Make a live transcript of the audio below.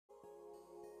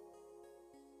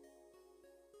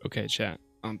Okay, chat.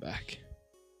 I'm back.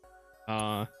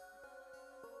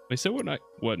 Wait, so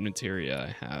what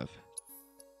materia I have?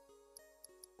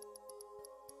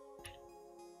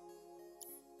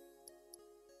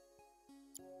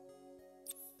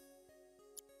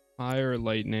 Fire,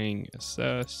 lightning,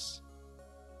 assess.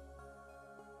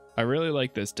 I really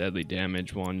like this deadly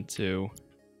damage one too.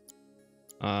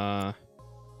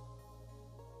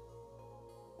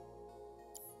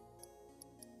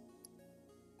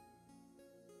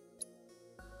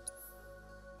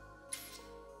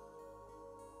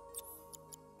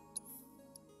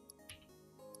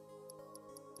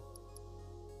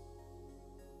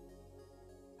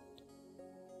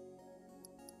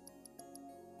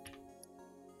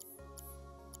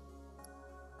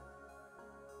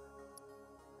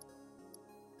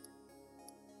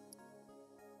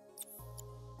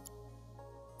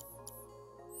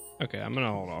 Okay, I'm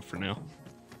gonna hold off for now.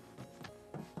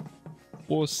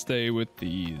 We'll stay with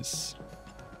these.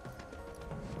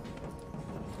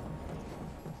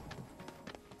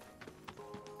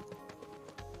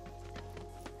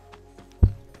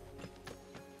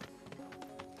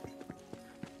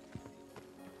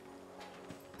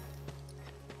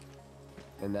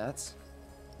 And that's?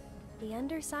 The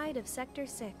underside of Sector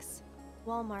 6,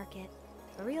 Wall Market,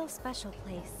 a real special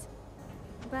place.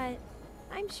 But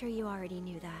I'm sure you already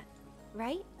knew that,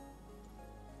 right?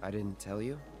 I didn't tell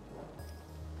you?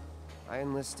 I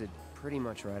enlisted pretty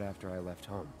much right after I left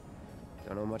home.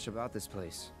 Don't know much about this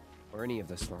place, or any of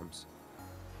the slums.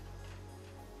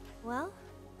 Well,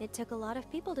 it took a lot of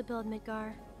people to build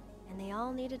Midgar, and they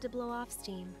all needed to blow off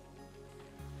steam.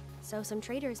 So some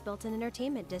traders built an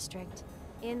entertainment district.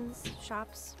 Inns,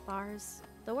 shops, bars,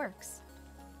 the works.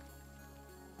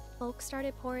 Folks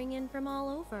started pouring in from all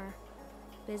over.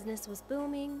 Business was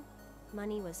booming,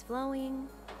 money was flowing,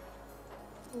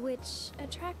 which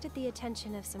attracted the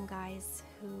attention of some guys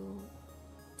who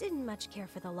didn't much care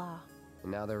for the law.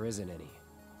 And now there isn't any.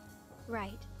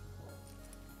 Right.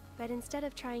 But instead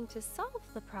of trying to solve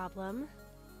the problem,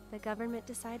 the government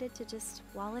decided to just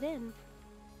wall it in.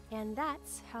 And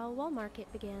that's how Wall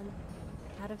Market began.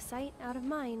 Out of sight, out of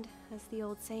mind, as the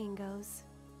old saying goes.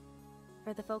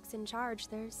 For the folks in charge,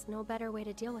 there's no better way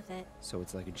to deal with it. So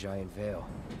it's like a giant veil.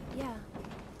 Yeah.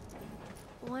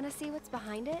 Wanna see what's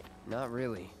behind it? Not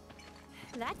really.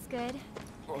 That's good,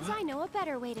 as I know a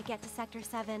better way to get to Sector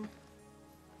 7.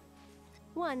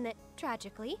 One that,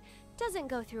 tragically, doesn't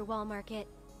go through Wall Market.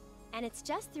 And it's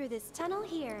just through this tunnel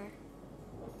here.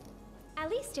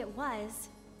 At least it was,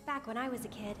 back when I was a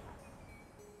kid.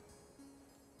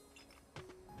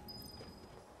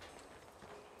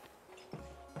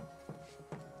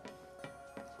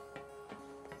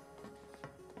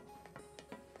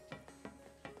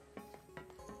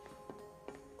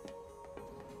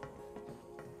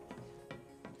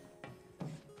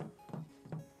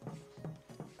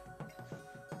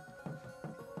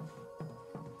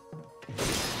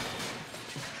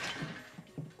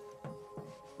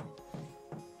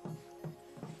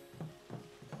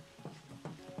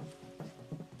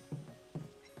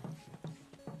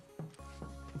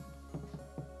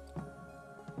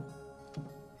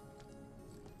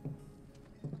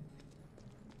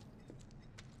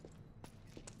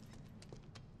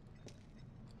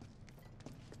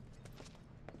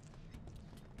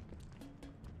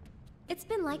 It's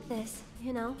been like this,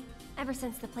 you know, ever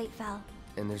since the plate fell.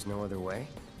 And there's no other way?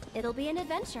 It'll be an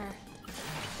adventure.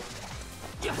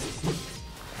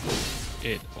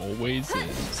 It always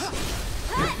is.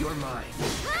 You're mine.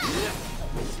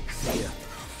 See ya.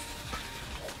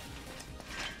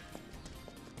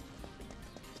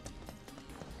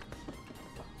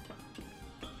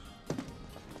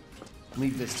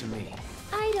 Leave this to me.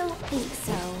 I don't think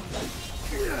so.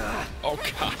 Oh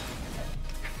god.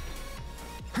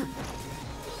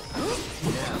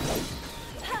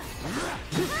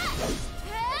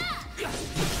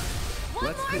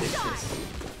 Let's finish this.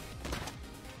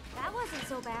 That wasn't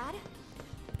so bad.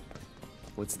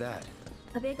 What's that?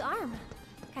 A big arm.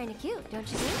 Kinda cute,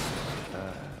 don't you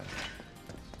think?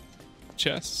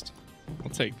 Chest. I'll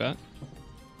take that.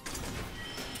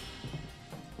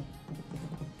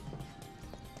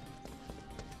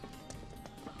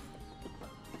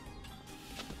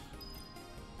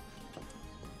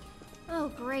 Oh,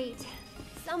 great.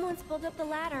 Someone's pulled up the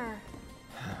ladder.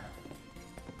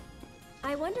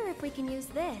 I wonder if we can use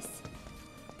this.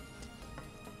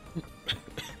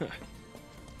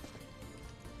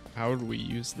 How would we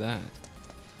use that?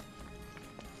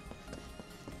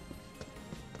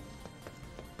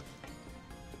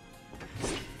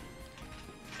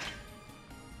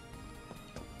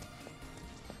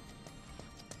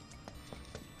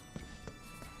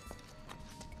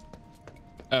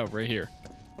 Oh, right here.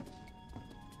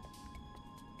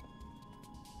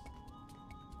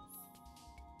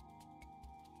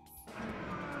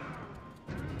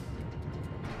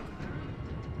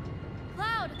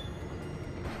 Cloud!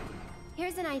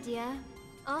 Here's an idea.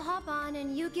 I'll hop on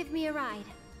and you give me a ride.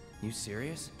 You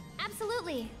serious?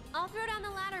 Absolutely. I'll throw down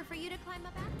the ladder for you to climb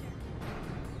up after.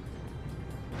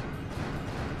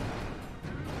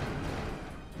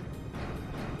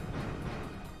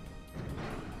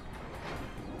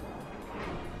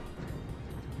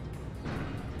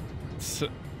 So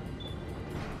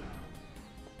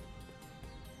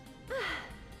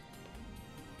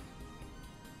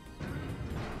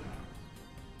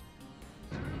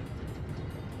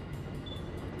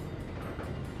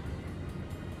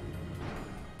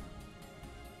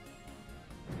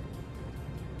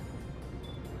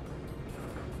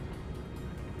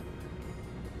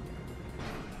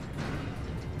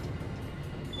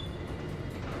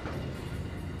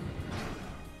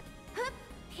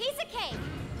Piece of cake!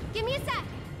 Give me a sec!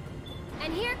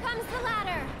 And here comes the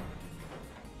ladder!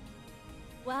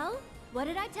 Well, what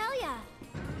did I tell ya?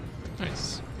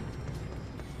 nice.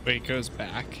 Wait, it goes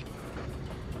back.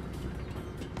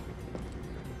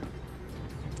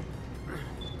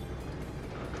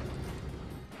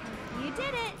 You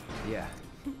did it! Yeah.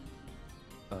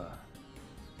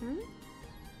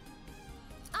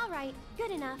 Alright,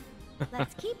 good enough.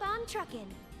 Let's keep on trucking.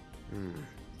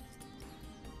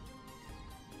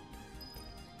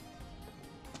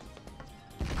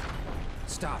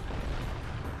 Stop.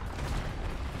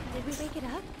 Did we wake it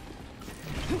up?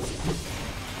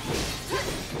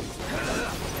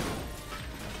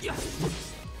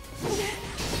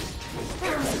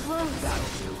 That was close. That'll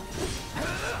do.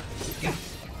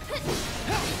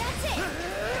 That's it!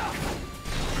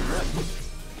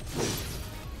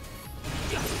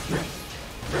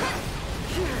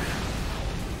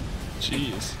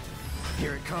 Jeez.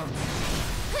 Here it comes.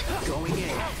 Going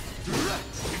in.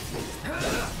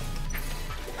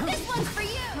 This one's for you!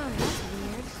 Oh, that's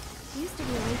weird. Used to be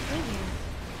a way through here.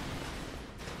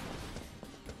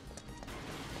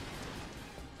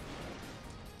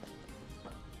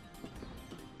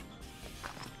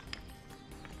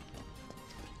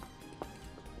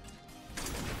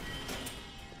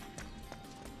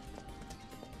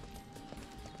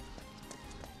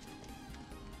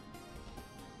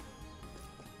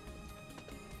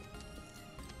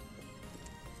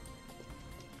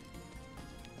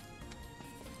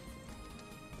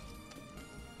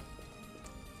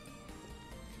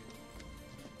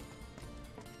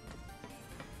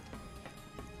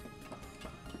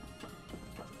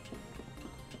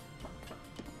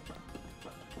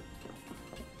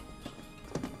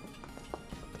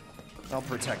 I'll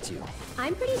protect you.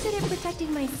 I'm pretty good at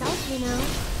protecting myself, you know.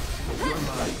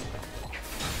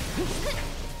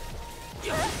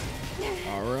 You're mine.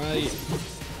 All right.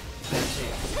 That's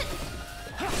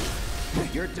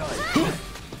it. You're done.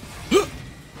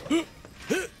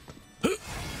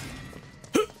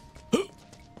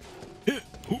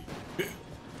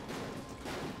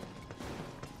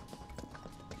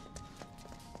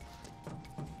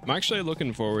 I'm actually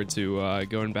looking forward to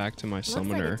going back to my Looks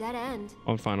summoner like a dead end.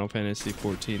 on Final Fantasy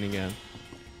XIV again.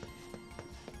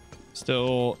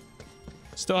 Still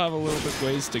have a little bit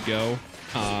ways to go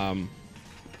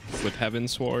with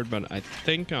Heaven's Sword, but I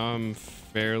think I'm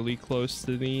fairly close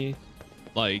to the,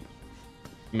 like,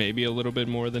 maybe a little bit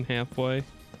more than halfway.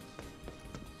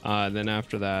 Then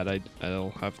after that,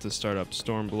 I'll have to start up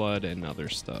Stormblood and other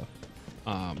stuff.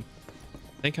 I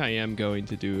think I am going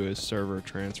to do a server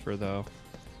transfer though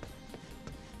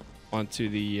onto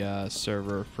the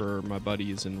server for my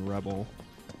buddies in Rebel,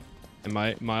 and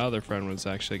my other friend was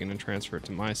actually going to transfer it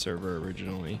to my server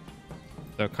originally,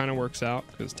 so it kind of works out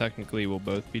because technically we'll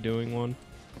both be doing one,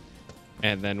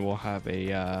 and then we'll have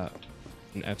a an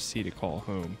FC to call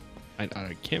home.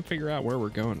 I can't figure out where we're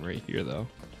going right here though.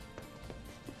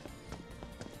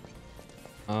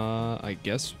 I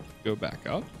guess go back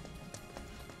up.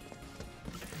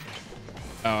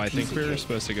 Oh, I think we were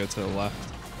supposed to go to the left.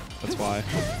 That's why.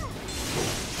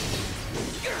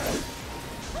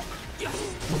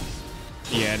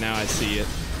 Yeah, now I see it.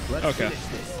 Okay.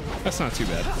 That's not too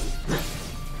bad.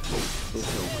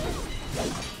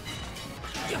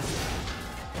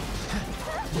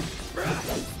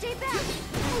 Stay back!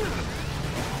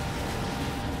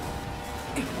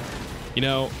 You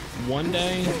know, one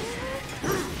day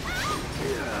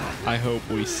I hope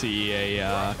we see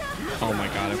a oh my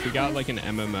god, if we got like an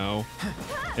MMO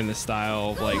in the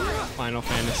style of like Final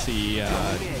Fantasy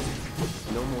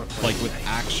like with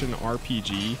action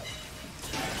RPG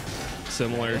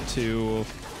similar to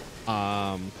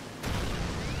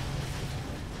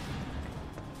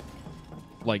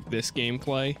like this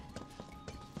gameplay.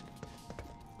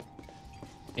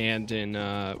 And in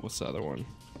what's the other one?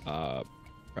 Crap,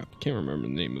 I can't remember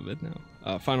the name of it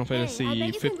now. Final Fantasy I bet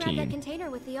you can grab 15. that container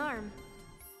with the arm.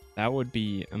 That would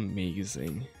be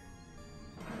amazing.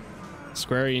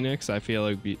 Square Enix, I feel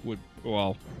like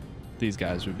well, these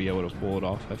guys would be able to pull it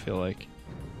off. I feel like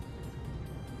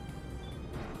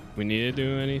we need to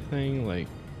do anything like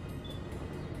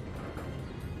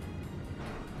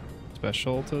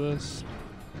special to this.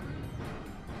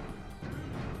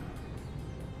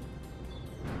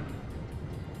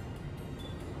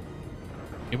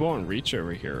 It won't reach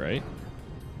over here, right?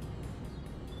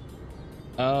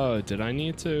 Oh, did I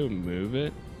need to move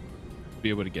it to be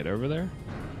able to get over there?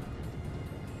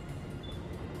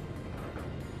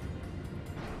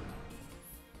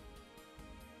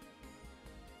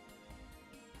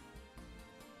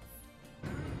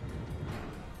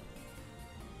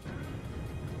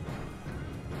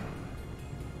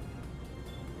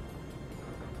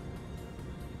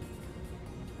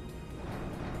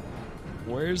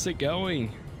 Where's it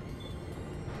going?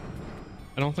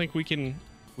 I don't think we can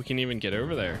even get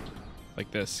over there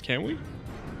like this, can we?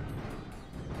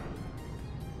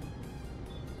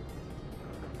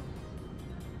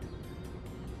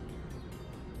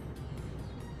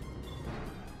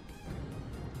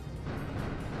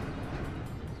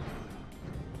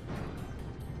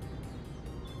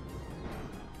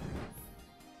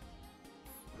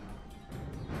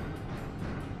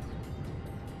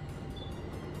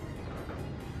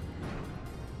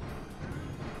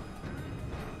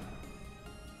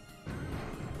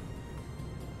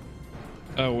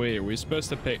 Oh wait, are we supposed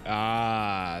to pick?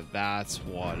 Ah, that's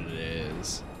what it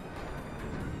is.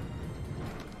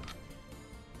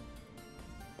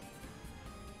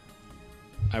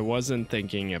 I wasn't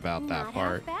thinking about that Not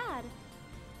part. half bad.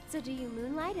 So do you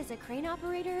moonlight as a crane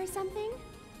operator or something?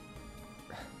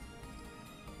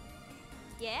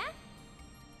 Yeah?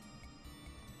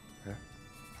 Huh?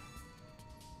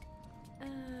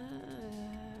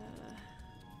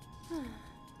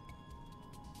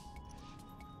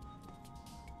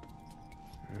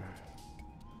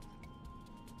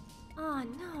 Oh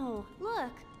no,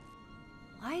 look.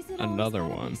 Why is it Another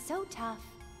always gotta one. be so tough?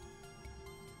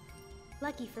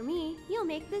 Lucky for me, you'll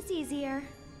make this easier.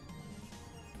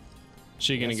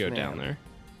 She gonna Yes, go ma'am. down there?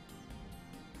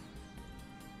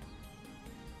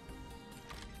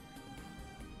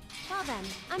 Well then,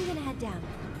 I'm gonna head down.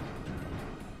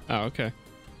 Oh, okay.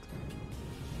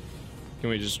 Can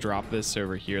we just drop this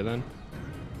over here then?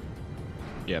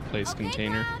 Yeah, place Okay,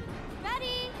 container. Cloud,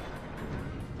 ready?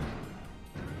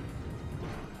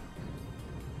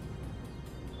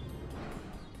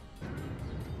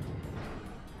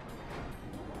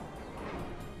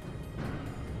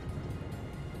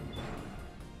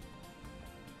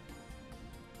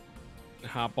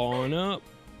 Hop on up.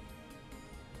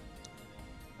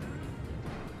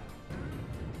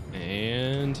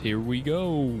 And here we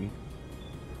go.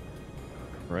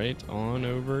 Right on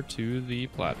over to the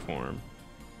platform.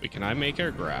 Wait, can I make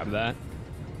her grab that?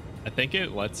 I think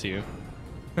it lets you.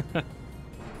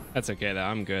 That's okay though,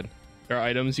 I'm good. There are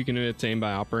items you can obtain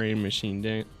by operating machine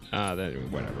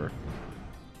whatever.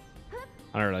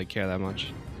 I don't really care that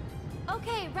much.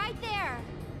 Okay, right there.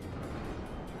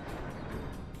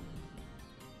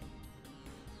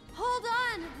 Hold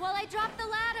on while I drop the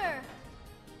ladder.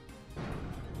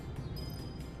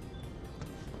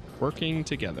 Working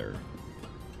together.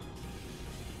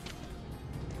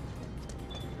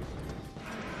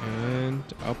 And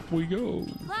up we go.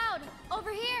 Cloud,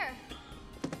 over here.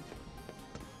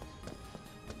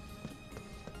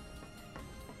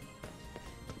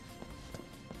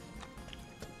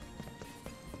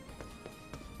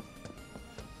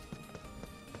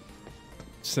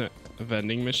 A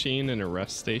vending machine and a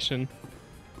rest station.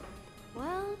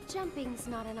 Well, jumping's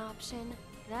not an option,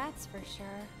 that's for sure.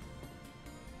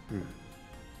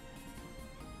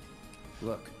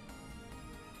 Look,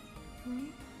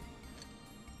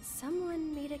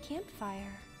 Someone made a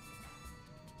campfire.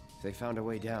 if they found a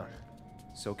way down,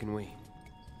 so can we.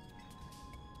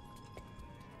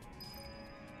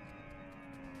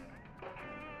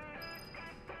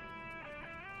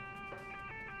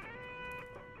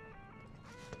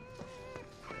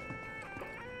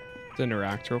 Let's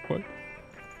interact real quick.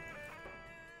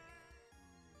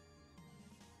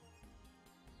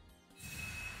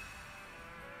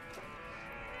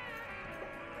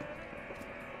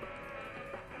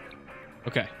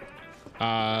 Okay.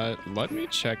 Let me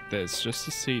check this just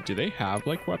to see. Do they have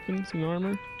like weapons and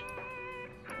armor?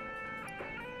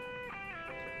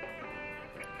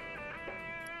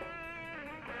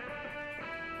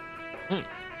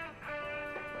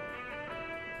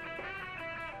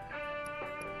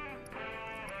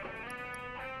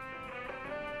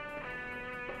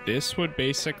 this would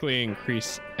basically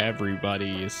increase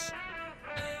everybody's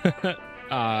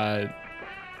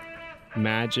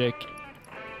magic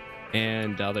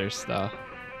and other stuff.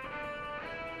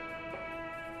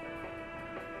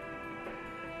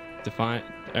 Define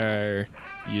or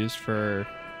used for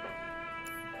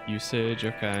usage.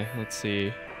 Okay, let's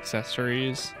see.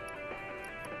 Accessories.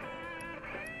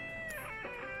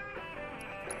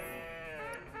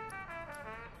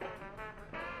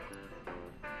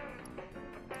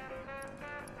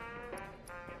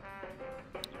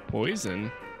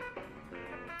 Poison.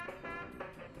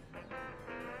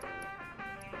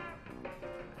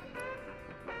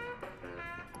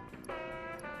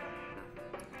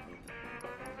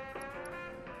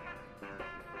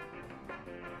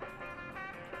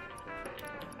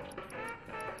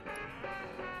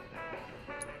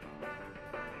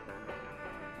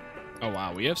 Oh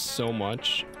wow, we have so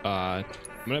much. I'm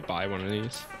gonna buy one of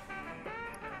these.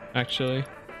 Actually.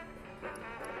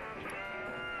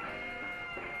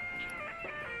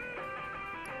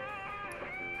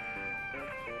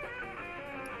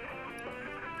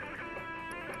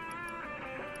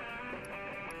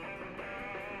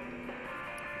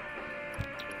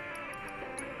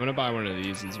 I'm gonna buy one of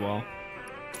these as well.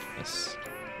 Yes.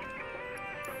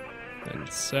 And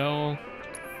sell.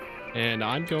 And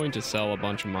I'm going to sell a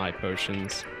bunch of my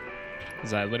potions,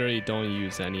 because I literally don't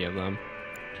use any of them.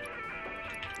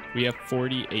 We have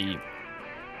 48.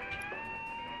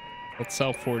 Let's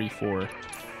sell 44.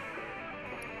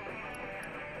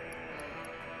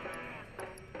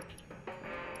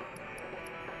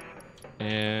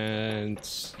 And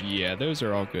yeah, those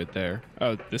are all good there.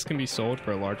 Oh, this can be sold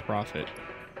for a large profit.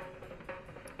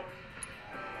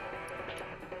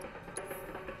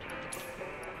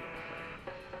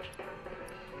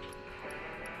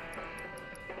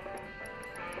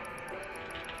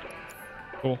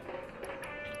 Cool.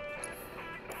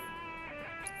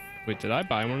 Wait, did I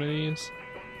buy one of these?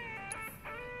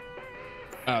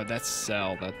 Oh, that's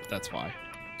sell. That's why.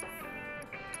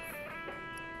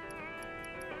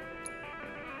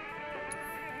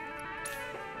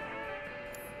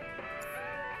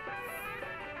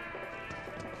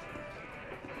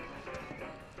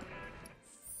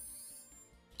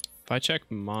 If I check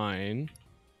mine.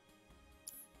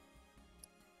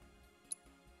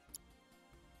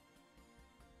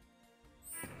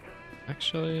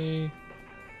 Actually,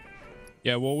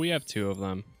 yeah, well, we have two of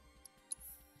them.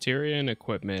 Materia and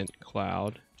equipment,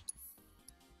 Cloud.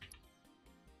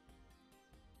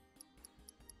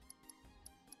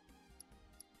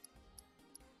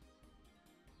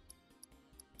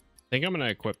 I think I'm gonna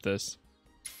equip this.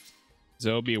 So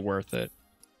it'll be worth it.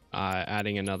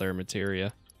 Adding another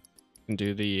materia. And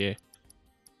do the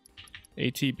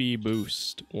ATB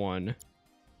boost one.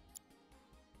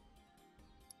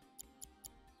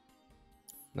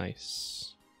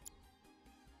 Nice.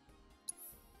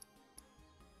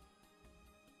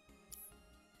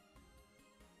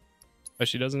 Oh,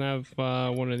 she doesn't have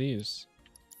one of these.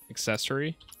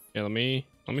 Accessory? Yeah, let me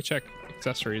check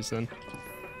accessories then.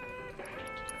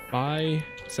 Buy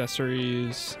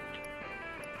accessories.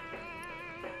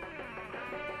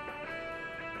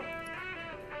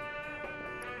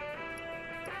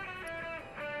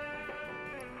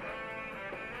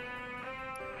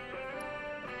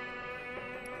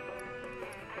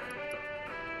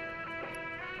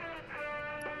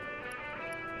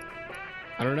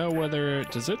 I don't know whether,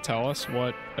 does it tell us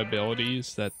what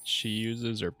abilities that she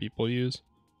uses or people use?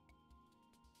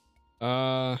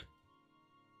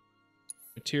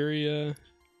 Materia,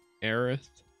 Aerith.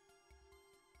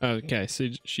 Okay, so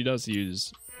she does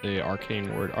use the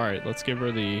arcane word. All right, let's give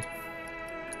her the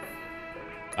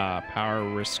power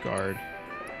risk guard.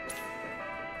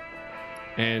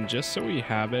 And just so we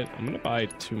have it, I'm gonna buy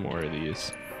 2 more of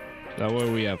these. That way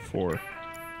we have 4.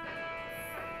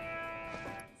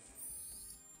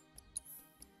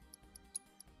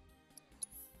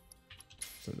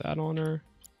 Put that on her.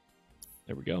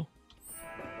 There we go.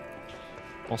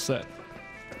 All set.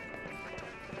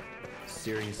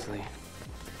 Seriously?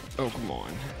 Oh, come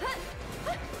on.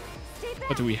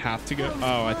 But do we have to go?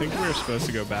 Oh, I think we were supposed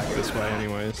to go back this way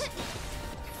anyways.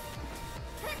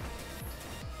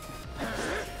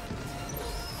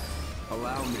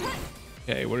 Allow me.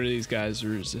 Okay, what are these guys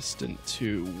resistant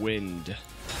to? Wind.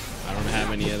 I don't have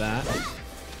any of that.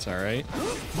 It's alright.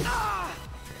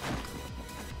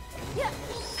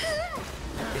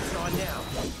 It's on now.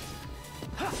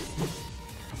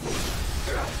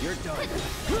 You're done.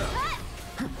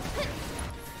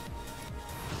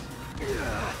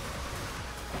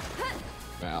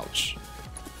 Ouch.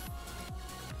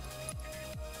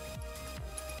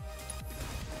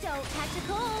 Don't catch a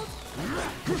cold.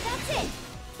 That's it.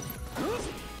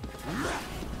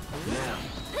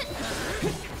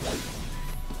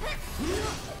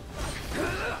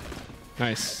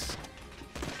 Nice.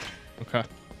 Okay.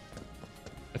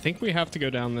 I think we have to go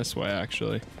down this way,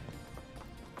 actually.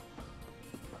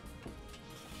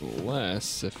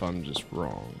 Unless if I'm just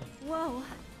wrong. Whoa,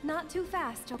 not too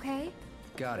fast, okay?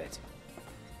 Got it.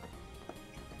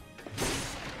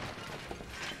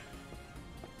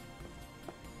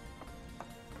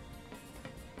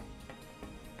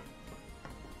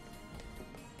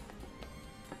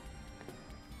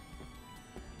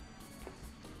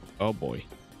 Oh boy.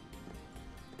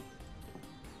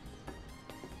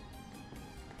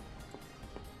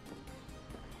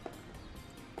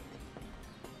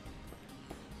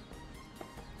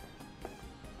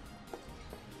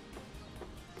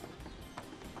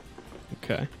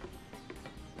 Okay.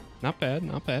 Not bad,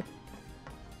 not bad.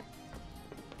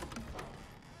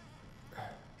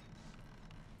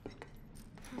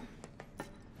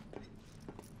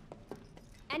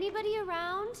 Anybody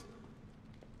around?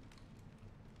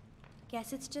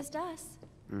 Guess it's just us.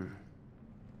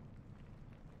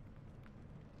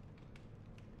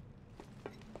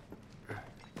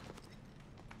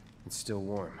 It's still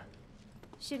warm.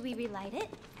 Should we relight it?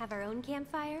 Have our own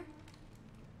campfire?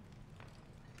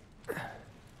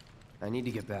 I need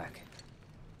to get back.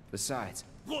 Besides,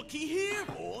 Looky here,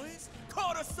 boys!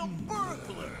 Caught us some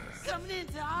burglars! Coming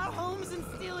into our homes and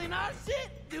stealing our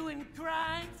shit? Doing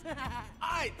crimes?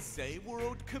 I'd say we're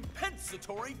owed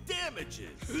compensatory damages!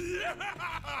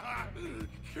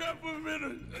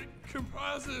 Compliment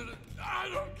composite. I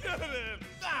don't get it.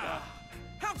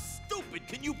 How stupid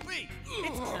can you be?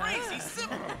 It's crazy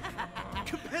simple!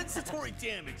 Compensatory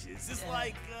damages is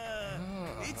like,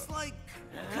 it's like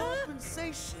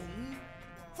compensation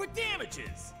for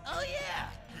damages! Oh yeah!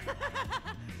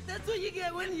 That's what you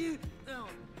get when you...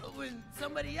 when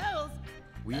somebody else...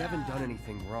 we haven't done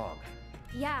anything wrong.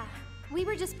 Yeah, we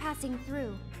were just passing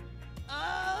through.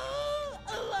 Oh,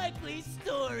 a likely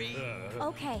story.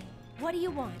 Okay, what do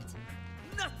you want?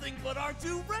 Nothing but our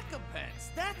due recompense,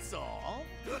 that's all!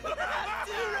 Do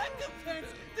recompense!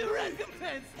 Do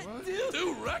recompense!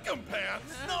 Do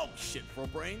recompense? No shit for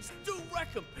brains, due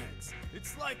recompense!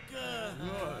 It's like,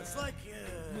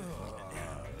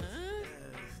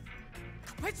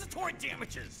 compensatory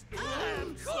damages!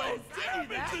 Of course!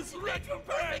 Damages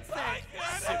recompense. I get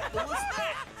it. Simple as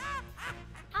that!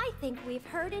 I think we've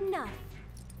heard enough.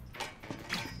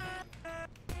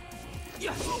 Go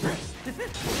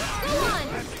on!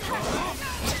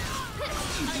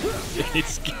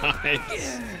 These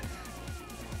guys.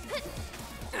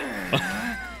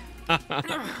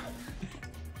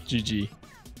 GG.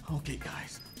 Okay,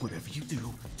 guys, whatever you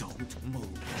do, don't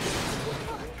move.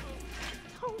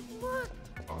 Don't look.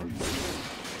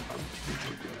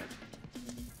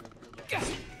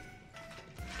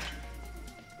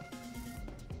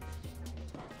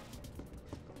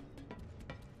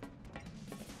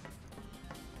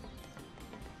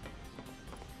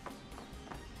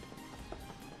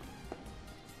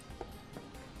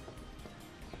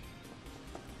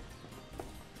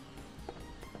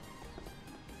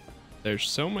 There's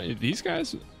so many. These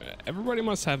guys, everybody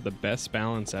must have the best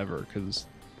balance ever, because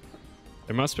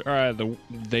there must be.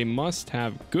 They must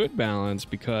have good balance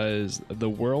because the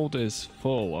world is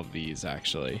full of these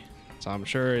actually. So I'm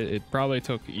sure it probably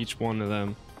took each one of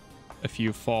them a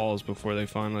few falls before they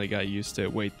finally got used to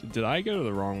it. Wait, did I go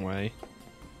the wrong way?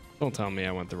 Don't tell me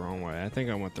I went the wrong way. I think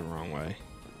I went the wrong way.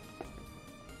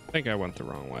 I think I went the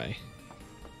wrong way.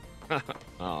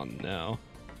 Oh no.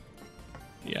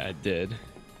 Yeah, I did.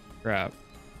 Crap.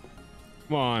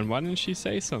 Come on, why didn't she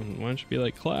say something? Why didn't she be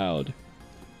like, Cloud,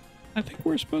 I think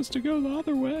we're supposed to go the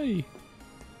other way.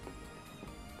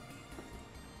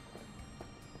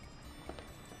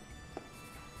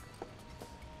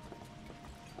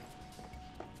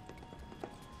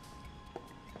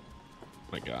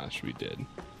 Oh my gosh, we did.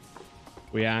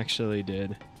 We actually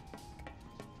did.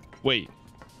 Wait,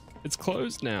 it's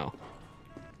closed now.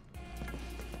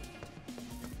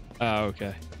 Oh,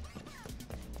 okay.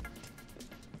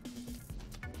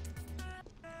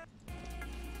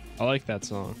 I like that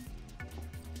song.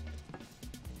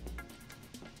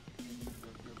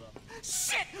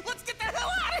 Shit! Let's get the hell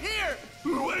out of here!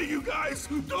 Wait, you guys!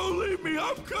 Don't leave me!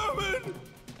 I'm coming!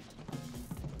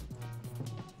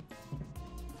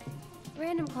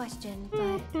 Random question,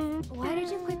 but why did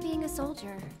you quit being a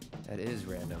soldier? That is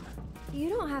random. You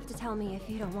don't have to tell me if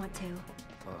you don't want to.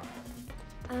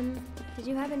 Did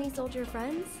you have any soldier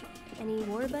friends? Any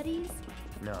war buddies?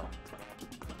 No.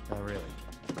 Not really.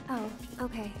 Oh,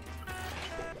 okay.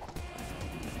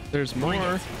 There's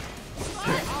more.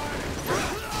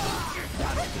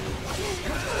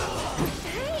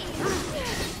 Hey!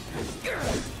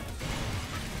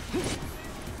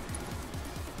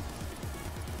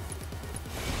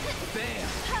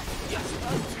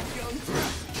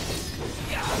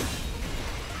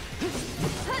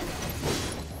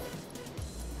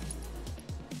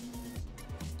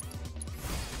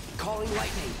 Calling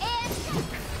lightning.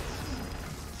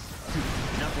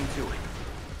 Nothing to it.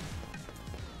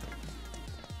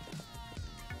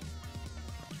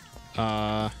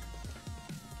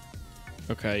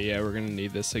 Okay, yeah, we're gonna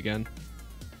need this again.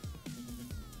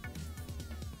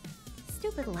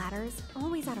 Stupid ladders,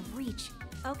 always out of reach.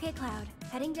 Okay, Cloud,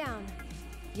 heading down.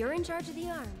 You're in charge of the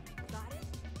arm. Got it?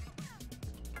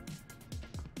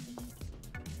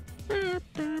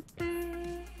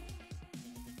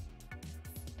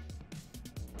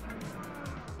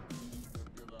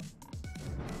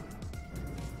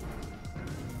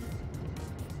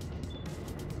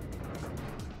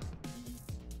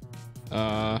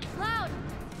 Cloud!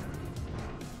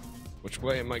 Which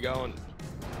way am I going?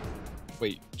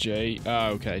 Wait, J?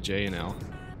 Okay, J and L.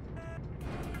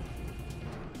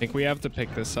 I think we have to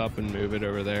pick this up and move it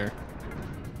over there.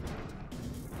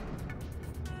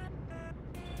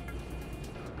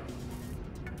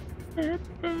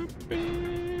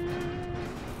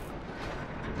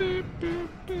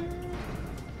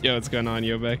 Yo, what's going on,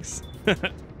 Yobex?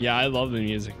 Yeah, I love the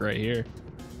music right here.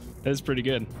 That's pretty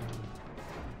good.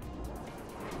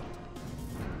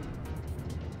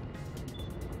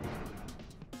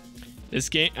 This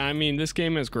game, I mean, this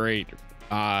game is great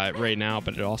right now,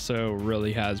 but it also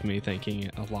really has me thinking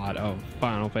a lot of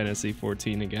Final Fantasy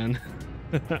XIV again.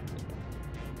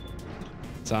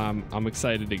 So I'm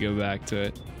excited to go back to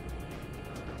it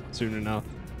soon enough.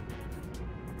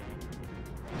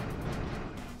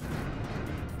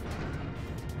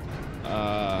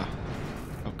 Oh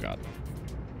God.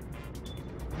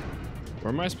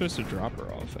 Where am I supposed to drop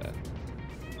her off at?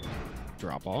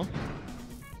 Drop off?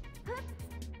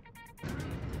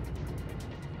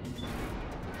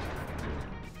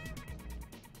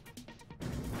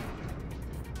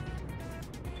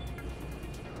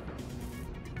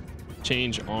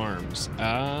 Change arms.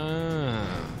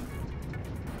 Ah.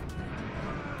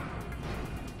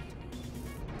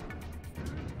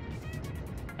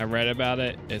 I read about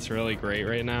it. It's really great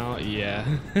right now. Yeah.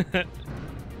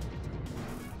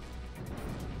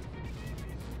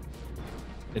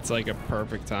 It's like a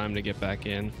perfect time to get back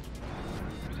in.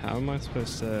 How am I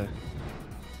supposed to...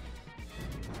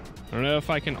 I don't know if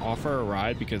I can offer a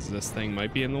ride because this thing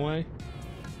might be in the way.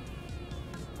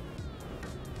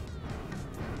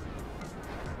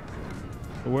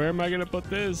 Where am I gonna put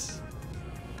this?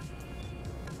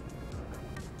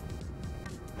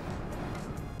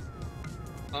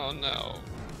 Oh no.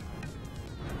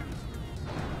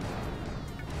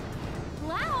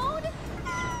 Loud!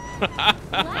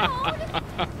 Loud!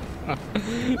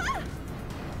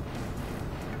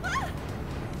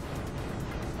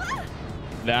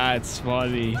 That's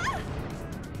funny.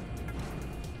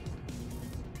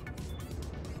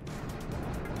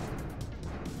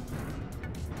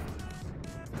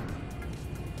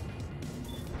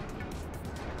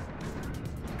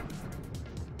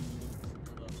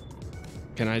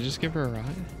 Can I just give her a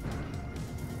ride?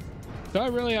 Do I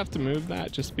really have to move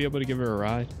that just to be able to give her a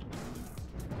ride?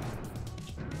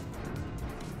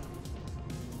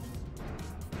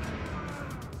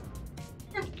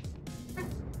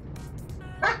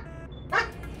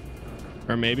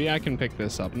 Or maybe I can pick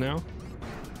this up now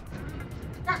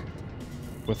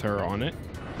with her on it.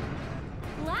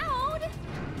 Loud!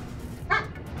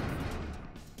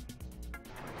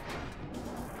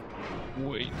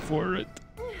 Wait for it.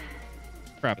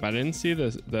 Crap, I didn't see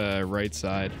the right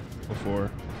side before.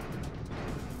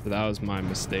 So that was my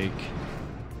mistake.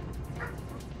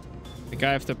 I think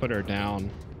I have to put her down.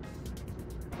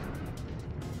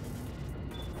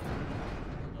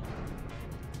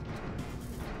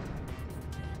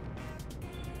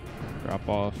 Drop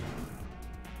off.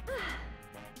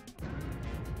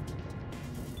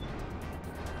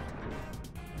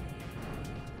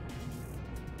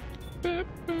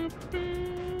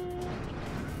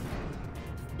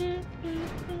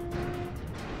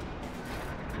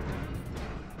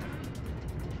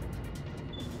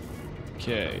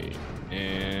 Okay,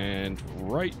 and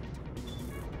right.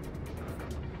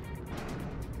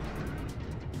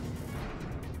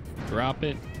 Drop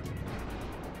it.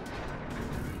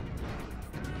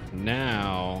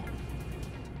 Now,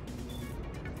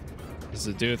 does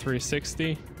it do a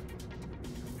 360?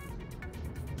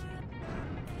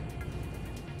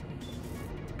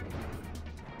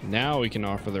 Now we can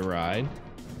offer the ride.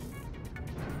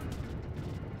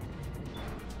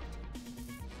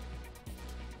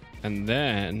 And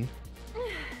then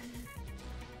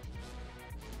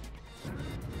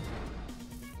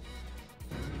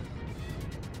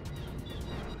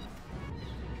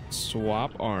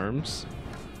swap arms.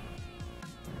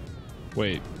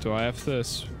 Wait, do I have to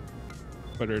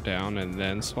put her down and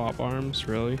then swap arms?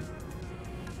 Really?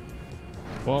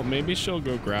 Well, maybe she'll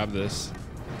go grab this.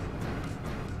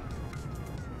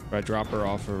 If I drop her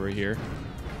off over here.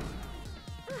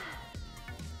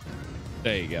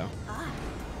 There you go.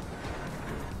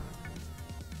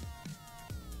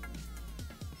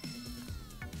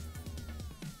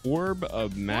 Orb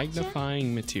of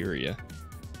magnifying materia.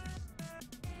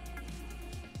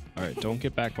 All right, don't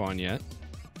get back on yet.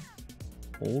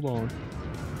 Hold on.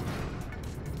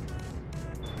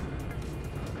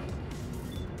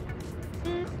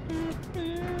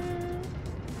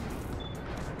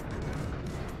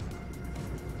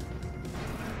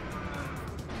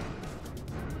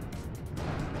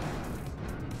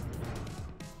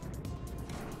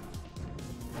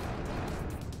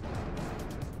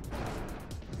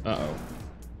 Uh-oh.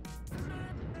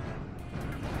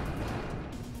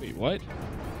 Wait, what?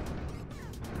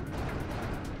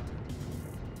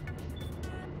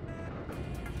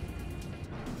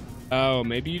 Oh,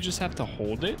 maybe you just have to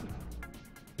hold it?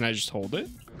 Can I just hold it?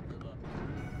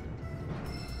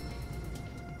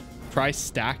 Try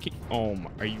stacking. Oh,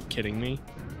 are you kidding me?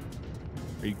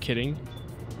 Are you kidding?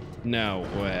 No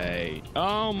way.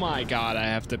 Oh my god, I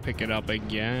have to pick it up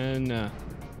again.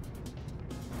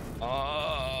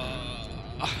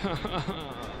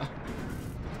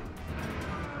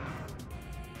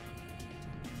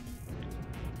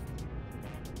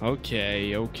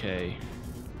 Okay.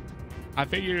 I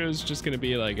figured it was just gonna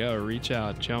be like, oh, reach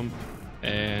out, jump,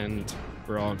 and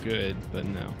we're all good, but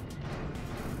no.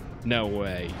 No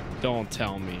way. Don't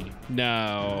tell me.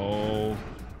 No.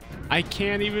 I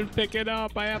can't even pick it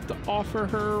up. I have to offer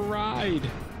her a ride.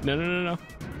 No.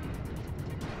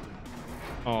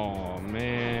 Oh,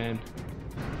 man.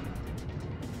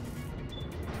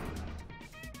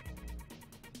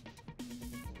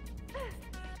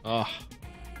 Oh.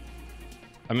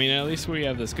 I mean, at least we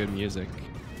have this good music.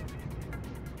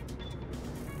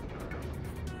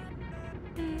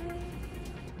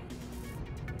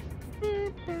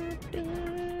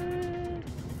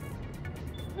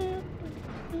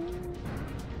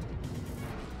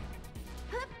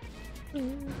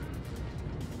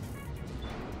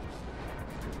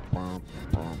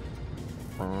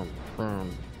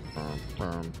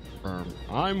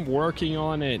 I'm working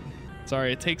on it.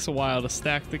 Sorry, it takes a while to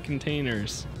stack the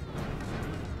containers.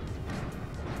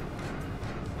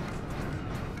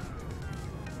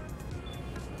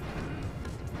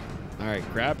 All right,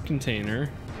 grab container.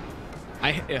 Oh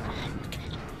my God.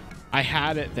 I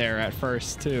had it there at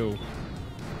first too,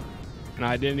 and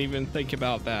I didn't even think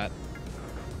about that.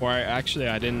 Or actually,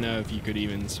 I didn't know if you could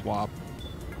even swap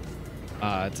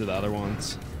to the other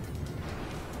ones.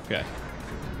 Okay.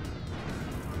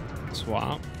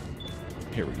 Swap.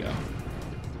 Here we go.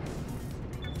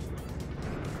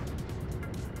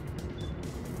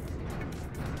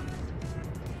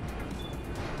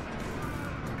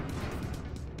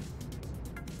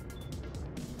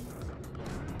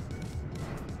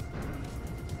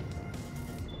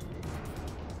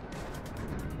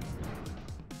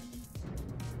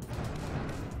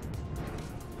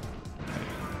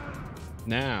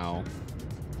 Now,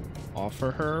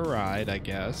 offer her a ride, I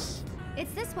guess.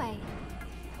 It's this way.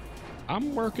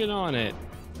 I'm working on it.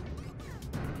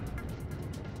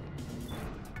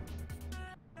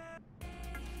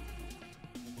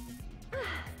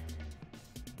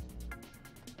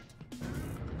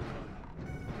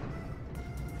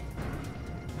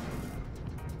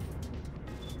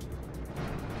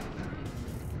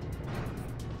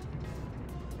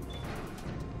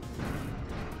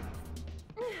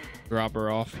 Drop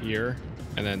her off here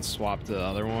and then swap to the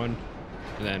other one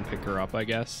and then pick her up, I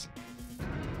guess.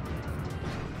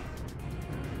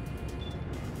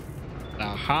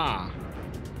 Aha.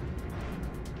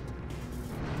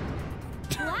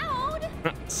 Cloud?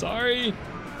 Sorry.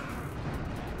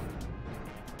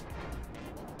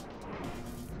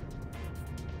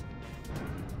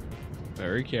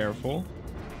 Very careful.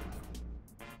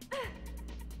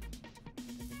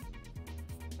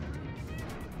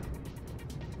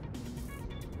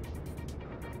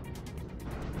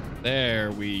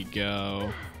 There we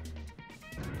go.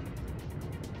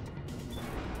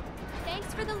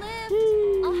 Thanks for the lift.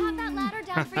 Woo. I'll have that ladder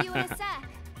down for you in a sec.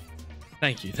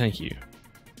 Thank you.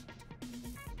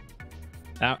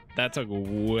 That took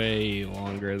way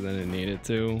longer than it needed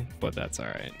to, but that's all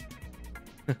right.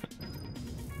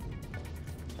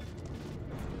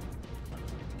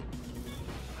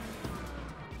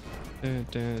 Dun,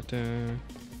 dun, dun,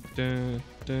 dun,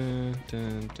 dun,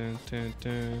 dun, dun, dun,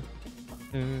 dun.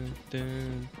 Dun,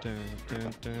 dun, dun,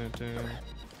 dun, dun, dun.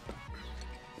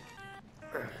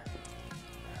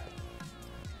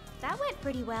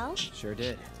 pretty well. Sure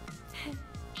did.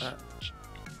 Huh?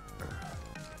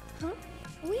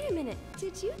 Wait a minute.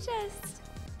 Did you just...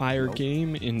 Fire Nope.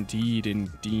 game, indeed,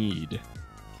 indeed.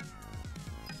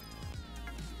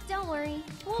 Don't worry.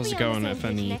 We'll How's be it going, on the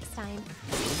same page FNE? next time.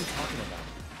 What are you talking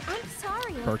about? I'm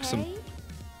sorry, Perks 'em. okay?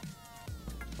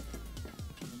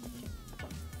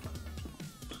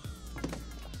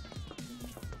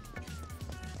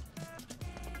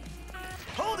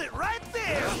 Hold it right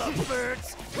there,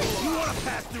 lovebirds! You want to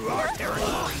pass through our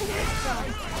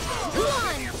territory?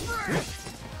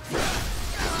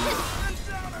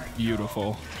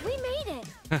 Beautiful. We made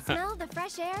it. Smell the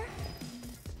fresh air?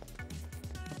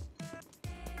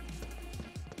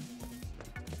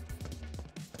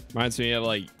 Reminds me of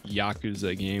like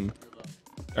Yakuza game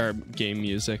or game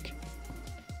music.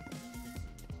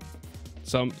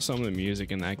 Some of the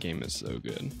music in that game is so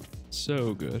good.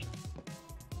 So good.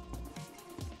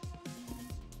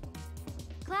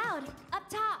 Cloud, up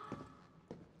top.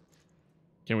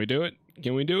 Can we do it?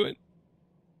 Can we do it?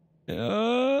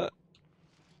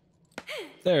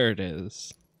 There it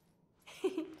is.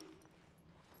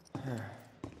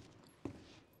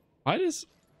 Why does...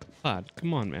 God,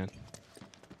 come on, man.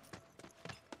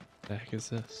 The heck is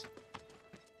this?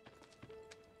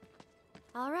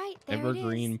 All right, there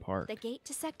Evergreen it is. Park. The gate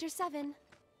to Sector 7.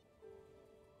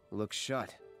 Looks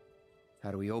shut.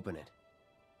 How do we open it?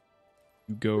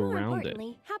 Go More around it.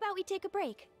 importantly, how about we take a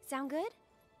break? Sound good?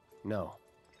 No.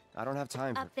 I don't have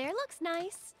time for... Up there looks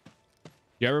nice.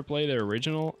 You ever play the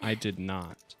original? I did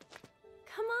not.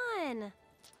 Come on.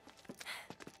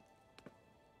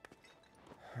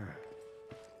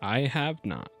 I have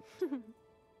not.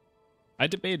 I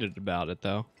debated about it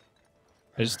though.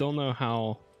 I just don't know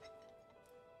how.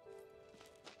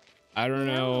 I don't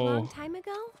A know long time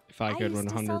ago, if I could used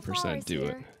to sell 100% flowers do it.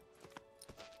 here.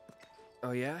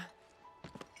 Oh, yeah?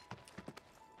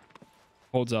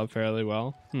 Holds up fairly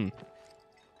well.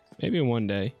 Maybe one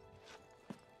day.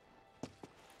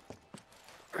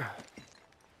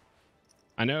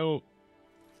 I know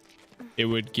it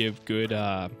would give good,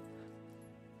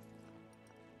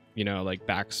 you know, like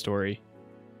backstory.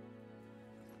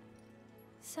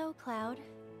 So, Cloud,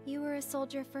 you were a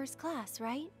soldier first class,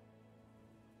 right?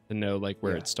 To know like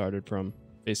where Yeah. it started from,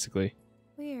 basically.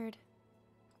 Weird.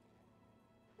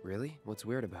 Really? What's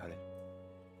weird about it?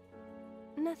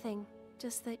 Nothing.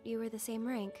 Just that you were the same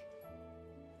rank.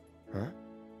 Huh?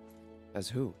 As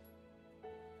who?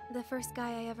 The first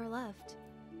guy I ever loved.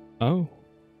 Oh.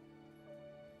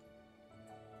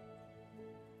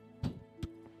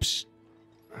 Psst.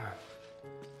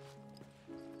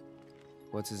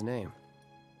 What's his name?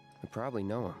 I probably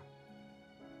know him.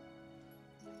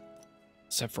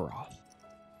 Sephiroth.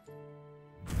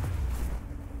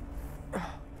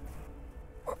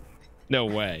 No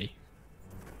way.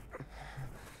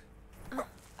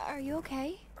 Are you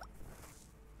okay?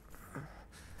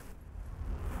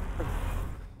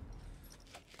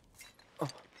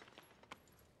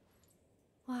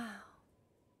 Wow.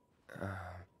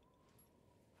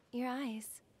 Your eyes.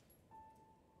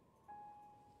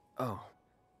 Oh.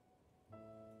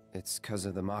 It's 'cause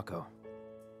of the Mako.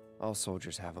 All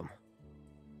soldiers have them.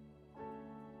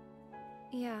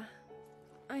 Yeah,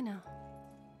 I know.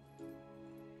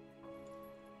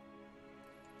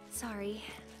 Sorry,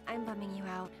 I'm bumming you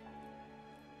out.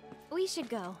 We should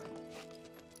go.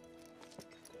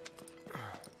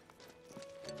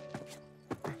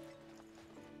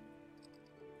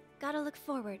 Gotta look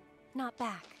forward, not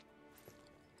back.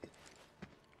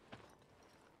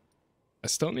 I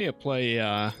still need to play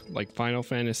like Final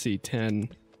Fantasy X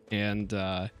and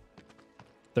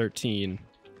 13.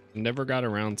 Never got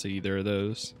around to either of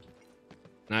those.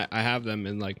 And I have them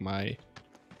in like my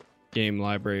game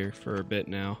library for a bit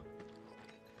now.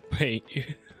 Wait,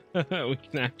 we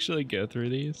can actually go through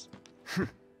these?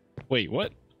 Wait,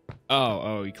 what?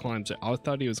 Oh, he climbs it. I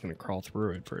thought he was gonna crawl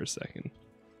through it for a second.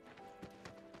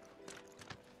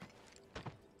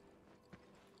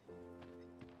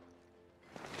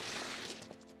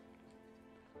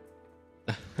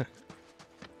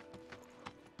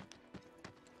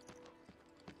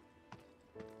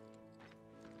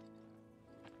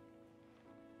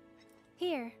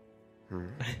 Here.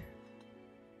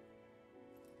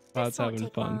 Cloud's This won't having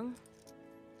take fun. long.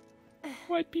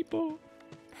 White people.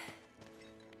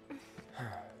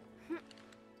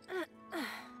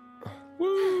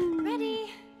 Woo!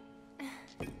 Ready?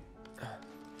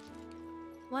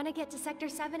 Want to get to Sector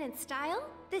 7 in style?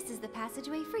 This is the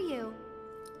passageway for you.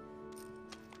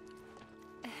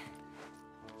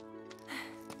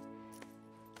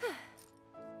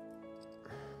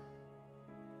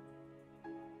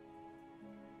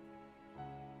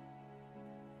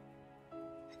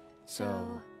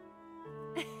 So...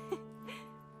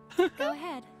 Go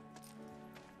ahead.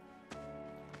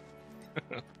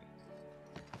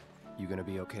 You gonna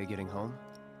be okay getting home?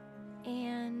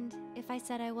 And if I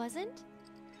said I wasn't?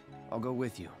 I'll go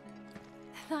with you.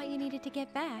 I thought you needed to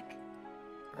get back.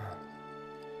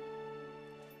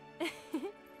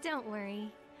 Don't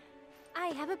worry. I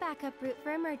have a backup route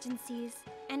for emergencies,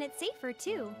 and it's safer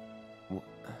too.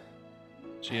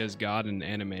 She has God and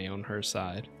anime on her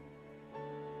side.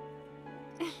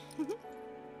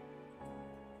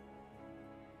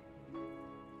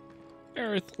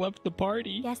 Aerith left the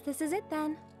party. Guess this is it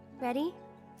then. Ready?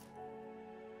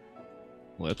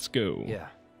 Let's go. Yeah.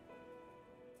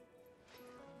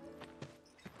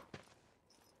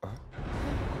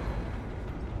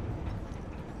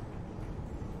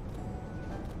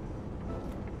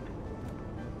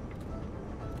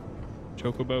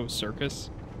 Chocobo Circus?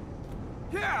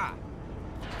 Yeah.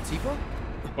 Tifa?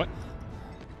 What?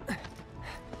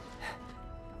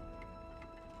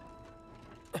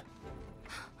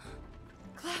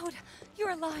 Cloud, you're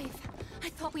alive. I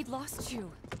thought we'd lost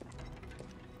you.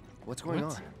 What's going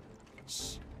What? on?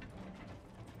 Shh.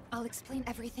 I'll explain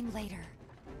everything later.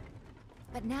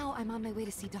 But now I'm on my way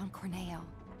to see Don Corneo.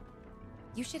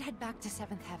 You should head back to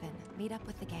 7th Heaven, meet up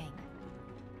with the gang.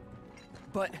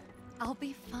 But... I'll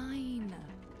be fine.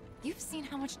 You've seen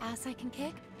how much ass I can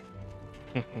kick?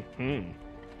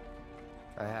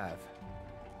 I have.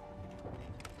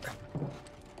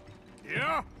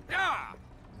 Yeah? Yeah!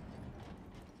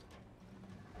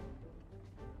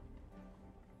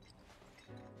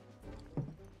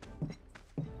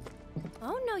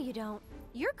 Oh, no you don't.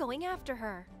 You're going after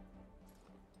her.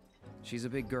 She's a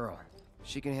big girl.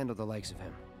 She can handle the likes of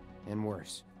him. And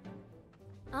worse.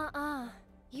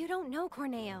 You don't know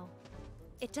Corneo.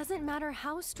 It doesn't matter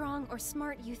how strong or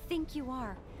smart you think you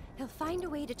are. He'll find a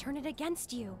way to turn it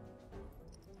against you.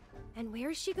 And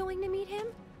where's she going to meet him?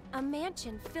 A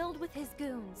mansion filled with his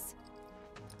goons.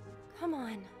 Come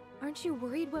on, aren't you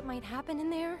worried what might happen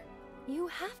in there? You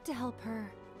have to help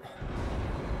her.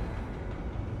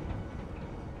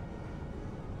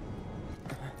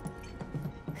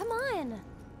 Come on!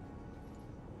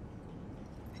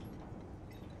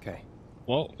 Okay.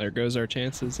 Well, there goes our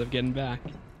chances of getting back.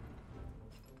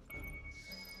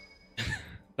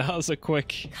 That was a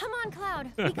quick Come on,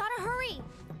 Cloud! We gotta hurry!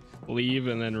 leave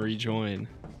and then rejoin.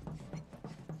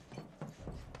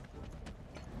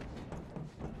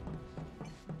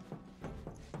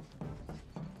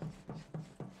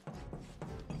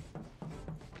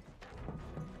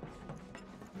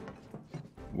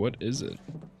 What is it?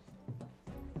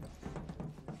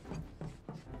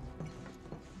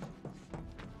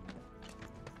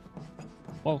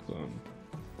 Welcome.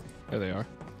 There they are.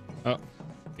 Oh,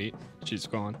 wait, she's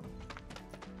gone.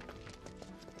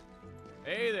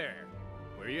 Hey there.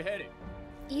 Where you headed?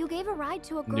 You gave a ride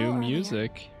to a girl New earlier.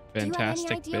 music. Do you have any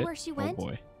Fantastic idea bit. where she Oh went?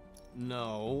 boy.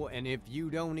 No, and if you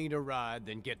don't need a ride,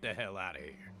 then get the hell out of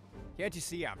here. Can't you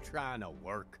see I'm trying to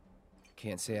work?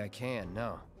 Can't say I can,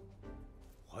 no.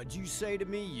 What'd you say to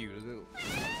me, you little...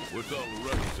 What's all the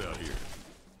ruckus out here?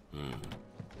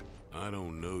 I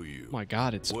don't know you. Oh my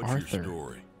god, it's What's Arthur. your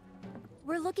story?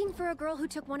 We're looking for a girl who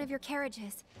took one of your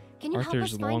carriages. Can you help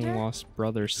Arthur's us find her? long-lost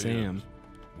brother, Sam.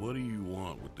 What do you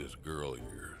want with this girl of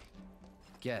yours?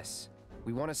 Guess.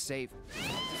 We want to save...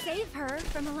 Save her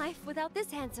from a life without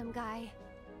this handsome guy.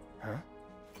 Huh?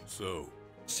 So,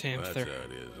 Sam that's there. how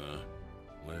it is, huh?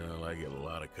 Well, I get a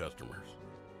lot of customers.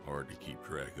 Hard to keep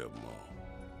track of them all.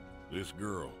 This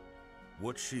girl,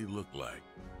 what's she look like?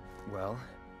 Well...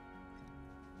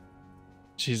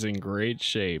 She's in great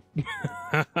shape.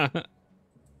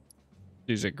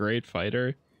 She's a great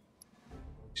fighter.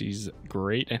 She's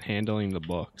great at handling the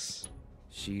books.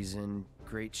 She's in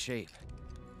great shape.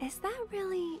 Is that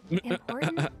really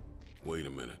important? Wait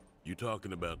a minute. You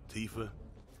talking about Tifa?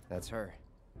 That's her.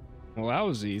 Well, that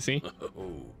was easy.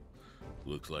 Oh,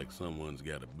 looks like someone's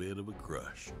got a bit of a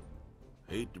crush.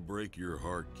 Hate to break your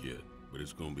heart, kid, but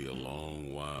it's gonna be a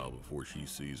long while before she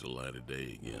sees the light of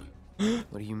day again.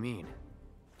 What do you mean?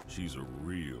 She's a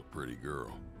real pretty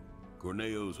girl.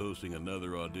 Corneo's hosting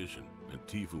another audition, and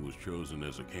Tifa was chosen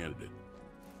as a candidate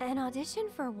An audition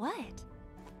for what?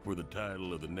 for the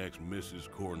title of the next Mrs.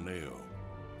 Corneo.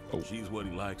 Oh. She's what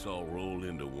he likes all rolled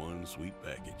into one sweet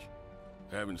package.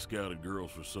 Having scouted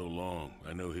girls for so long,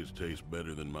 I know his taste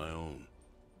better than my own.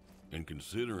 And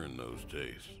considering those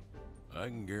tastes, I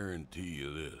can guarantee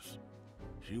you this.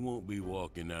 She won't be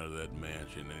walking out of that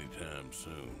mansion anytime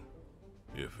soon,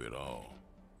 if at all.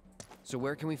 So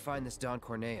where can we find this Don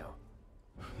Corneo?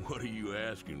 What are you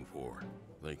asking for?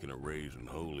 Thinking of raising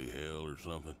holy hell or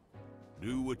something?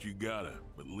 Do what you gotta,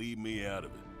 but leave me out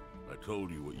of it. I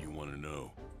told you what you want to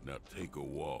know. Now take a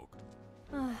walk.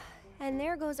 And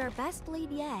there goes our best lead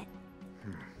yet.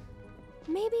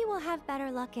 Maybe we'll have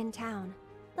better luck in town.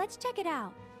 Let's check it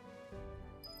out.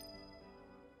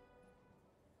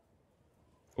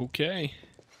 Okay.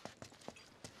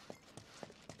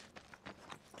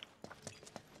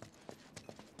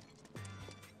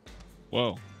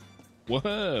 Whoa.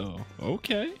 Whoa.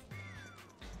 Okay.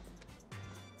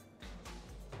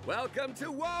 Welcome to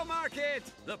Walmarket,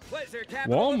 the pleasure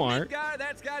capital of Midgar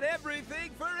that's got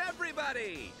everything for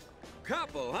everybody.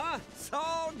 Couple, huh? It's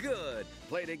all good.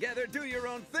 Play together, do your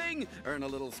own thing, earn a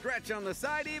little scratch on the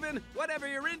side even. Whatever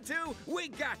you're into, we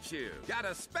got you. Got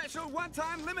a special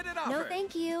one-time limited offer. No,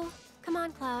 thank you. Come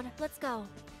on, Cloud. Let's go.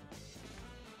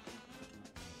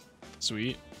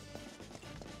 Sweet.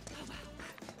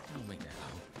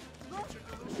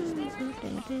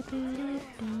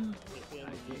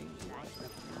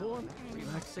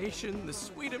 Relaxation, the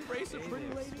sweet embrace of pretty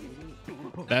lady.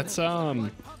 That's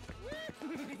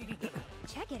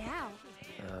Check it out.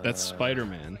 that's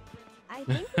Spider-Man. I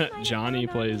think we might have Johnny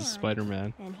found our plays man,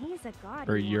 Spider-Man. and he's a god.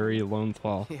 Or Yuri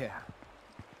Lonefall. Yeah.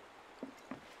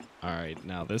 Alright,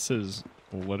 now this is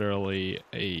literally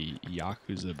a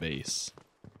Yakuza base.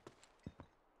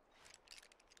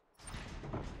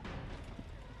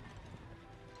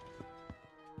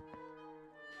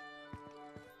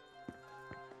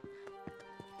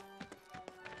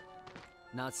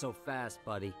 Not so fast,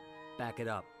 buddy. Back it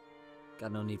up.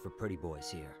 Got no need for pretty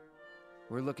boys here.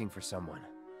 We're looking for someone.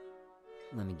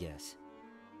 Let me guess.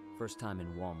 First time in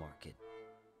Walmarket.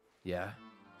 Yeah?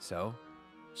 So?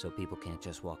 So people can't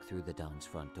just walk through the Don's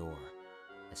front door.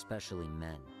 Especially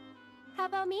men. How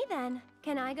about me then?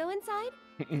 Can I go inside?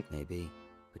 Maybe,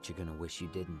 but you're gonna wish you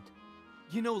didn't.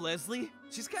 You know Leslie?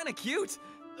 She's kinda cute.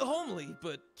 Homely,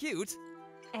 but cute.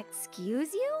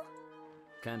 Excuse you?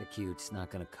 Kinda cute's not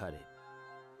gonna cut it.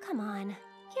 Come on.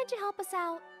 Can't you help us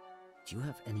out? Do you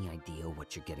have any idea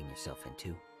what you're getting yourself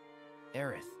into?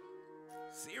 Aerith.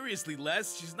 Seriously,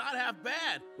 Les, she's not half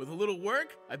bad. With a little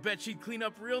work, I bet she'd clean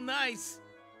up real nice.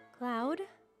 Cloud,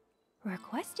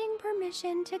 requesting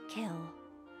permission to kill.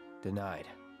 Denied.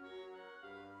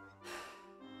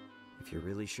 If you're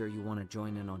really sure you want to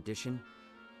join an audition,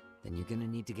 then you're gonna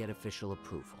need to get official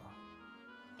approval.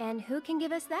 And who can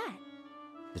give us that?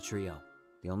 The trio.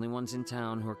 The only ones in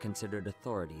town who are considered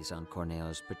authorities on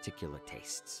Corneo's particular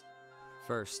tastes.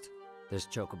 First, there's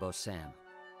Chocobo Sam.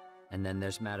 And then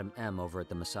there's Madam M over at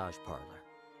the massage parlor.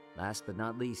 Last but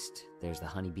not least, there's the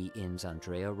Honeybee Inn's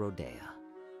Andrea Rodea.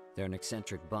 They're an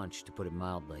eccentric bunch, to put it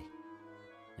mildly.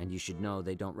 And you should know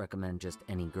they don't recommend just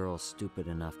any girl stupid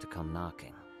enough to come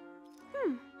knocking.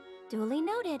 Duly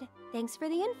noted. Thanks for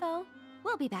the info.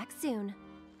 We'll be back soon.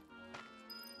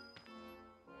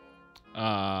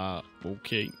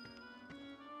 Okay.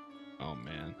 Oh,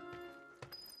 man.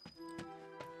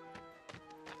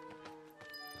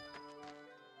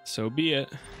 So be it.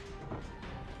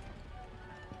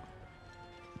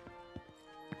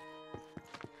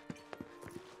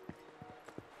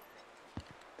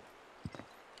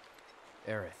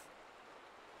 Aerith.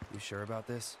 You sure about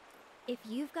this? If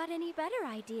you've got any better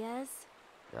ideas.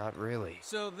 Not really.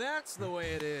 So that's the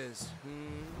way it is.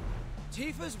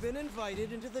 Tifa's been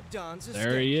invited into the Don's estate.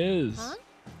 There he is. Huh?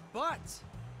 But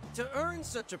to earn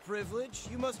such a privilege,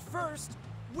 you must first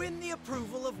win the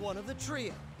approval of one of the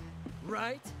trio.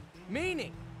 Right?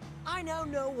 Meaning, I now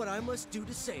know what I must do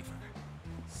to save her.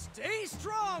 Stay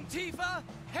strong, Tifa!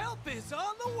 Help is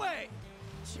on the way!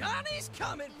 Johnny's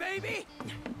coming, baby!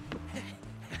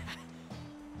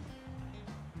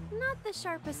 Not the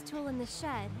sharpest tool in the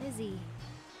shed, is he?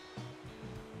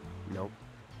 Nope.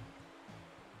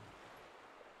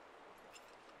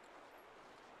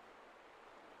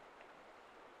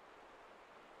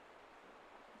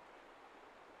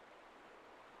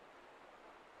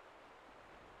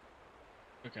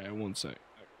 Okay, one sec.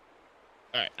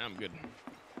 Alright, I'm good.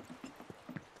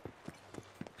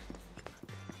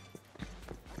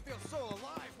 I feel so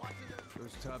alive watching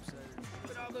those topsiders.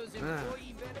 But all those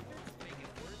employee benefits make it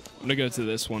worth. I'm gonna go to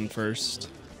this one first.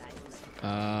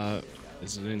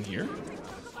 Is it in here?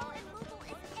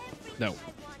 No.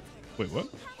 Wait, what?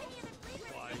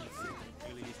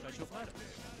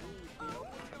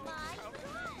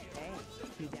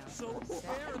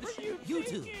 You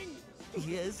two.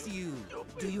 Yes, you.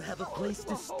 Do you have a place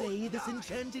to stay this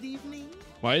enchanted evening?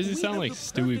 Why does he We sound have like the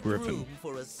Stewie perfect Griffin? room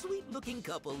for a sweet-looking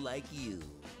couple like you.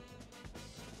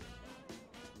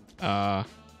 How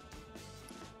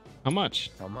much?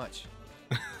 How much?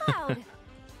 Cloud!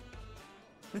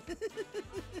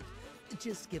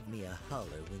 Just give me a holler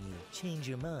when you change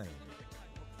your mind.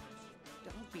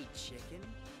 Don't be chicken.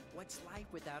 what's life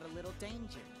without a little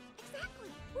danger? Exactly.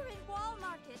 We're in Wall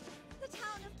Market, the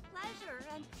town of pleasure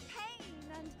and pain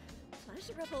and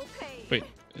pleasurable pain. Wait,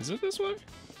 is it this way?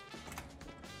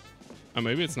 Oh,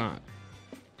 maybe it's not.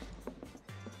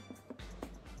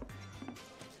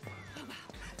 Oh, wow.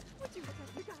 Would you look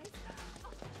at you guys?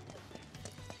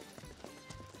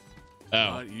 Oh.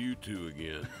 Not you two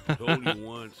again. Told you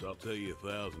once, I'll tell you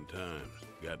 1,000 times.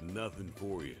 Got nothing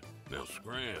for you. Now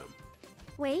scram.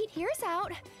 Wait, here's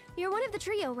out. You're one of the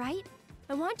trio, right?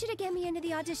 I want you to get me into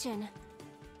the audition.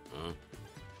 Huh?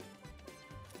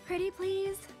 Pretty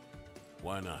please?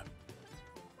 Why not?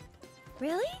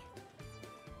 Really?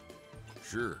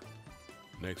 Sure.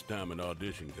 Next time an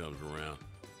audition comes around,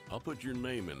 I'll put your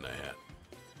name in the hat.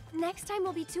 Next time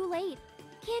will be too late.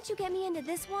 Can't you get me into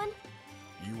this one?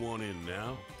 You want in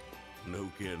now? No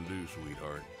can do,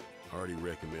 sweetheart. Already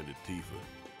recommended Tifa,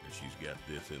 and she's got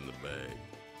this in the bag.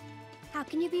 How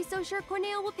can you be so sure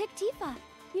Corneo will pick Tifa?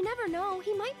 You never know,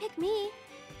 he might pick me.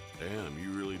 Damn,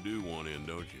 you really do want in,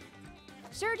 don't you?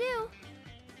 Sure do.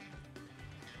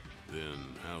 Then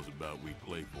how's about we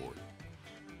play for it?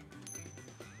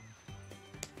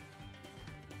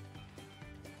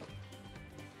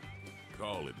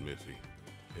 Call it, Missy.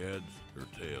 Heads or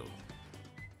tails?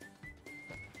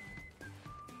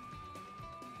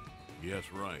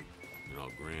 Guess right, and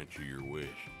I'll grant you your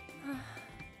wish.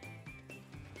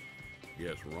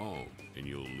 Guess wrong, and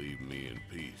you'll leave me in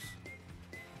peace.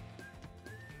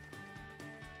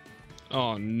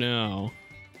 Oh no.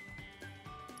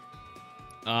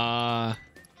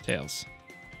 Tails.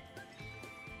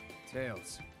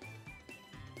 Tails.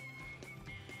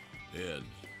 Heads.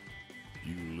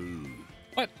 You lose.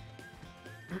 What?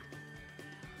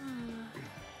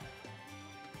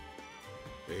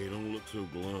 Hey, don't look so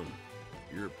glum.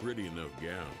 You're a pretty enough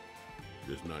gal.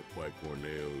 Just not quite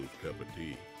Corneo's cup of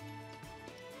tea.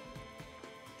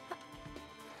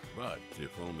 But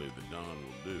if only the Don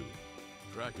will do,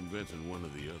 try convincing one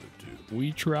of the other two.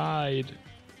 We tried.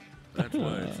 That's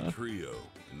why it's a trio,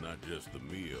 and not just the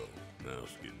Mio. Now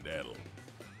skedaddle.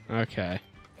 Okay.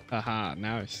 Haha,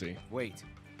 now I see. Wait.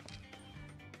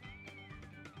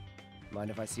 Mind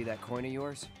if I see that coin of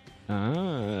yours?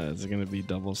 Ah, is it gonna be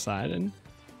double-sided?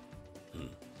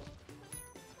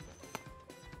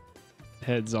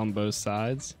 Heads on both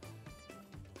sides.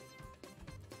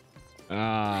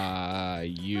 Ah,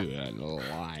 you a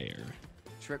liar.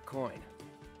 Trick coin.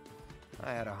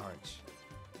 I had a hunch.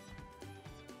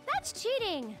 That's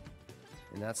cheating!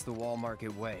 And that's the Wall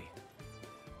Market way.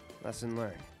 Lesson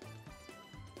learned.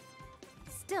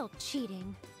 Still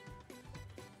cheating.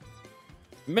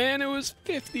 Man, it was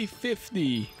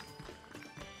 50-50.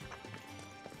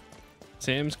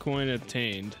 Sam's coin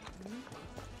obtained.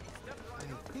 I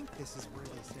think this is where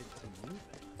they said to move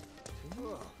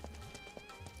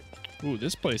it. Ooh,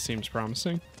 this place seems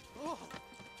promising. Oh,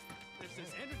 there's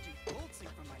this energy pulsing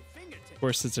from my fingertips. Of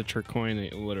course, it's a trick coin,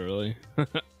 literally.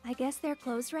 I guess they're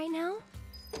closed right now?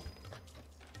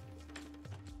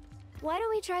 Why don't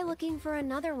we try looking for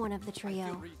another one of the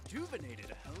trio?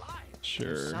 Rejuvenated, alive.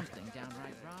 Sure. There's something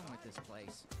downright wrong with this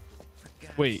place.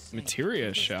 Wait,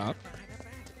 materia shop?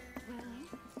 Well,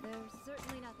 there's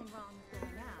certainly nothing wrong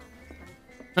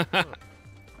with going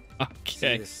now.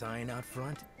 Okay. See the sign out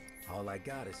front? All I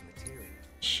got is material.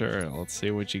 Sure, let's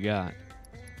see what you got.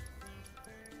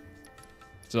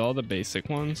 It's all the basic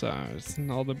ones? It's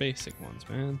all the basic ones,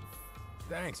 man.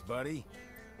 Thanks, buddy.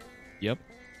 Yep.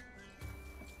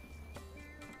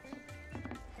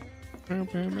 There's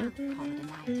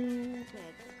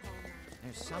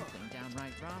something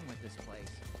downright wrong with this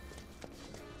place.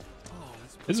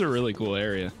 This is a really cool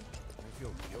area. I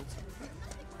feel guilty.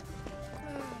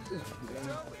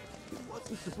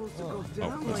 Oh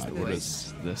god, what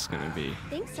is this gonna be?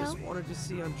 Think so. Just wanted to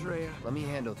see Andrea. Let me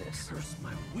handle this.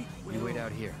 You wait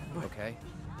out here, okay?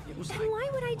 And why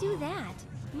would I do that?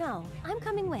 No, I'm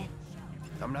coming with.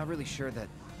 I'm not really sure that...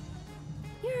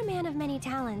 You're a man of many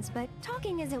talents, but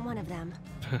talking isn't one of them.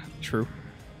 True.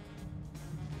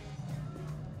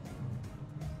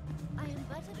 I am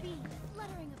but a bee,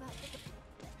 fluttering about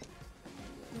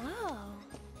the... Whoa.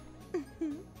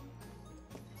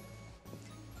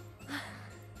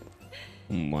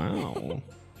 Wow.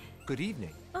 Good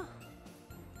evening. Oh.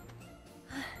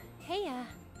 Hey,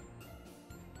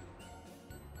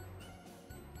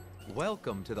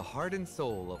 Welcome to the heart and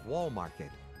soul of Wall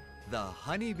Market, the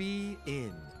Honeybee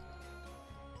Inn.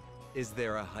 Is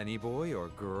there a honey boy or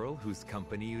girl whose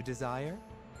company you desire?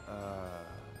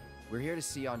 We're here to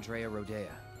see Andrea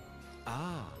Rodea.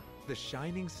 Ah, the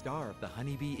shining star of the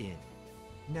Honeybee Inn.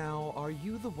 Now, are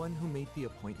you the one who made the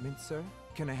appointment, sir?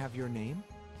 Can I have your name?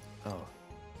 Oh,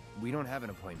 we don't have an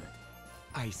appointment.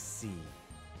 I see.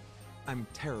 I'm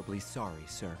terribly sorry,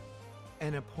 sir.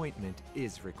 An appointment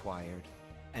is required,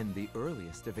 and the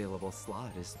earliest available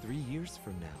slot is 3 years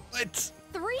from now. What?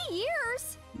 3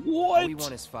 years? All we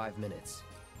want is 5 minutes.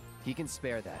 He can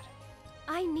spare that.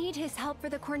 I need his help for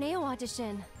the Corneo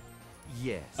audition.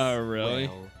 Yes. Oh, really?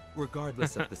 Well,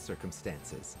 regardless of the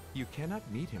circumstances, you cannot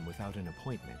meet him without an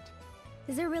appointment.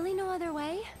 Is there really no other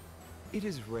way? It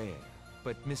is rare,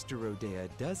 but Mr. Rodea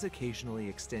does occasionally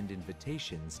extend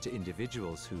invitations to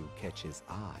individuals who catch his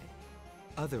eye.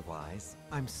 Otherwise,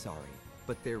 I'm sorry,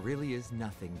 but there really is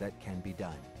nothing that can be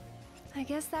done. I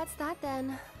guess that's that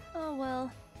then. Oh well,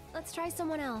 let's try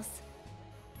someone else.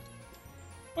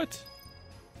 What?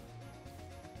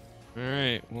 All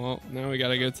right. Well, now we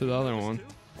gotta go to the other one.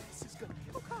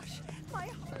 Oh gosh, my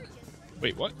heart.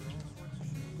 Wait, what?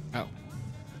 Oh.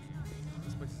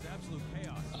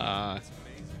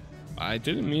 I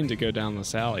didn't mean to go down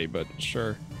this alley, but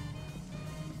sure.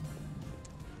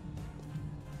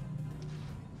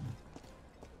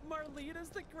 Marlita's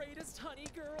the greatest honey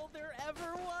girl there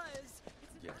ever was.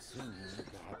 Yes,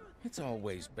 it's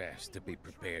always best to be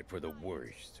prepared for the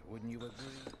worst, wouldn't you agree?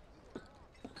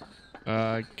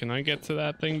 Can I get to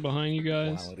that thing behind you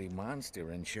guys? Quality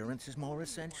monster insurance is more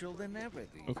essential than ever.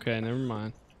 Okay, never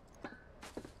mind.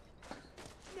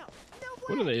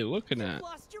 What are they looking at?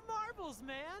 Lost your marbles,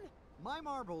 man. My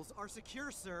marbles are secure,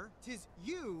 sir. 'Tis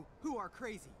you who are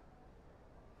crazy.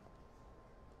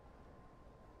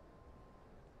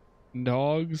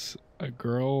 Dogs, a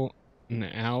girl in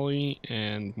the alley,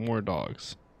 and more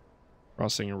dogs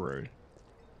crossing a road.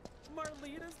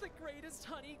 Marlita's the greatest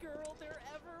honey girl there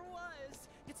ever was.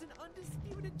 It's an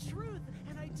undisputed truth,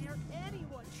 and I dare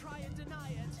anyone try and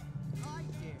deny it. I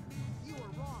dare. You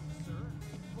are wrong, sir.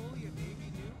 Folia may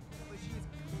be new, but she is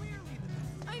clearly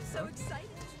the best. I'm so excited.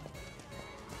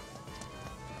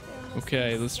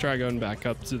 Okay, let's try going back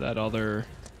up to that other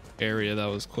area that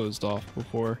was closed off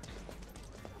before.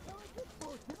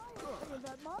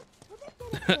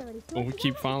 Well, we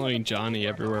keep following Johnny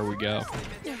everywhere we go.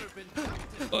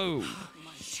 Oh.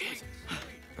 Shit.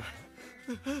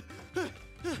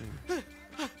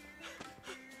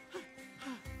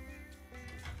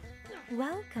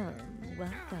 Welcome,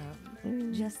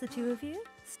 welcome. Just the two of you?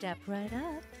 Step right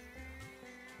up.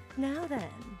 Now then,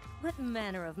 what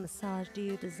manner of massage do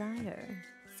you desire?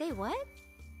 Say what?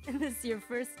 Is this your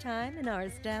first time in our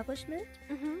establishment?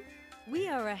 Mm-hmm. We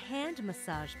are a hand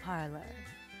massage parlor.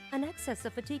 An excess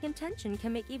of fatigue and tension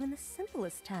can make even the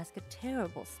simplest task a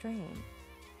terrible strain.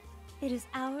 It is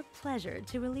our pleasure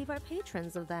to relieve our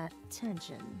patrons of that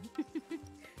tension.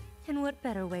 And what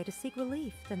better way to seek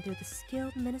relief than through the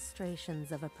skilled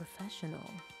ministrations of a professional?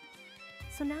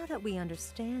 So now that we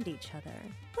understand each other,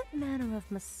 what manner of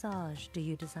massage do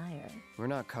you desire? We're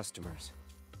not customers.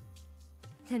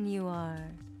 Then you are...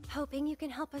 Hoping you can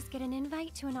help us get an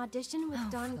invite to an audition with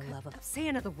Don... For the love of... Say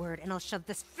another word and I'll shove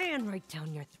this fan right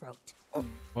down your throat.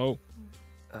 Oh.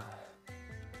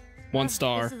 1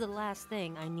 star. This is the last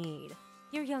thing I need.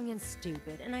 You're young and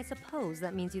stupid, and I suppose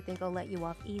that means you think I'll let you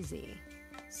off easy.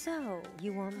 So,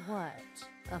 you want what?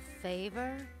 A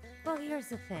favor? Well, here's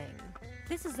the thing.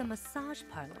 This is a massage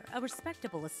parlor, a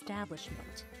respectable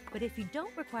establishment. But if you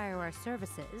don't require our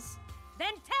services,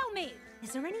 then tell me!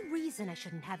 Is there any reason I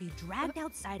shouldn't have you dragged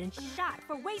outside and shot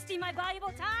for wasting my valuable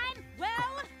time?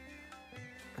 Well...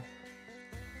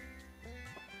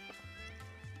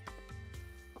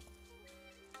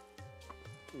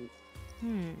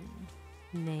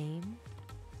 Name?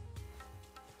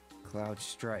 Cloud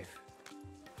Strife.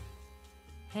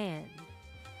 Hand.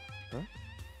 Huh?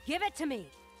 Give it to me!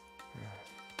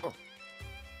 Oh.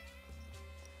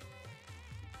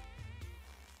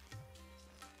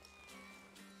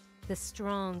 The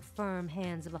strong, firm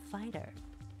hands of a fighter,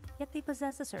 yet they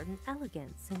possess a certain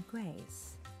elegance and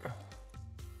grace.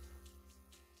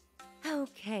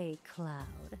 Okay,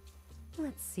 Cloud.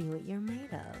 Let's see what you're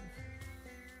made of.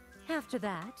 After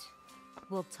that,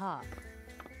 we'll talk.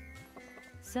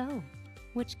 So,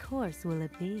 which course will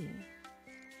it be?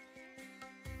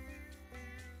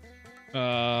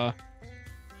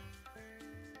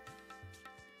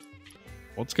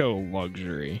 Let's go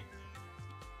luxury.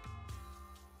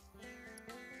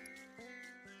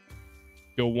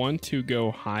 You'll want to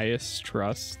go highest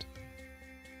trust.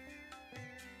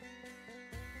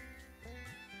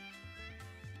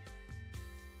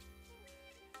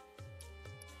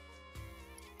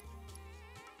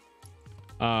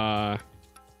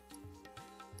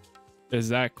 Is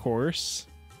that course?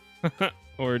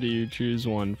 Or do you choose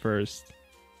one first?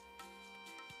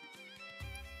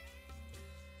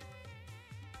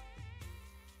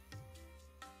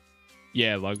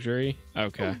 Yeah, luxury?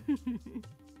 Okay.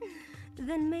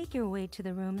 Then make your way to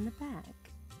the room in the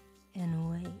back. And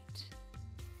wait.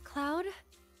 Cloud?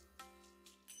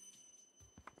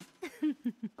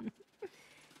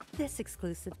 This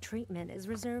exclusive treatment is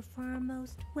reserved for our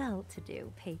most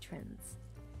well-to-do patrons.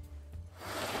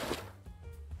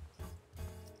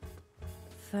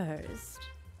 First,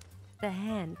 the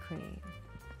hand cream.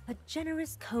 A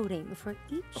generous coating for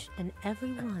each and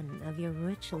every one of your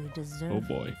richly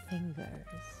deserving fingers.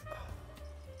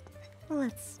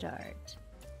 Let's start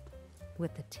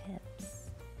with the tips.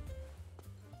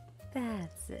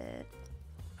 That's it.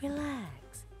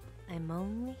 Relax. I'm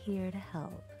only here to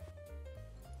help.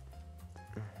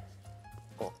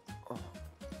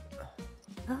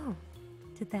 Oh,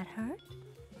 did that hurt?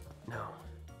 No.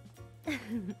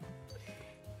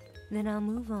 Then I'll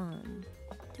move on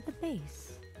to the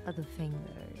base of the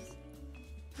fingers.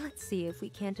 Let's see if we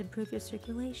can't improve your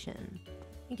circulation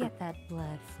and get that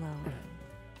blood flowing.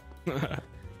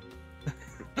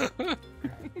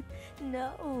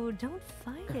 No, don't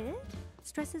fight it.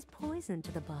 Stress is poison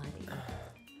to the body.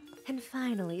 And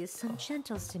finally, some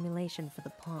gentle stimulation for the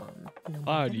palm.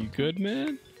 Cloud, you good,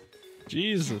 man?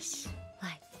 Jesus.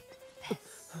 Like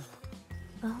this.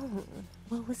 Oh,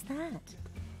 what was that?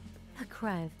 A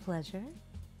cry of pleasure?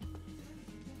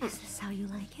 Is this how you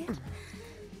like it?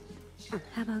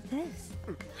 How about this?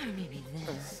 Or maybe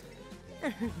this?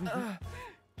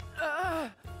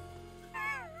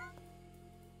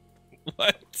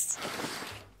 What?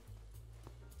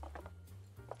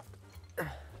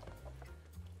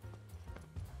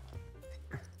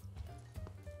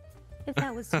 If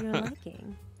that was to your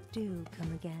liking, do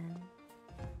come again.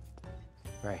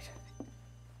 Right.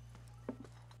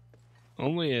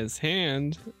 Only his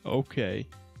hand? Okay.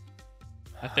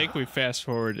 I think we fast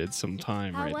forwarded some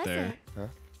time How right was there. it? Huh?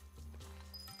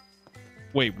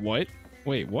 Wait, what?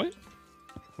 Wait, what?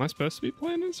 Am I supposed to be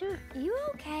playing as her? You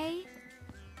okay?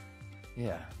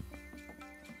 Yeah.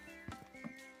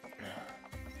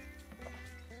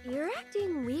 You're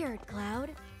acting weird,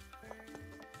 Cloud.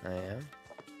 I am?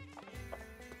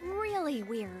 Really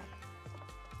weird.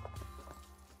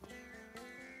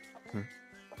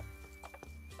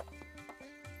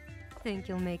 Think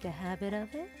you'll make a habit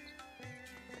of it?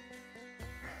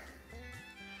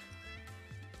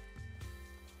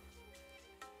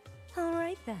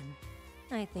 Alright then.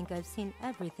 I think I've seen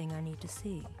everything I need to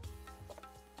see.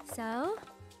 So?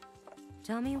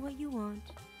 Tell me what you want,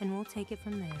 and we'll take it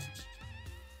from there.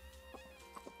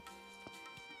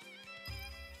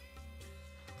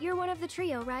 You're one of the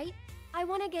trio, right? I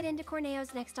want to get into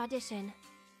Corneo's next audition.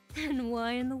 And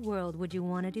why in the world would you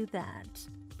want to do that?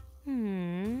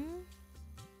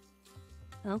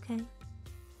 Okay.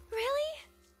 Really?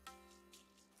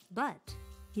 But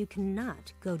you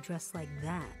cannot go dressed like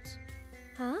that.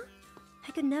 Huh?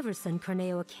 I could never send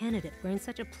Corneo a candidate wearing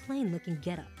such a plain-looking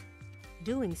getup.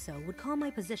 Doing so would call my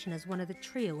position as one of the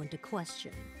trio into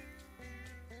question.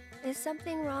 Is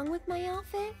something wrong with my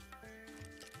outfit?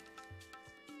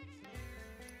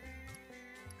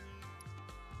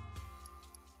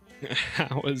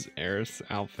 How is Aerith's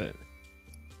outfit?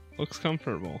 Looks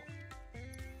comfortable.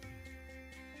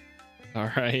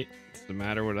 Alright. Does it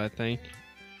matter what I think?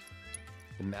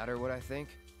 No matter what I think?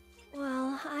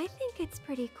 Well, I think it's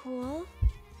pretty cool.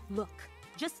 Look,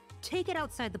 just take it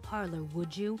outside the parlor,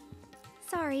 would you?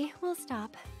 Sorry, we'll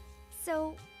stop.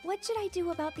 So, what should I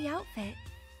do about the outfit?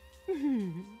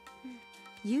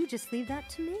 You just leave that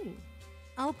to me.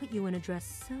 I'll put you in a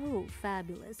dress so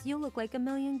fabulous, you'll look like a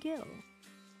million gil.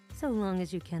 So long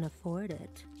as you can afford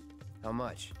it. How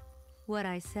much? What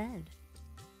I said.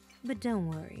 But don't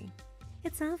worry.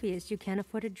 It's obvious you can't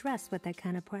afford a dress with that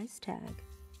kind of price tag.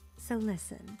 So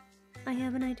listen, I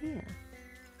have an idea.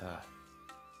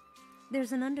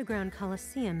 There's an underground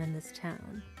coliseum in this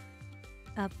town.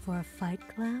 Up for a fight,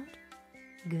 Cloud?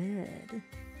 Good.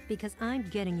 Because I'm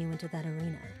getting you into that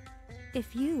arena.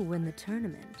 If you win the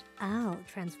tournament, I'll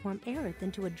transform Aerith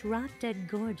into a drop-dead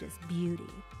gorgeous beauty.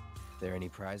 There any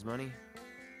prize money?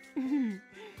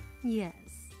 Yes,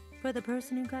 for the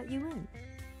person who got you in.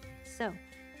 So,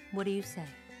 what do you say?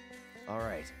 All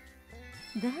right.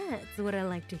 That's what I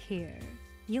like to hear.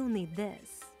 You'll need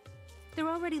this. They're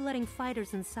already letting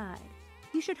fighters inside.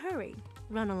 You should hurry.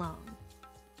 Run along.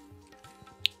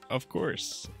 Of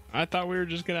course. I thought we were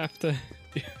just gonna have to...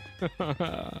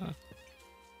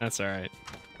 That's alright.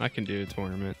 I can do a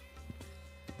tournament.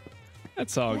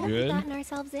 That's all What good. have we gotten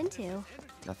ourselves into?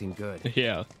 Nothing good.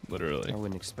 Yeah, literally. I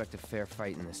wouldn't expect a fair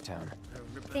fight in this town.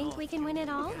 Think we can win it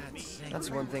all?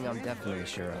 That's one thing I'm definitely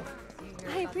sure of.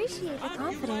 I appreciate the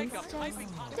confidence, just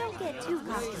don't get too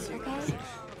cocky, okay?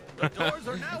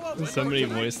 So many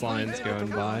voice lines going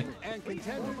by.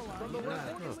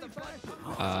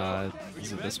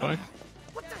 Is it this way?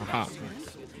 Aha.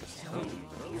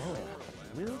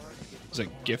 There's a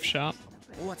gift shop.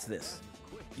 What's this?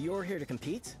 You're here to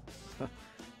compete?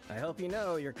 I hope you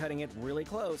know you're cutting it really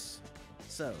close.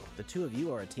 So, the two of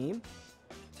you are a team?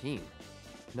 Team?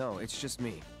 No, it's just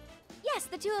me. Yes,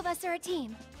 the two of us are a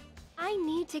team. I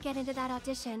need to get into that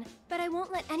audition, but I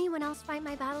won't let anyone else fight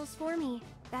my battles for me.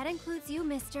 That includes you,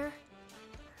 mister.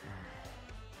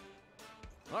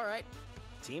 Alright,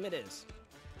 team it is.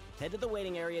 Head to the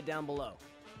waiting area down below.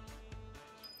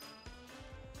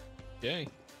 Yay.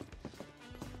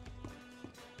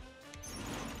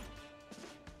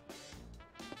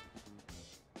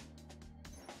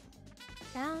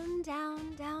 Down,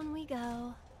 down, down we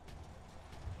go.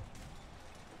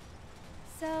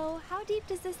 So, how deep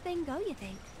does this thing go, you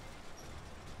think?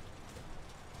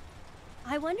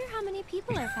 I wonder how many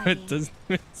people are fighting. It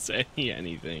doesn't say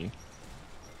anything.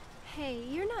 Hey,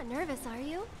 you're not nervous, are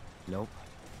you? Nope.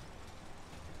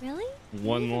 Really?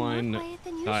 One You're even line more quiet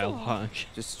than usual. dialogue.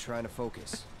 Just trying to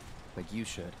focus, like you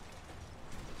should.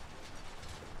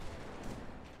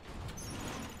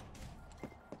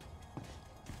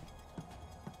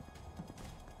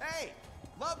 Hey,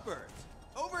 lovebirds,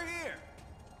 over here.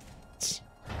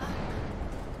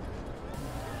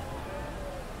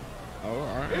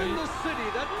 Alright. In the city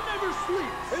that never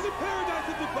sleeps, in the paradise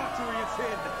of debauchery and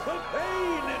sin, of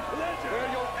pain and pleasure,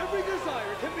 where your every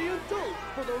desire can be indulged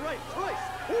for the right price.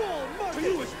 Walmart! To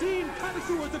you esteemed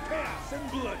connoisseurs of chaos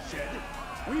and bloodshed,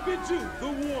 we bid you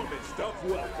the warmest of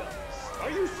welcomes.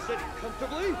 Are you sitting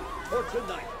comfortably? For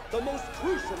tonight, the most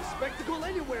gruesome spectacle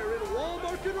anywhere in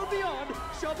Walmart or beyond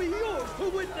shall be yours to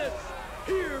witness,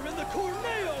 here in the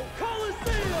Corneo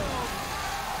Coliseum!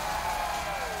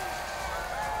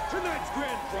 Tonight's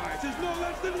grand prize is no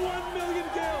less than 1 million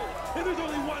gil, and there's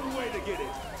only one way to get it.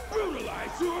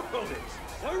 Brutalize your opponents,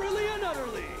 thoroughly and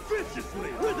utterly,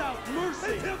 viciously, without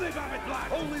mercy, until they vomit blood.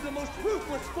 Only the most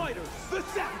ruthless fighters, the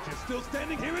savages still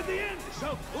standing here at the end,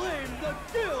 shall claim the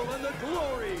gil and the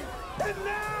glory. And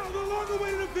now, the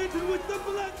long-awaited event in which the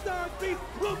blood-starved beast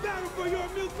will battle for your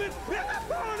amusement in the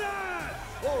corner!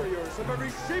 Warriors of every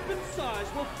shape and size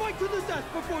will fight to the death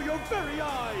before your very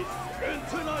eyes in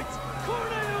tonight's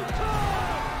Corneo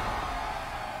Cup!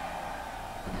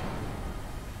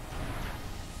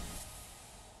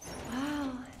 Wow,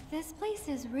 this place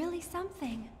is really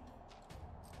something.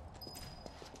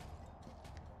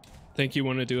 Think you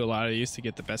want to do a lot of these to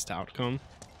get the best outcome?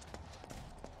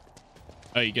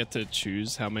 Oh, you get to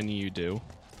choose how many you do.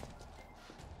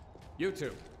 You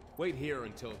two, wait here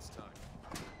until it's time.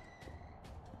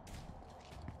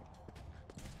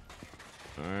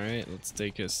 Alright, let's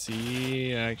take a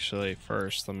see. Actually,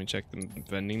 first, let me check the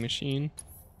vending machine.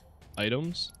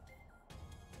 Items.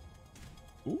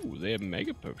 Ooh, they have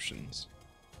mega potions.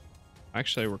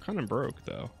 Actually, we're kind of broke,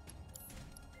 though.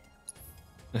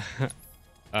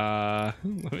 Let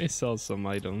me sell some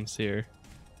items here.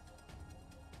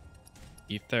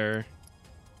 Ether.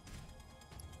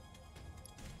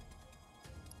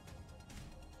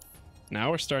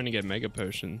 Now we're starting to get mega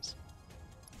potions.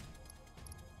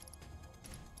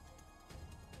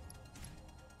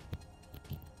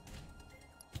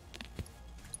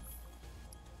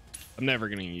 I'm never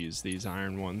gonna use these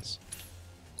iron ones.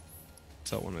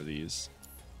 Sell one of these.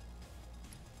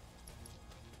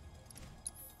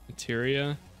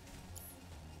 Materia.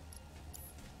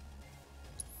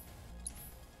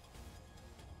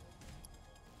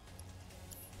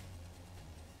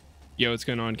 Yo, what's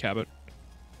going on, Cabot?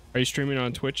 Are you streaming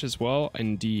on Twitch as well?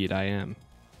 Indeed, I am.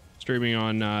 Streaming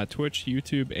on Twitch,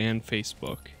 YouTube, and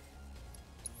Facebook.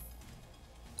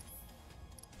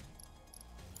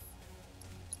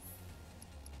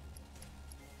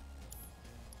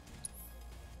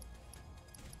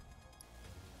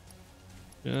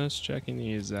 Just checking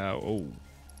these out. Oh,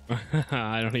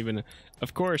 I don't even.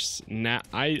 Of course, now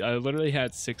I literally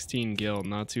had 16 gil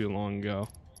not too long ago,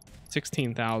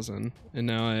 16,000, and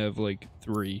now I have like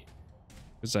 3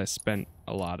 because I spent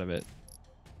a lot of it.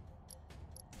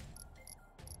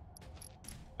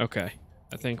 Okay,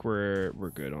 I think we're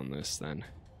good on this then.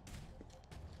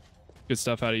 Good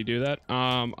stuff. How do you do that?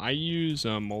 I use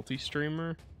a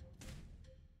multi-streamer.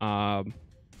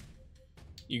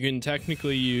 You can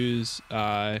technically use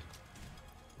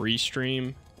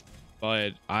restream,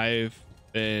 but I'm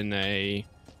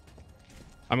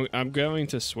going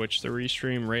to switch to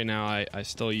restream. Right now I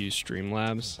still use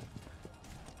Streamlabs.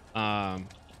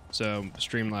 So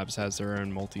Streamlabs has their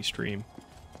own multi-stream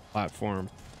platform.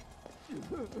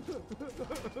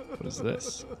 What is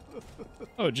this?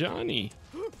 Oh, Johnny.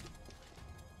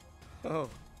 Oh,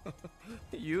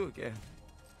 You again.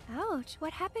 Ouch,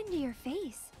 what happened to your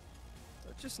face?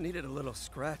 I just needed a little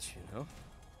scratch, you know?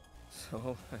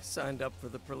 So I signed up for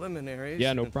the preliminaries.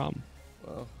 Yeah, no problem.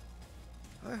 Well,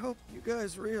 I hope you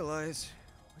guys realize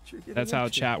what you're getting That's how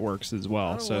into. chat works as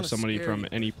well. So if somebody from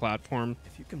any platform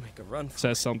If you can make a run for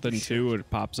says something too, it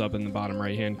pops up in the bottom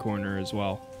right-hand corner as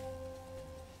well.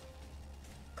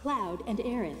 Cloud and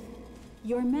Aerith,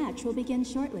 your match will begin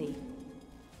shortly.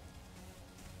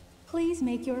 Please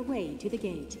make your way to the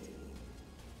gate.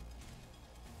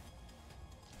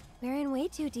 We're in way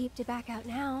too deep to back out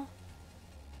now.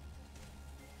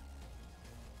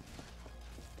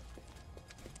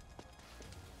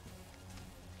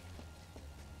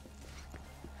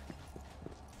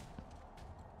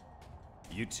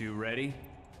 You two ready?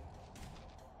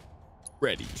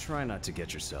 Ready. Try not to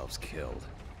get yourselves killed.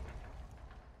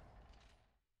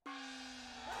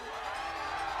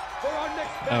 For our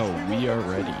next match, Oh, we are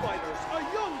ready. Fighters, a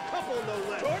young couple no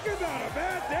less. Talk about a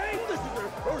bad day. This is their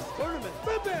first tournament.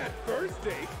 The bad first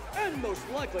date. And most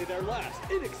likely their last,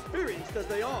 inexperienced as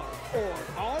they are. Or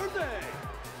are they?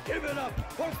 Give it up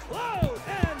for Cloud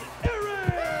and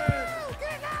Aerith!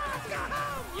 Let's go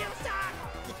home, you suck!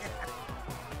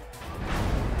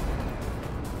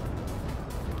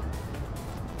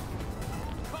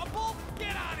 Couple?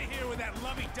 Get out of here with that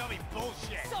lovey-dovey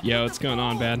bullshit. Yo, what's going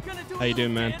on, man? How you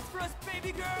doing, man? For us,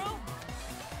 baby girl?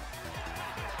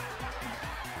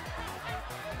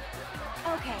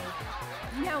 Okay,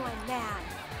 now I'm mad.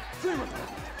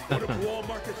 What if Wall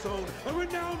Market's own, a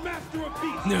renowned master of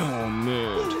peace? No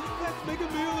mood. Let's make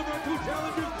a meal of our two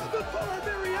challengers before our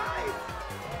very eyes!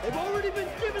 They've already been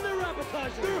given their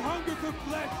appetizer! Their hunger for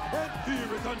flesh and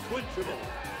fear is unquenchable!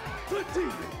 The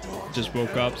demon dogs Just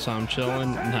woke up, so I'm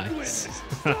chilling. Nice.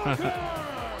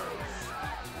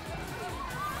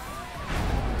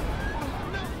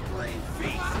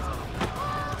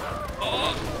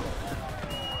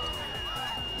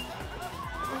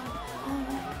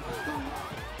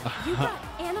 You brought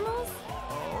animals?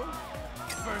 Oh?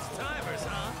 First timers,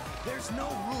 huh? There's no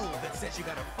rule that says you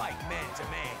gotta fight man to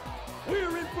man.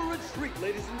 We're in for a treat,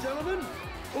 ladies and gentlemen!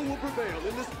 Who will prevail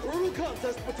in this brutal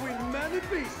contest between man and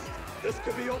beast? This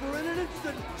could be over in an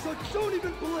instant, so don't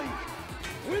even blink!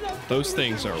 Without Those further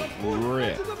things ado, are the format of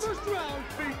ripped. The first round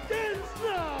begins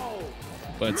now!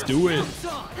 Let's do it.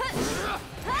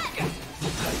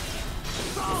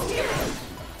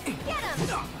 Get him!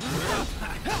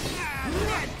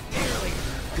 Barely.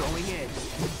 Going in.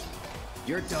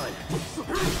 You're done.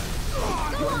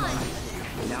 Go on!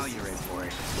 Now you're in for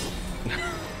it.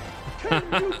 Can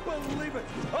you believe it?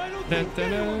 I don't think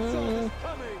anyone saw this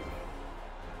coming!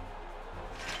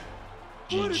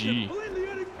 What a GG. completely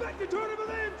unexpected turn of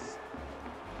events!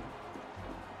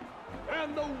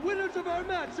 And the winners of our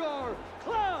match are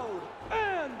Cloud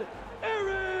and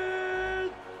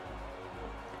Aerith!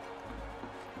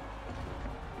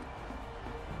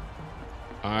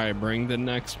 All right, bring the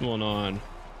next one on.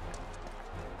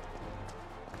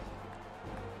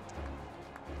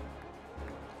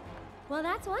 Well,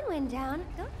 that's one win down.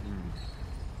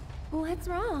 What's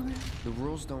wrong? The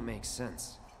rules don't make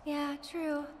sense. Yeah,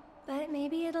 true. But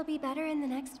maybe it'll be better in the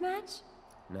next match?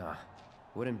 Nah,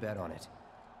 wouldn't bet on it.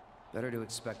 Better to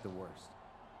expect the worst.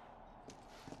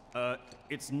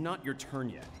 It's not your turn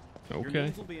yet. Your Okay.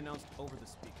 names will be announced over the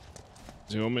speaker.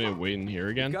 Do you want me to wait in here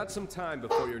again? You've got some time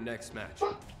before your next match.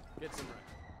 Get some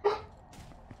rest.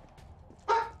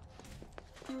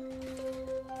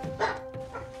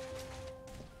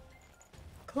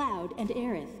 Cloud and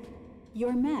Aerith,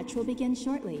 your match will begin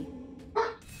shortly.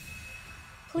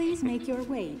 Please make your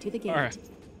way to the gate. All right.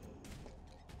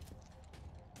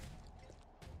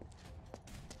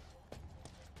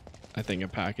 I think a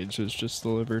package was just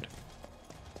delivered.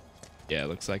 Yeah,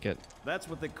 looks like it. That's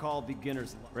what they call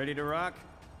beginner's luck. Ready to rock?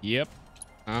 Yep,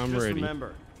 I'm Just ready.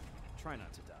 remember, try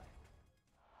not to die.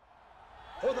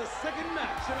 For the second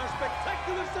match in our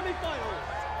spectacular semifinals,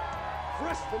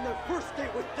 fresh from their first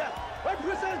date with death, I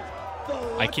present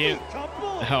the I can't lucky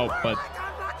couple. help but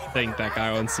think that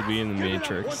guy wants to be in the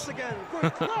Matrix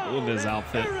with his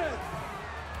outfit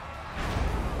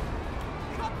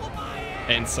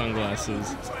and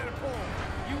sunglasses.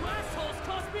 You assholes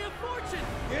cost me a fortune!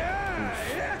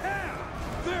 Yeah!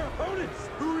 Their opponents,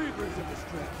 reapers of the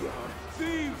scrapyard,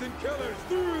 thieves and killers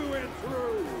through and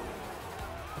through!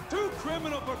 Two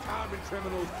criminal for common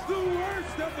criminals, the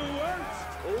worst of the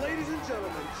worst! Ladies and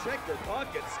gentlemen, check your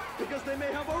pockets, because they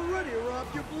may have already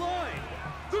robbed you blind!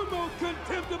 The most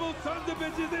contemptible sons of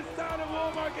bitches this town of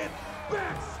Wall Market,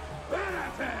 Bex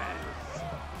Benitez!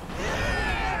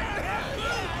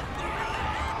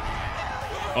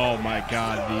 Oh my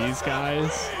god, these guys.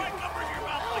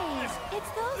 Hey, it's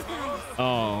those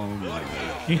Oh my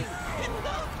god.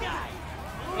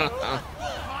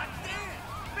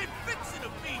 Been fixing to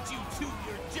feed you two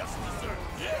your just desserts.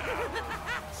 Yeah.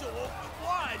 So open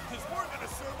wide, because we're going to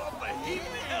serve up a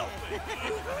heaping helping.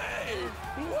 Hey,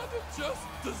 what do just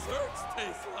desserts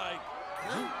taste like?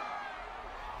 Huh?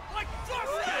 Like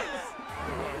justice!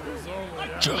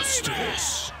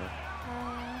 Justice.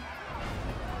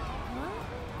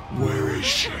 Where is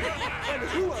she? And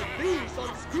who are these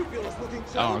unscrupulous looking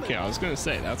Oh, gentlemen? okay. I was gonna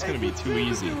say that's gonna be too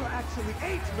easy. There are actually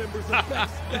 8 members of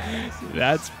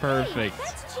That's perfect.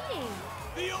 That's cheating.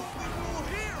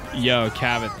 Yo,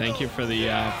 Cavett, thank you for the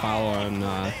follow on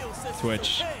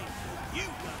Twitch.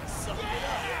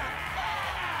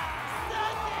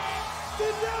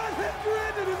 Did not have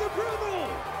granted his approval!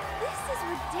 This is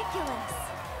ridiculous.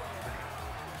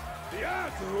 The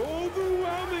odds are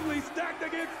overwhelmingly stacked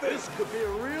against this. This could be a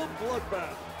real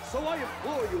bloodbath. So I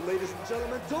implore you, ladies and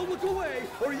gentlemen, don't look away,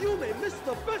 or you may miss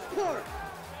the best part.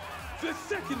 The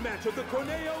second match of the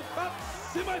Corneo Cup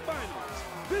semifinals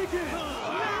begins.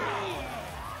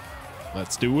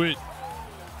 Let's do it.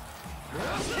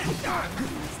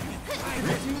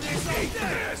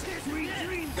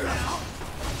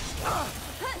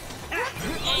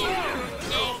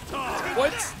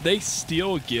 What? They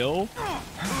steal Gil?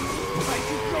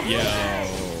 Yo.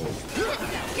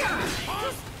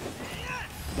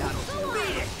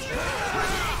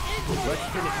 Let's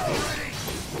finish this.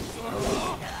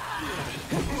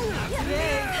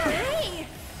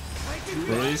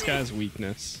 What are these guys'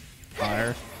 weakness?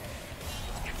 Fire?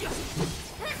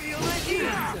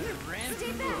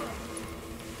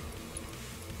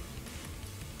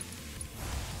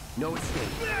 No escape.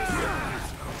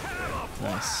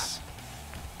 Yes.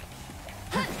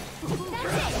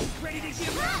 Ready to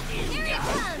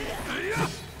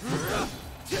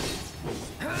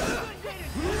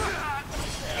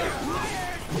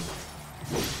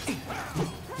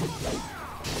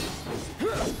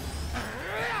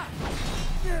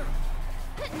Here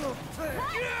it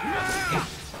comes.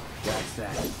 That's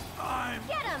that.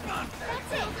 Get him.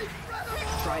 That's it.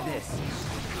 Try this.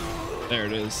 There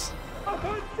it is.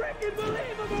 Unfreaking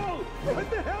believable! What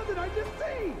the hell did I just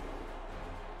see?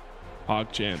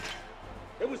 PogChamp.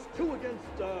 It was 2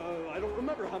 against, I don't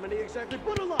remember how many exactly,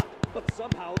 but a lot. But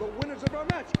somehow the winners of our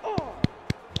match are...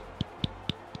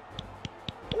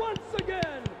 once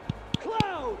again,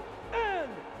 Cloud and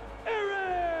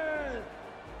Aerith!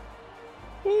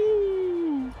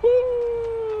 Woo!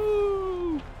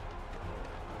 Woo!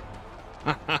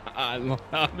 I love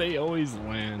how they always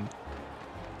land.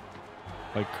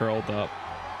 Like curled up.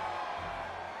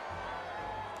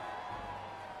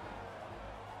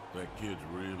 That kid's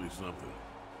really something.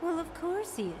 Well, of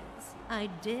course he is. I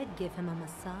did give him a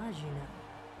massage, you know.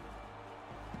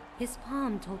 His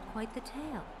palm told quite the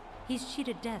tale. He's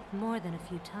cheated death more than a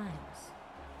few times.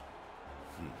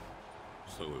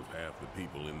 So have half the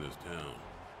people in this town.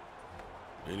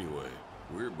 Anyway,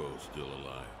 we're both still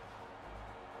alive.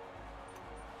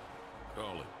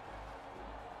 Call it.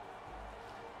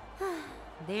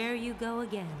 There you go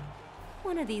again.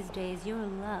 One of these days, your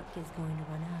luck is going to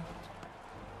run out.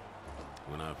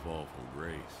 When I fall from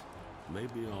grace,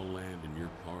 maybe I'll land in your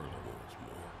parlor once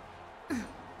more.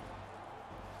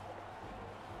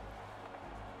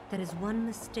 That is one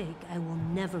mistake I will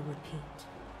never repeat.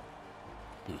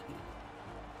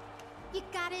 You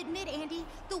gotta admit, Andy,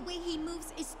 the way he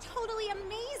moves is totally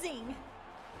amazing.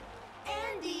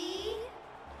 Andy!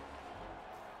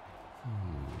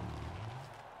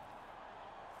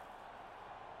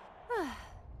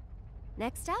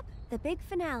 Next up, the big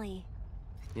finale.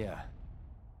 Yeah.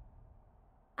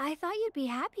 I thought you'd be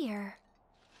happier.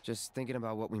 Just thinking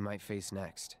about what we might face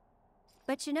next.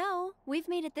 But you know, we've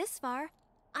made it this far.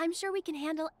 I'm sure we can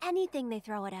handle anything they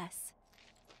throw at us.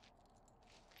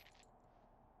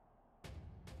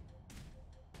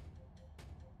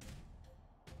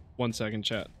 One second,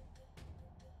 chat.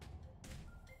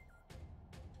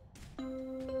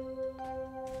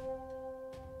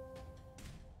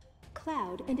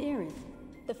 Cloud and Aerith.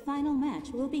 The final match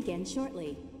will begin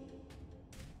shortly.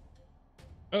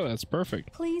 Oh, that's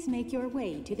perfect. Please make your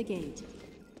way to the gate.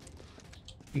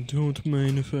 Don't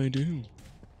mind if I do.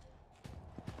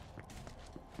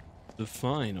 The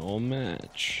final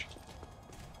match.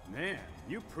 Man,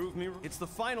 you proved me. It's the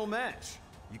final match.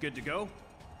 You good to go?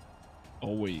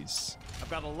 Always. I've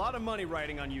got a lot of money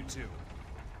riding on you two.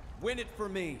 Win it for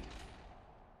me.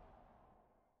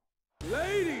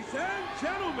 Ladies and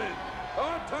gentlemen,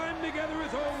 our time together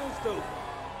is almost over.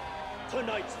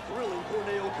 Tonight's thrilling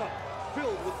Corneo Cup,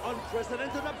 filled with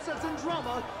unprecedented upsets and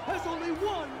drama, has only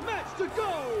one match to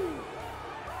go!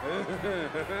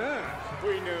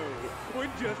 We know.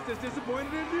 We're just as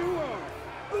disappointed as you are.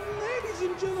 But ladies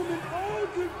and gentlemen, all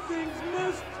good things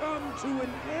must come to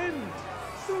an end.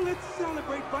 So let's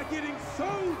celebrate by getting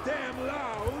so damn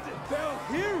loud, they'll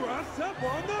hear us up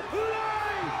on the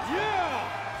play! Yeah!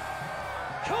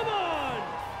 Come on!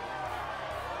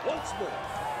 Once more,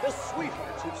 the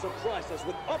sweethearts who've surprised us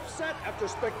with upset after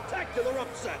spectacular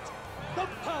upset. The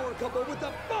power couple with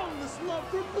the boundless love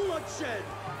for bloodshed.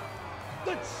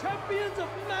 The champions of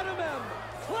Madam M,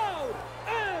 Cloud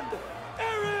and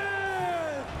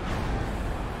Aerith!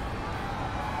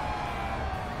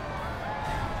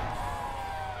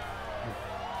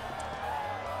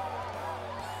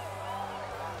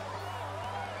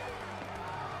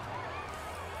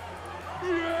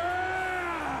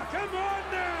 Yeah! Come on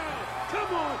now!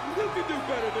 Come on! You can do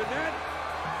better than that!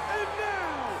 And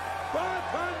now,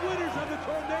 5-time winners of the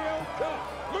Tornado Cup!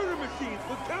 Murder machines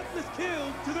with countless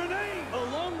kills to their name!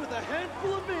 Along with a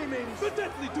handful of aimings! The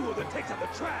deadly duo that takes out the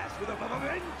trash with a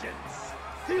vengeance!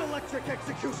 The Electric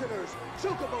Executioners!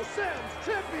 Chocobo Sam's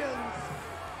champions!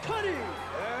 Cutting!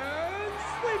 And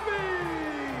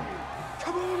sweeping!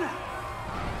 Come on now!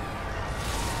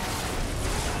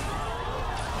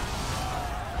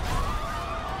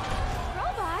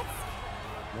 Robots?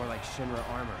 More like Shinra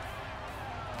armor.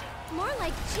 More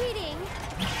like cheating.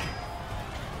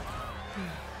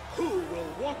 Who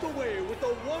will walk away with the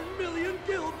 1 million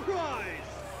guild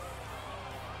prize?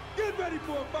 Get ready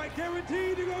for a fight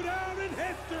guaranteed to go down in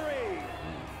history!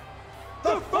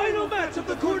 The final match of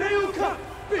the Corneo Cup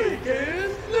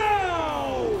begins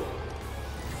now!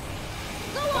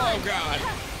 Go on! Oh god!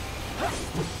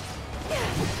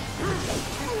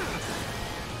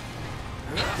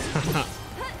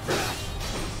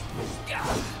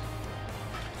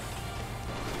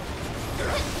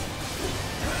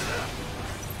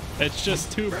 It's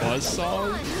just two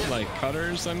buzzsaws, like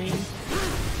cutters, I mean.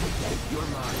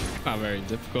 Not very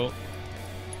difficult.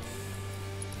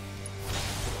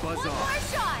 One more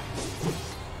shot!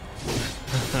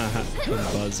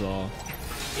 Buzz off.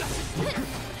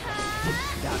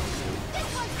 This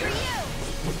one's for you!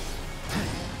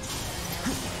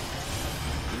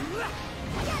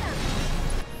 Get him!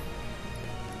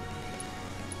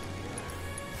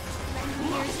 Lend me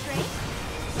your strength.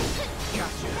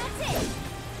 Gotcha. That's it!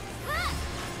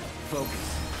 Focus.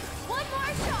 One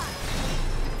more shot!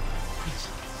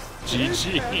 GG.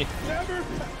 Never...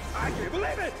 I can't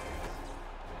believe it!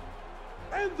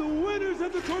 And the winners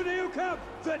of the Corneo Cup,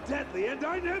 the deadly and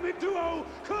dynamic duo,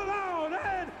 Cloud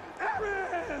and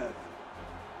Aerith!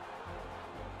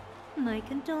 My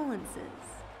condolences.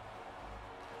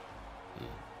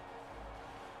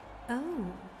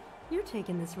 Oh, you're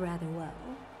taking this rather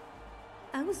well.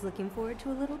 I was looking forward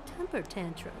to a little temper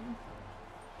tantrum.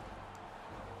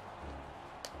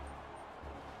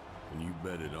 When you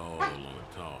bet it all on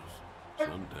a toss,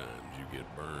 sometimes you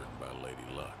get burned by Lady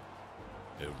Luck.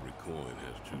 Every coin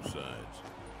has two sides.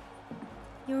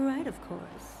 You're right, of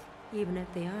course, even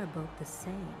if they are both the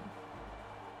same.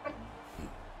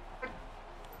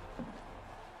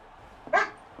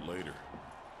 Later.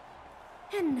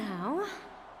 And now,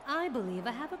 I believe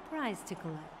I have a prize to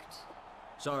collect.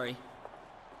 Sorry,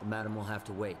 the madam will have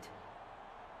to wait.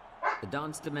 The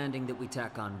Don's demanding that we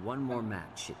tack on one more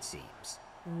match, it seems.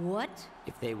 What?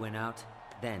 If they win out,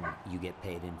 then you get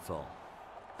paid in full.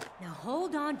 Now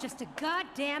hold on just a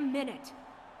goddamn minute.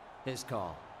 His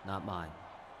call, not mine.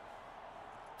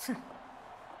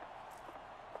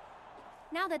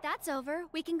 Now that that's over,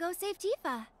 we can go save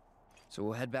Tifa. So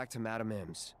we'll head back to Madam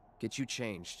M's, get you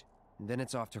changed, and then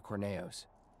it's off to Corneo's.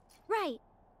 Right.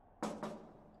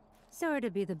 Sorry to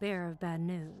be the bearer of bad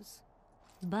news,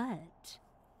 but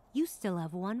you still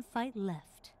have one fight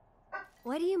left.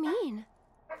 What do you mean?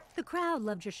 The crowd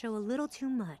loved your show a little too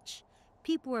much.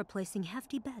 People were placing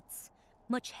hefty bets,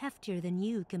 much heftier than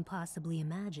you can possibly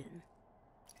imagine.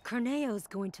 Corneo's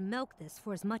going to milk this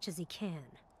for as much as he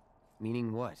can.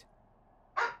 Meaning what?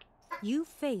 You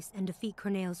face and defeat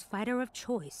Corneo's fighter of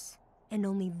choice, and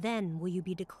only then will you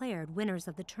be declared winners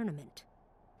of the tournament.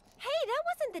 Hey, that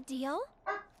wasn't the deal.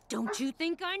 Don't you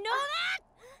think I know that?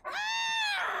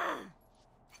 Ah!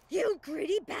 You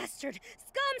greedy bastard!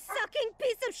 Scum-sucking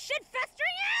piece of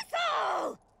shit-festering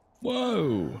asshole!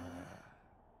 Whoa!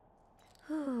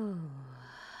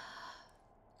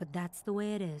 But that's the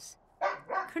way it is.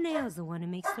 Corneo's the one who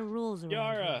makes the rules around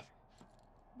Yara. here.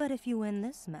 But if you win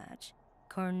this match,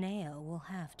 Corneo will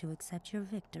have to accept your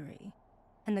victory.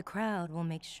 And the crowd will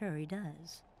make sure he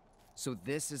does. So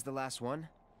this is the last one?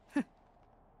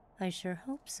 I sure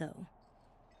hope so.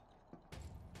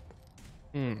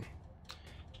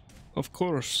 Of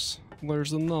course,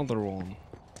 there's another one.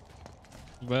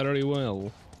 Very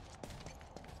well.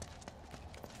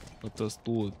 Let us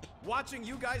do it. Watching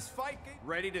you guys fight,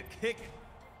 ready to kick it.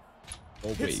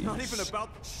 Always. It's not even about.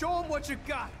 Show them what you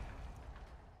got.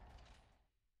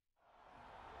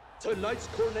 Tonight's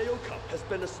Corneo Cup has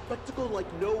been a spectacle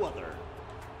like no other.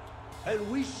 And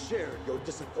we shared your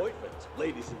disappointment,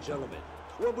 ladies and gentlemen,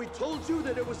 when we told you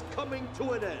that it was coming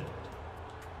to an end.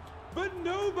 But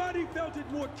nobody felt it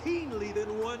more keenly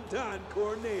than one Don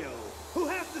Corneo, who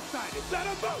has decided that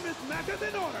a bonus match is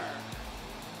in order.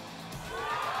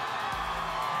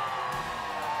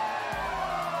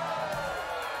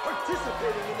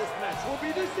 Participating in this match will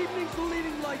be this evening's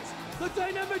leading lights, the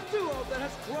dynamic duo that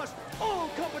has crushed all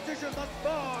competition thus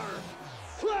far,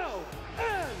 Cloud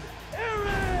and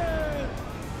Aaron!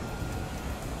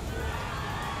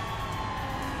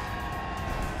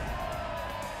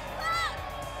 Cloud!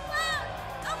 Cloud!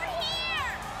 Over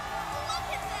here! Look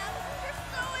at them! They're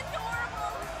so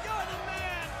adorable! You're the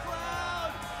man,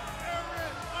 Cloud!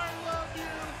 Aaron, I love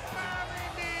you! Marry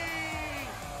me!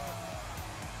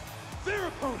 Their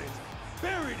opponent,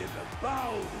 buried in the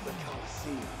bowels of the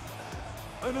Coliseum.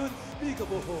 An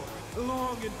unspeakable horde,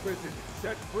 long imprisoned,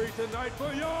 set free tonight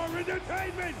for your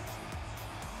entertainment!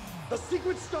 The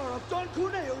secret star of Don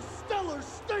Corneo's stellar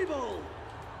stable!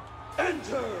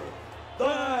 Enter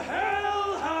the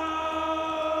Hell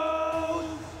House!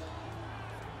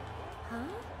 Huh?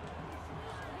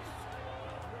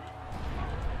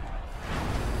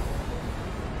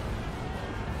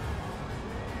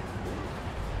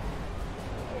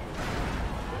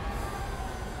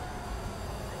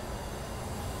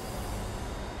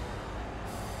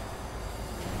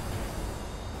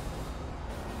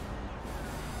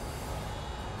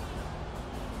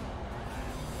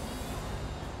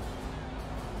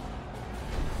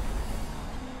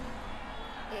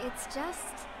 It's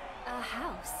just a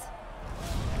house.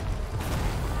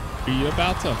 Are you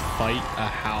about to fight a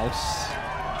house?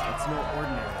 It's no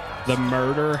ordinary house. The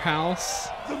murder house?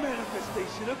 The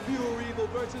manifestation of pure evil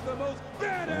versus the most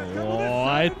badass couple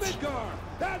What? that's ever Midgar.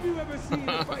 Have you ever seen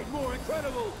a fight more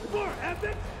incredible, more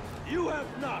epic? You have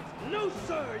not. No,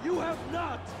 sir, you have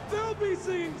not. They'll be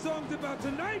singing songs about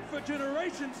tonight for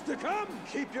generations to come.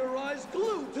 Keep your eyes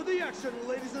glued to the action,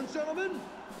 ladies and gentlemen.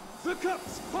 The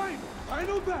Cup's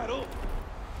final battle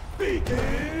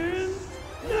begins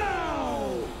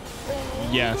now!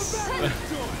 Yes.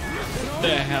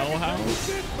 The Hell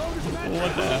House?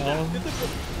 What the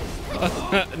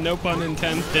hell? No pun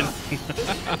intended.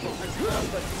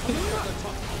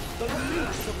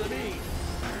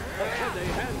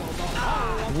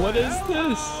 What is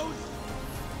this?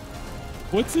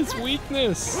 What's its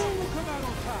weakness? Who will come out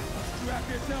on top? Strap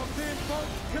yourselves in,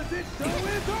 folks, because this show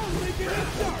is only getting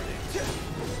started!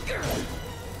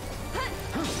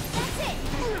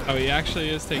 Oh, he actually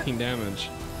is taking damage.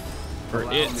 For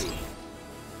it.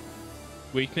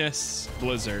 Weakness,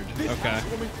 Blizzard. Okay.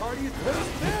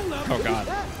 Oh god.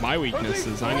 My weakness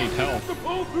is I need health.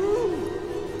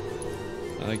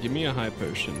 Give me a high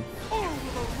potion.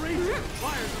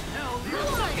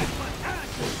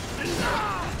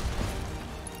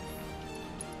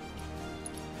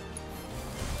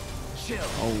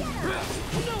 Oh.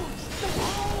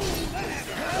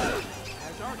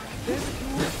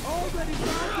 Already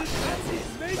found this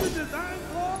major design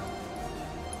flaw?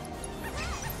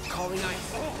 Calling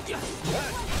ice.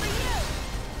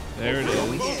 There it is.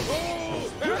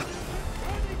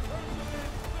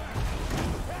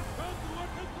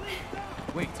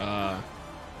 Wait.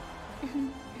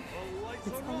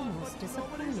 It's almost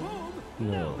disappointing.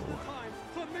 No.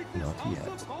 Not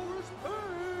yet.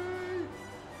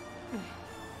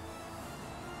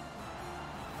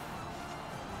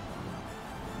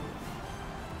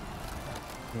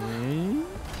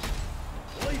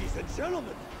 Ladies and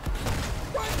gentlemen,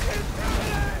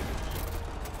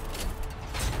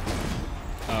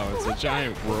 Oh, it's a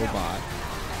giant robot.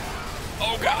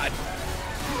 Oh god.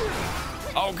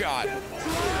 Oh god.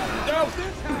 No.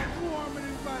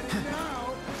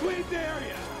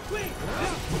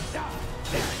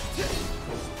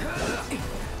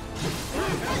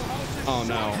 Oh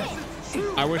no.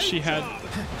 I wish she had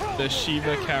the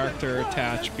Shiva character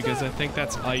attached because I think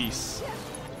that's ice.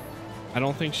 I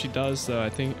don't think she does though. I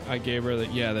think I gave her the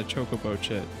the chocobo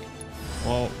chit.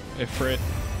 Well, Ifrit,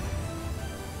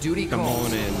 Duty come calls.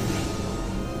 on in.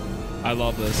 I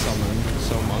love this summon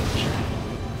so much.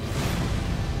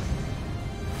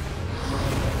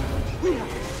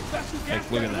 Like,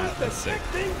 look at that. That's sick.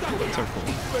 That's so cool.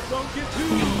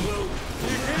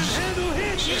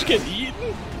 She's getting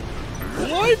eaten?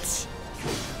 What?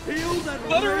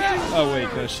 Let her out! Oh wait,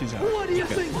 no, she's out. What do you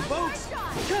Okay. think, folks?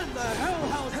 Can the Hell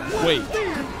House Wait. the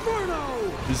Inferno?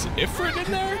 Is Ifrit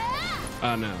in there?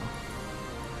 Oh no.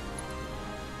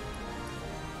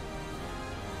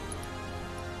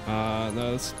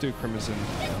 No, let's do Crimson.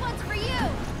 This one's for you!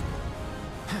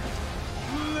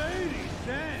 Ladies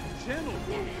and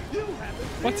gentlemen, you haven't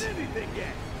What? seen anything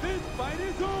yet. This fight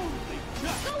is only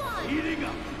just heating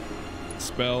up.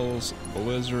 Spells,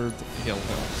 Blizzard, Hill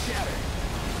House.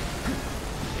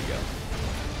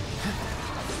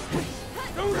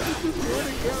 Don't you just want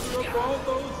to gather up all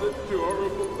those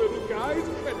adorable little guys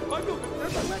and bundle them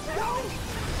and let go?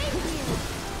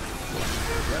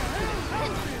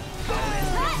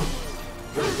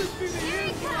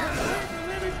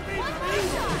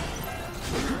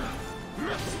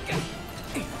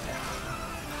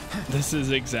 This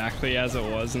is exactly as it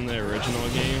was in the original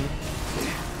game.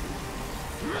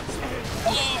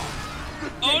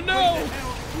 Oh no!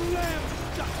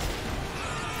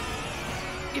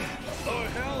 The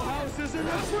Hell House isn't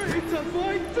afraid to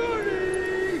fight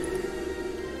dirty!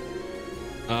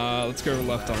 Let's go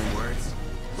left arm words.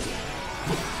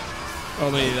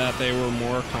 Only that they were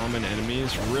more common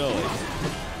enemies, really.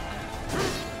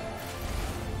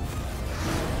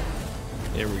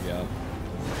 Here we go.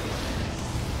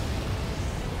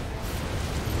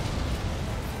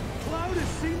 Cloud has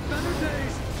seen better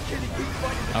days. Can he keep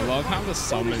fighting? I love how the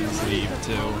summons leave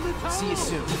too. See you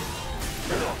soon.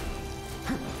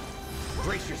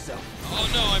 Brace yourself. Oh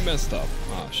no, I messed up.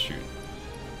 Oh shoot.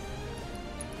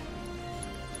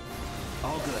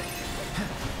 All good.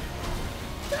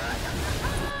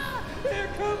 Here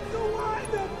comes the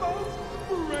windup, folks.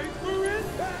 Brace for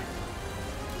impact.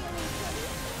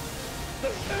 The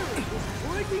sheriff is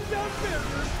breaking down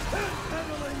barriers and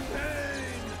peddling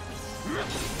pain.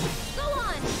 Go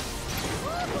on!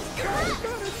 You've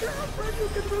got a girlfriend you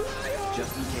can rely on.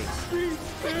 Just in case. Be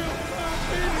still,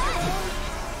 happy.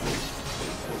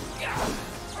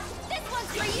 This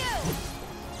one's for you!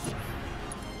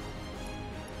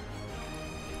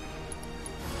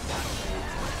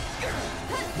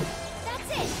 That's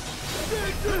it!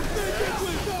 Did you think it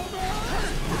was over?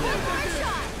 One more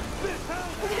shot! This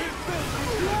house is built.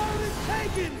 Cloud is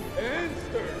taken. And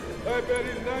sir, I bet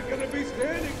he's not going to be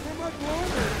standing for much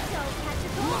longer. So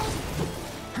tactical!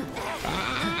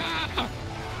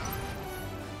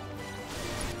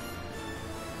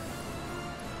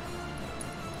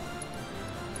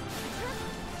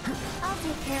 I'll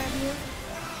take care of you.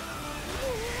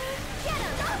 Get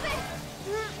him! Stop it!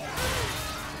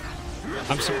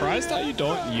 I'm surprised that you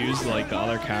don't use like the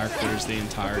other characters the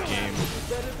entire game.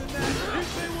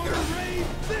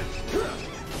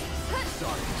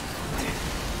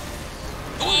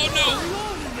 Oh no!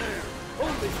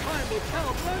 Only time will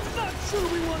tell, but I'm not sure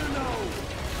we want to know.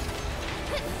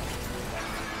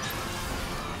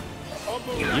 A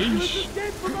miraculous Yeesh.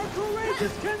 escape from our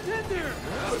courageous contender.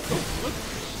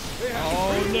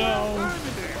 Oh no!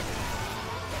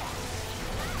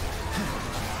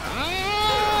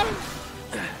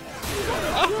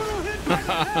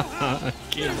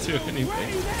 Can't do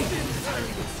anything.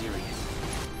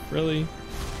 Really?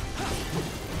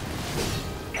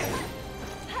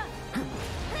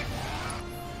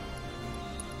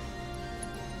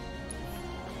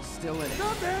 Still in it.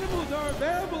 Stuffed animals are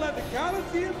available at the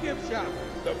Coliseum gift shop.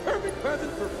 The perfect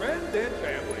present for friends and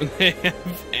family. They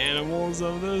have animals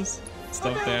of this?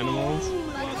 Stuffed animals?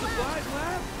 Want the flies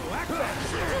laugh? So act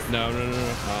fast. No.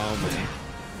 Oh man.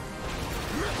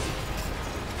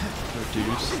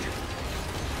 Reduced.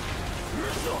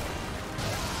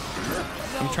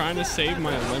 I'm trying to save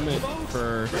my limit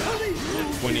for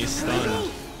when he's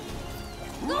stunned.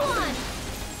 Go on!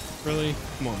 Really?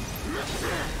 Come on.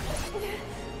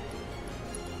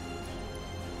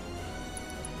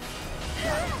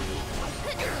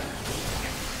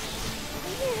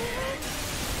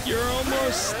 You're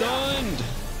almost stunned.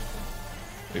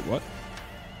 Wait, what?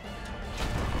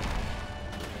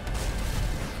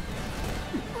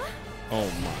 Oh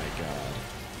my god.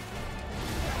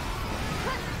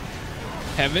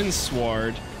 Heaven's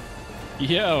Sword.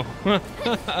 Yo.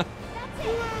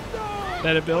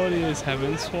 That ability is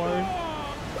Heaven's Sword.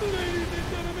 Ladies and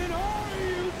gentlemen, are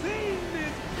you seeing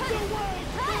this? The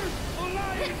world's first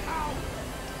Alliance House!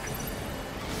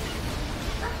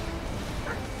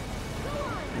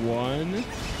 One.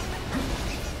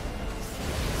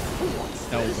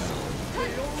 Hellbound.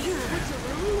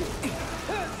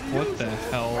 What the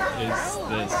hell is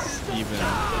this even?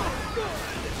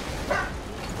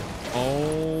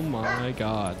 Oh my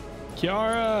god.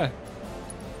 Kiara!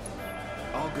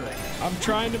 All good. I'm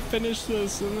trying to finish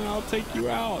this and then I'll take you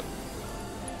out.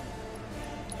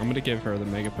 I'm gonna give her the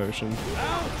mega potion.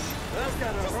 Ouch! That's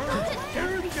gotta hurt.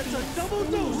 Aaron gets a double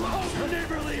dose of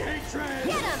neighborly hatred.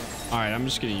 Get him! All right, I'm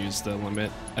just gonna use the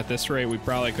limit. At this rate, we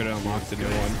probably could have unlocked a new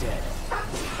one.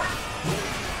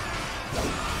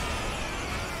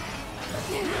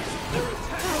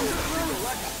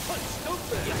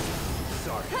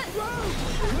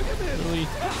 Really?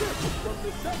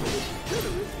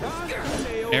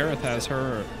 Aerith has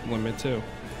her limit too.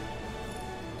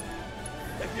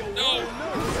 No!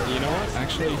 You know what?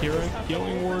 Actually,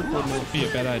 healing word would not be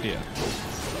a bad idea.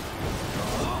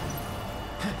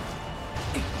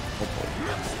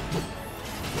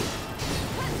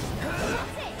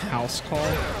 House call.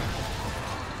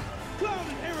 Cloud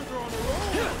and Aerith are on a roll.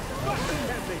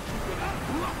 Can they keep it up?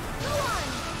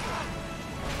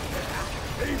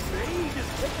 They may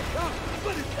just take the cup,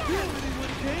 but it's still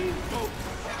anyone game, folks.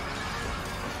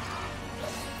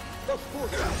 The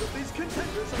fortunes of these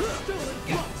contenders are still in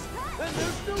flux, and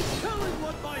there's no telling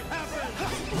what might happen.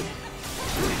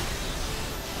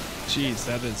 Jeez,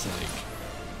 that is like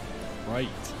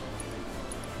right.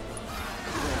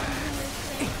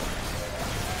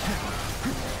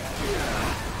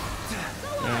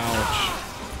 Ouch.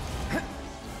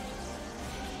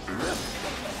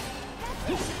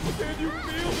 Can you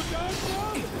feel the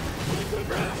gunshot?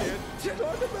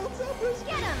 Talk about selfish.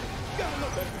 Get him! Gotta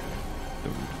love that.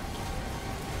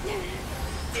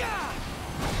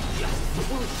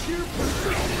 Well, sheer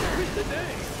persistence with the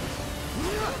day.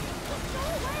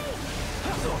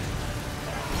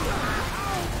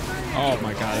 Oh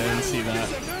my god, I didn't see that.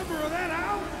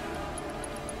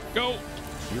 Go!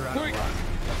 You're out quick!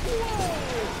 Whoa!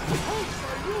 Folks,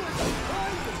 are you as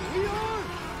surprised as we are?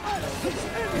 I don't think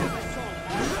anyone saw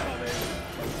that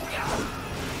coming.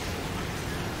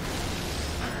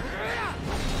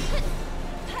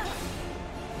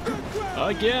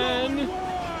 Again!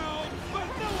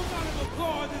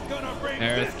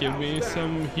 Aerith, give me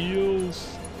some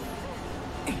heals.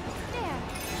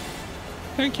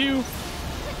 Thank you.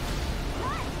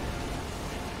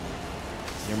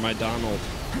 You're my Donald.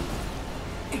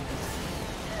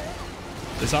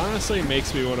 This honestly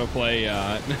makes me want to play,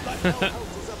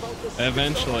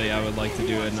 eventually I would like to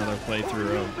do another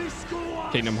playthrough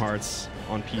of Kingdom Hearts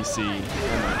on PC. Oh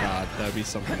my god, that'd be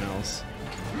something else.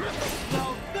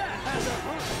 Now that has a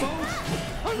hurt, folks.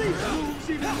 Are these moves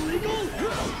even legal?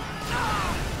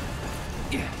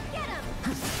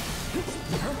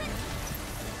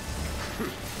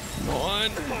 Come on.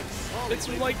 It's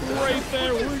like right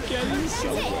there. We're getting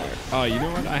somewhere. Oh, you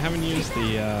know what? I haven't used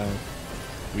the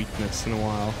weakness in a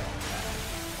while.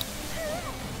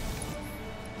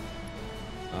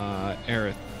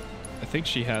 Aerith. I think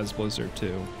she has Blizzard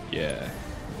too. Yeah.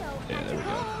 Yeah, there we go.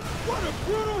 What a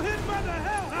brutal hit by the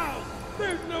Hell House!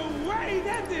 There's no way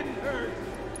that didn't hurt!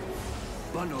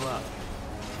 Bundle up.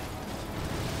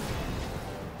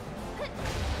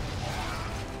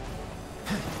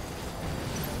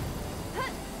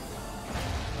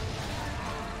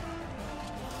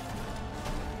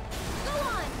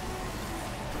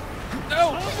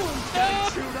 No!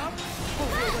 Shoot up! Or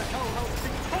will the Hell House be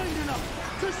kind enough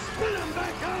to spin him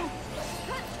back out?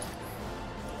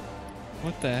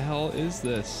 What the hell is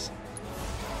this?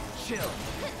 Chill.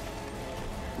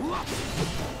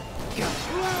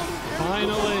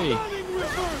 Finally!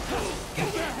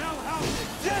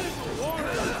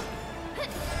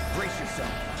 Brace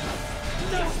yourself.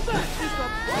 Now that is the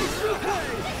price you pay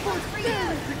for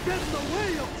daring to get in the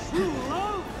way of true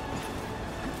love!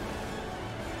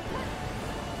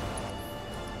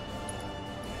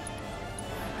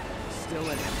 Still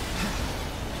in it.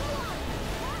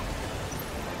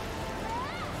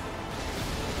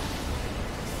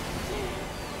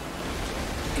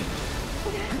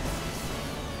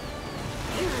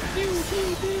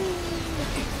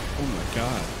 Oh my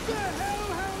god. The Hell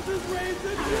House has raised a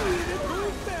new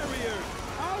improved barrier!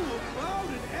 How will Cloud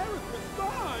and Aerith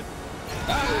respond?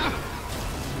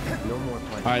 No more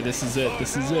playing. Alright, this is it.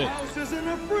 This is it. The House isn't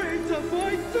afraid to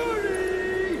fight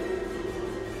dirty!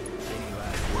 Any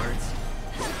last words?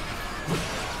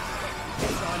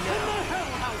 It's on And now. the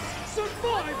Hell House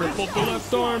survived Crippled this the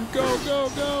left arm. Go, go,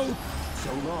 go.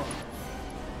 So long.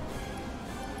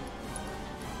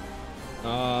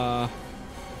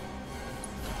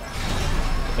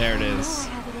 There it is.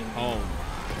 Home.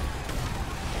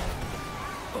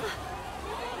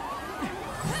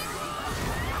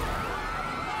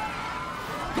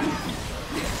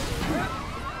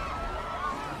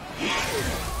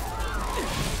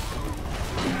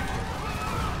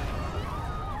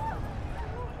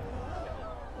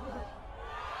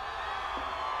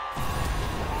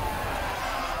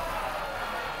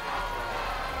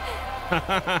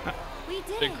 We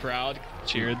did The it. crowd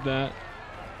cheered that.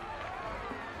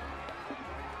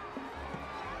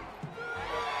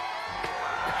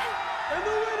 And the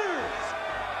winners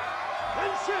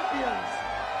and champions,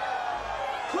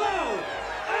 Cloud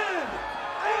and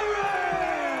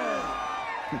Aaron!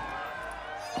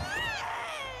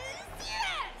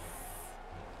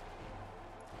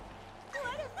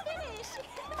 What a finish!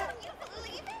 Can you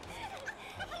believe it?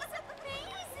 He's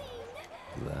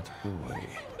amazing! That boy.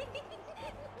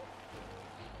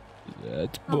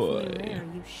 That Awfully boy. rare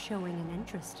you showing an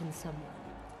interest in someone.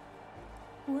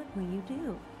 What will you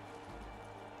do?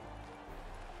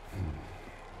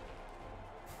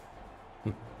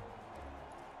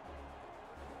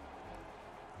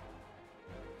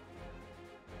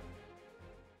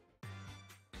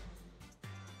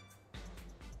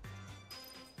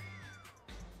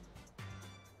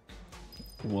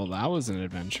 Well, that was an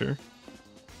adventure.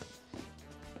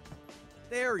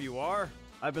 There you are.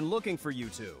 I've been looking for you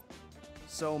two.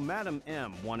 So Madam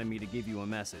M wanted me to give you a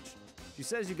message. She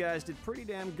says you guys did pretty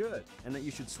damn good, and that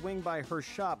you should swing by her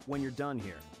shop when you're done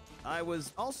here. I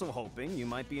was also hoping you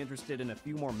might be interested in a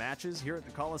few more matches here at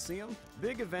the Coliseum.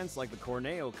 Big events like the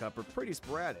Corneo Cup are pretty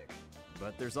sporadic,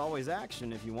 but there's always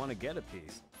action if you want to get a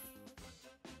piece.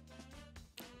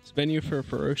 It's a venue for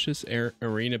ferocious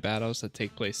arena battles that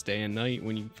take place day and night.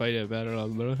 When you fight a battle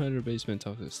of 100 basement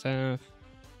talk to the staff.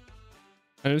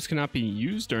 Items cannot be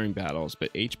used during battles,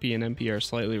 but HP and MP are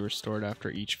slightly restored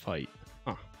after each fight.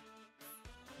 Huh.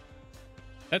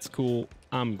 That's cool.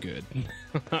 I'm good.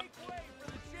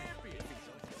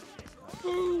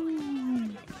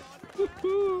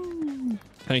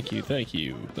 Thank you, thank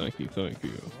you, thank you, thank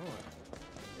you.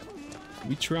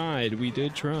 We tried, we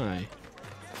did try.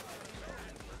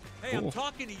 Hey, I'm Cool.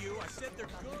 talking to you. I said they're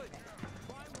good.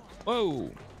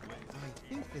 Whoa! I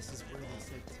think this is where they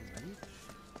said to reach.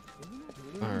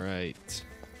 Alright.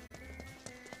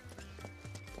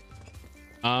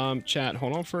 Chat,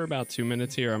 hold on for about 2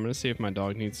 minutes here. I'm gonna see if my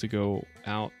dog needs to go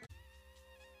out.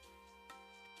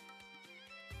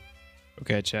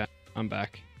 Okay, chat, I'm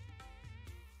back.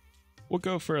 We'll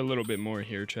go for a little bit more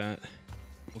here, chat.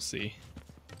 We'll see.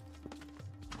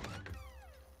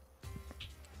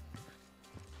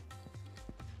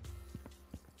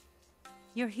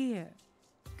 You're here.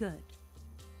 Good.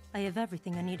 I have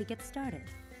everything I need to get started.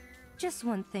 Just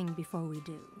one thing before we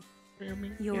do.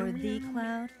 You're the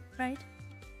Cloud, right?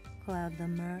 Cloud the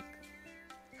Merc.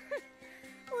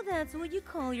 Well, that's what you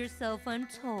call yourself, I'm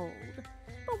told.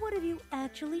 But what have you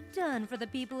actually done for the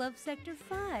people of Sector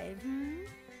 5, hmm?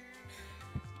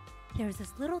 There's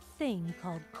this little thing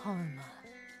called karma.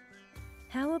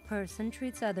 How a person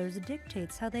treats others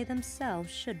dictates how they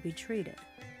themselves should be treated.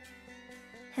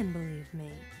 And believe me,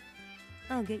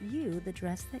 I'll get you the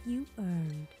dress that you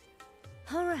earned.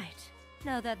 Alright,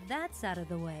 now that that's out of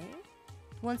the way,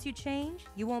 once you change,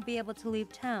 you won't be able to leave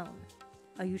town.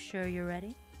 Are you sure you're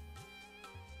ready?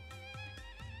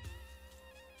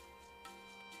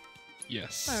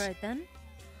 Yes. Alright then,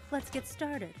 let's get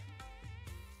started.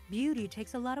 Beauty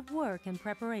takes a lot of work and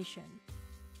preparation.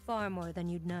 Far more than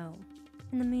you'd know.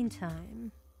 In the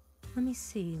meantime, let me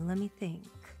think.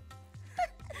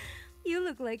 You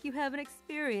look like you haven't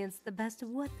experienced the best of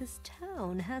what this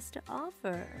town has to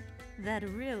offer. That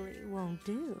really won't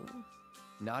do.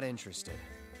 Not interested.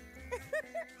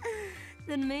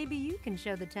 Then maybe you can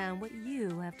show the town what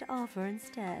you have to offer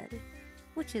instead.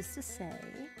 Which is to say,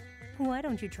 why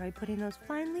don't you try putting those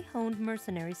finely honed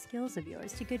mercenary skills of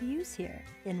yours to good use here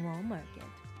in Wall Market?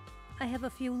 I have a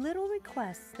few little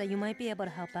requests that you might be able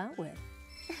to help out with.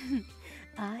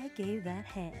 I gave that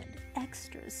hand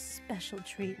extra special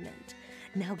treatment.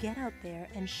 Now get out there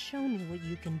and show me what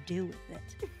you can do with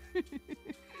it.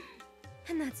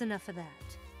 And that's enough of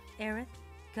that. Aerith,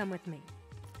 come with me.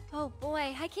 Oh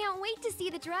boy, I can't wait to see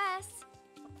the dress.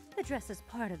 The dress is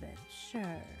part of it,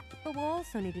 sure. But we'll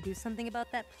also need to do something about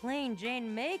that plain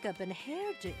Jane makeup and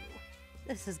hairdo.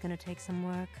 This is gonna take some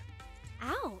work.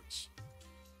 Ouch.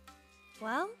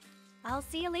 Well, I'll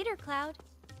see you later, Cloud.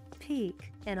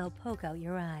 Peek, and I'll poke out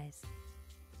your eyes.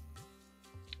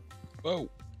 Whoa.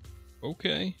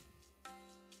 Okay.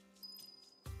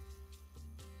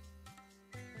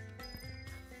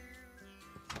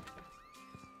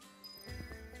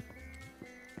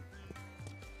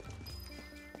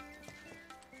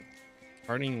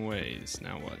 Parting ways.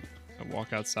 Now what? I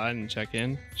walk outside and check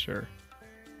in? Sure.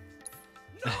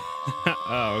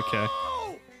 Oh, okay.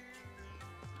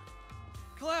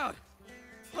 Cloud!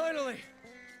 Finally!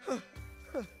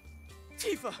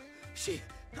 Tifa!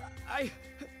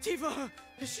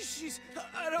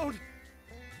 I don't...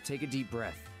 Take a deep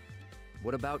breath.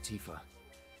 What about Tifa?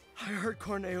 I heard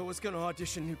Corneo was gonna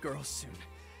audition new girls soon.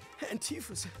 And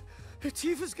Tifa's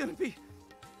gonna be...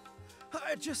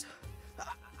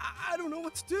 I don't know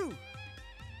what to do.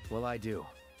 Well, I do.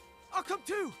 I'll come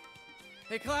too.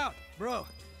 Hey, Cloud, bro.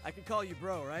 I can call you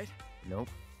bro, right? Nope.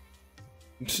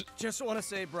 Just want to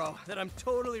say, bro, that I'm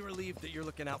totally relieved that you're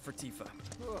looking out for Tifa.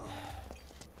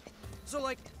 So,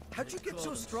 like, how'd you get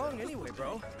so strong anyway,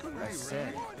 bro? I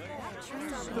said.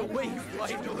 The way you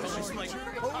fight is just like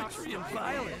poetry and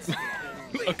violence.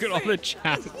 Look at all the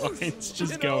chat lines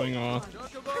just going off.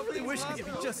 I really wish I could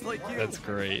be just like you. That's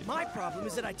great. My problem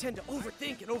is that I tend to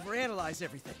overthink and overanalyze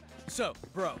everything. So,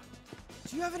 bro,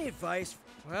 do you have any advice?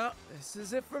 Well, this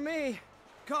is it for me.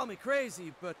 Call me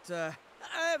crazy, but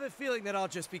I have a feeling that I'll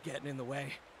just be getting in the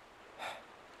way.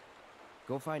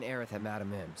 Go find Aerith at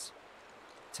Madame M's.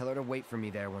 Tell her to wait for me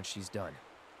there when she's done.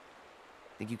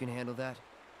 Think you can handle that?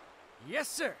 Yes,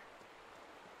 sir.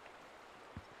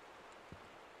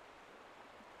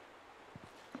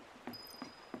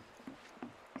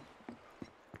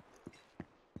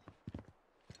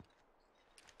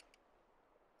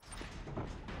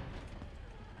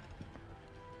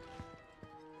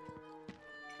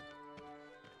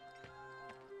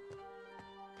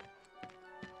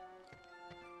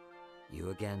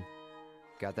 You again?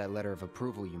 Got that letter of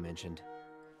approval you mentioned.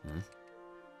 Huh?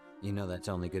 You know that's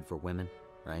only good for women,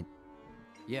 right?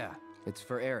 Yeah, it's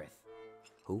for Aerith.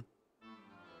 Who?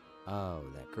 Oh,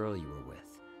 that girl you were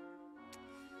with.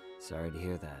 Sorry to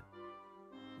hear that.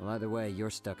 Well, either way, you're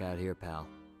stuck out here, pal.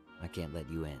 I can't let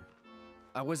you in.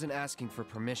 I wasn't asking for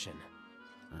permission.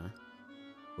 Huh?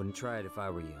 Wouldn't try it if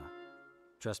I were you.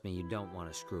 Trust me, you don't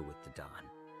want to screw with the Don.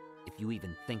 If you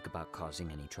even think about causing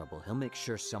any trouble, he'll make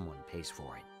sure someone pays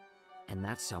for it. And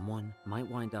that someone might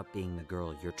wind up being the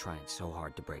girl you're trying so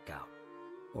hard to break out.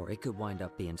 Or it could wind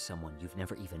up being someone you've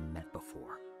never even met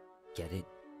before. Get it?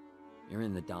 You're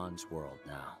in the Don's world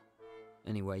now.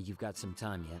 Anyway, you've got some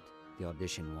time yet. The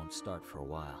audition won't start for a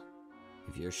while.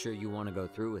 If you're sure you want to go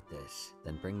through with this,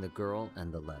 then bring the girl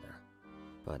and the letter.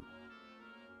 But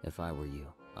if I were you,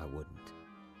 I wouldn't.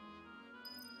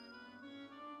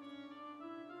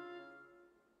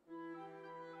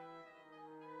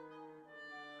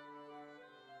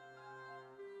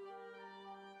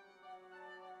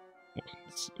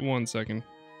 One second.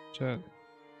 Chat.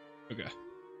 Okay.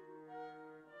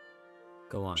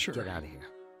 Go on, sure. Get out of here.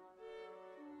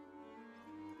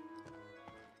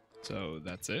 So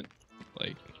that's it?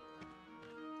 Like...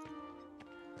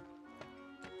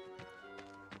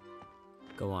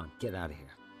 Go on, get out of here.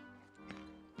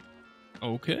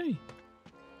 Okay.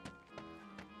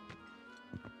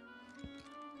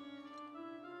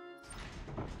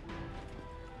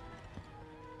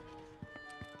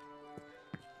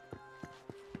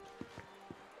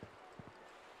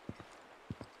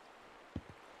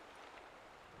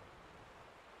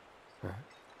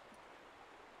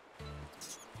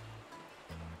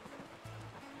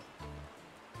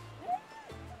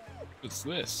 What's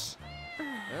this?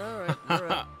 Alright,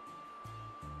 you're up.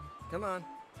 Come on.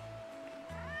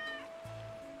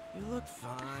 You look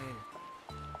fine.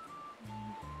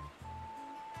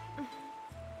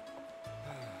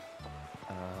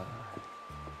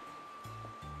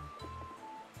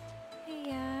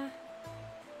 Hey,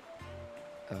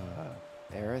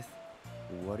 Aerith,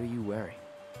 what are you wearing?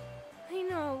 I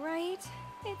know, right?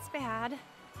 It's bad.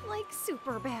 Like,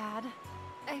 super bad.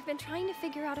 I've been trying to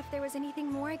figure out if there was anything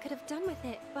more I could have done with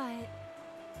it, but...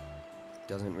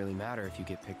 Doesn't really matter if you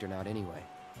get picked or not anyway.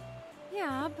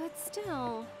 Yeah, but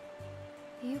still...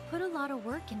 You put a lot of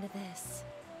work into this.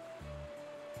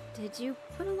 Did you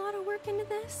put a lot of work into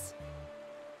this?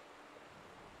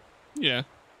 Yeah.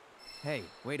 Hey,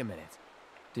 wait a minute.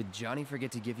 Did Johnny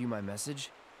forget to give you my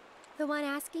message? The one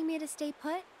asking me to stay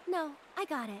put? No, I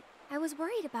got it. I was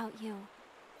worried about you.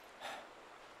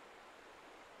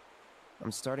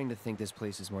 I'm starting to think this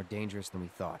place is more dangerous than we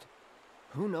thought.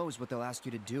 Who knows what they'll ask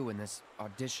you to do in this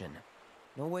audition?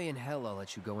 No way in hell I'll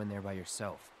let you go in there by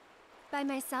yourself. By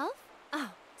myself? Oh,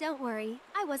 don't worry.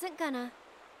 I wasn't gonna.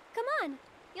 Come on,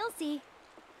 you'll see.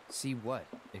 See what,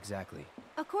 exactly?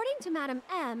 According to Madame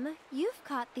M, you've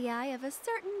caught the eye of a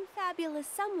certain fabulous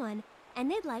someone,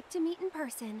 and they'd like to meet in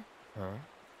person. Huh?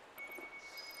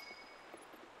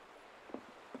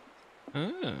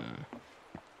 Ah.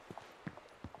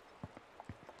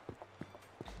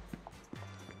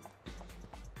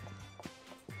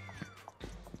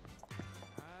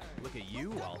 Look at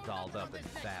you all dolled up and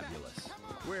fabulous.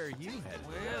 Where are you headed?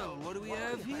 Well, what do we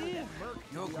have here?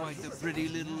 You're quite the pretty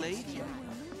little lady.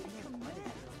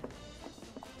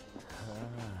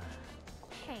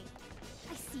 Hey,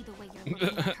 I see the way you're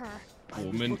looking at her.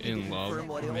 Woman in love,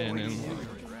 man in love.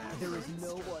 There is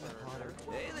no one hotter.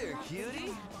 Hey there,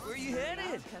 cutie. Where you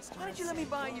headed? Why don't you let me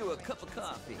buy you a cup of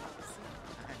coffee?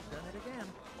 I've done it again.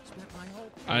 Spent my whole...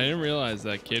 I didn't realize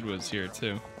that kid was here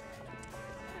too.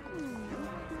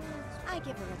 I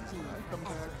give her a key.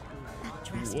 That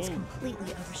dress was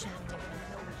completely overshadowed.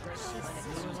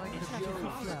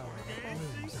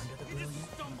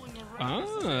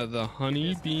 Ah, the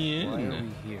Honeybee Inn. Why are we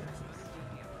here?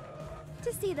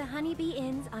 To see the Honeybee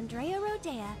Inn's Andrea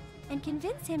Rodea and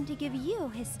convince him to give you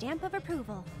his stamp of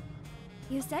approval.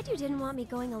 You said you didn't want me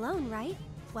going alone, right?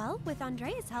 Well, with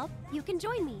Andrea's help, you can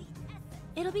join me.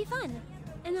 It'll be fun.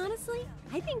 And honestly,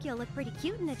 I think you'll look pretty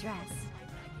cute in a dress.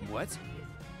 What?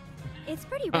 It's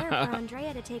pretty rare for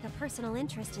Andrea to take a personal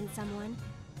interest in someone.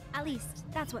 At least,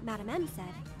 that's what Madame M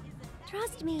said.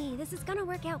 Trust me, this is gonna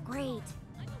work out great.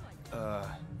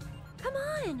 Come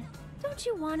on! Don't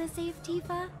you want to save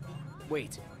Tifa?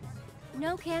 Wait.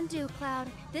 No can do,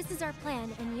 Cloud. This is our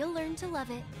plan, and you'll learn to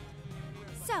love it.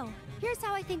 So, here's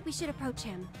how I think we should approach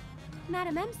him.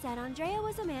 Madame M said Andrea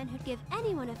was a man who'd give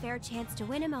anyone a fair chance to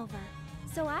win him over.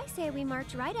 So I say we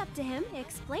march right up to him,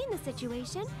 explain the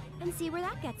situation, and see where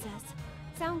that gets us.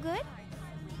 Sound good?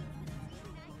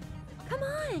 Come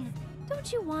on! Don't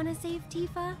you want to save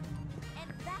Tifa? And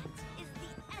that is the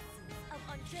essence of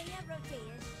Andrea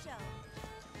Rodea's show.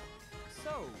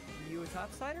 So, you a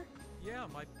topsider? Yeah,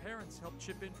 my parents helped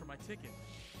chip in for my ticket.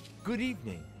 Good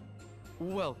evening.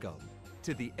 Welcome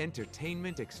to the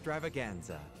entertainment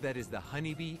extravaganza that is the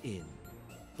Honeybee Inn.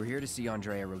 We're here to see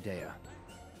Andrea Rodea.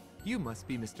 You must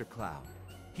be Mr. Cloud.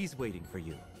 He's waiting for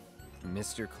you.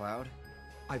 Mr. Cloud?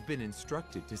 I've been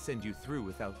instructed to send you through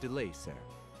without delay, sir.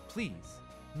 Please,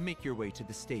 make your way to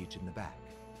the stage in the back.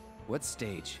 What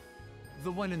stage?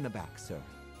 The one in the back, sir.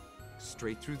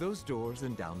 Straight through those doors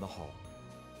and down the hall.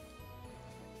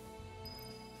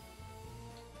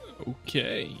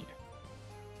 Okay.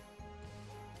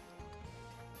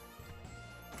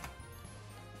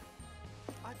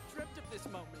 I've dreamt of this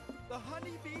moment. The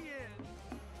Honeybee Inn.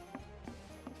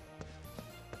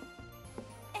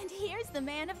 And here's the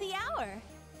man of the hour.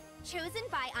 Chosen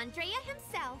by Andrea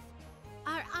himself.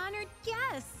 Our honored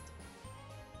guest.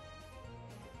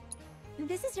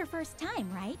 This is your first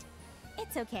time, right?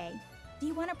 It's okay. Do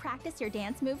you want to practice your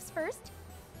dance moves first?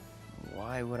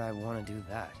 Why would I want to do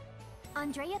that?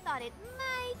 Andrea thought it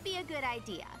might be a good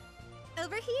idea.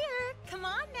 Over here. Come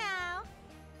on now.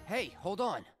 Hey, hold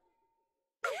on.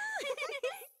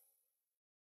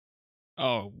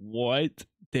 Oh, what?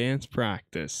 Dance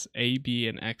practice. A, B,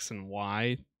 and X and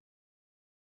Y.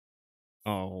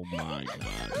 Oh my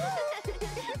god.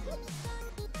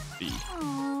 B.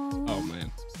 Oh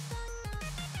man.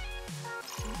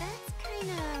 That's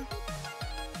kinda...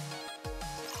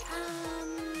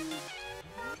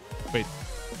 Wait.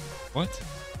 What?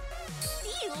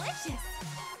 Delicious.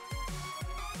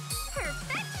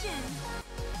 Perfection.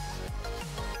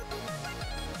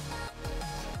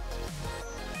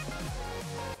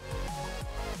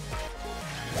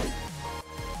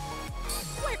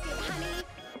 Work it, honey.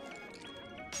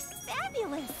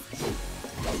 Fabulous.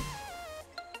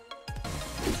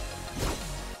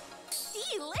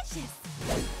 Delicious.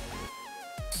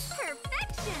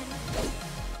 Perfection.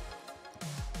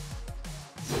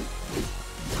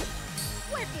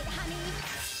 Work it, honey.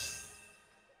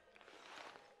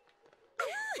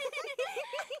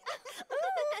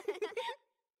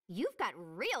 You've got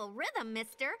real rhythm,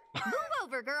 mister. Move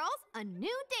over, girls. A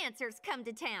new dancer's come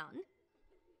to town.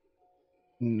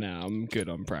 Nah, I'm good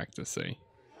on practicing.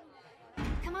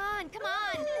 Come on, come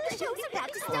on. The show's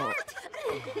about to start.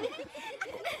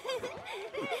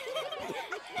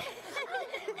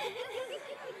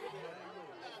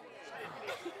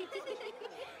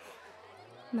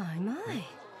 My.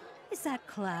 Is that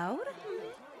Cloud?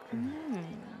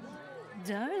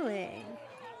 Darling,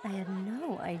 I had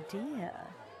no idea.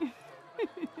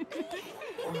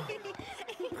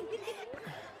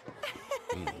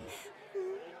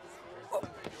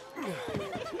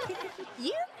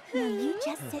 Now you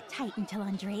just sit tight until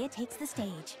Andrea takes the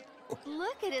stage.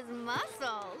 Look at his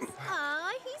muscles.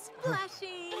 Aw, he's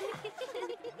blushing.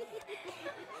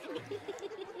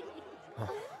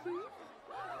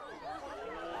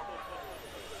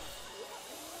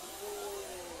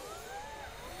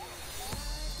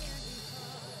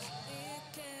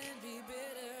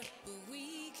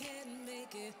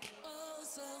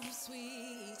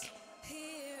 Sweet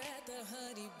here at the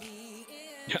Honeybee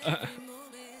Inn. Every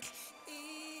moment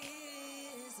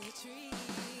is a treat.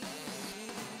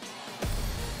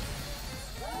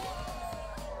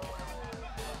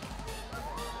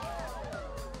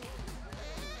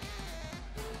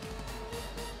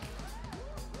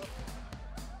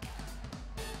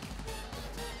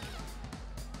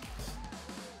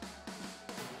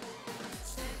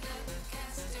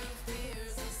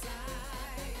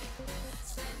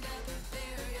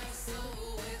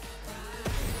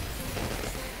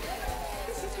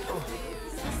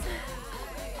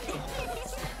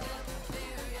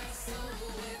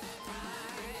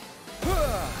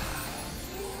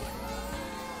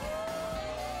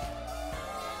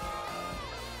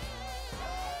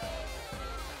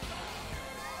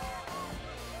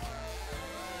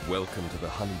 Welcome to the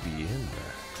Honeybee Inn,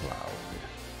 Cloud.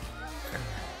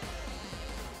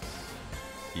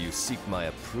 You seek my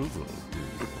approval, do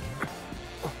you?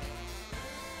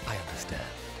 I understand.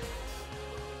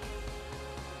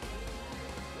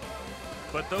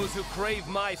 But those who crave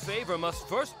my favor must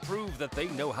first prove that they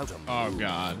know how to move. Oh,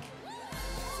 God.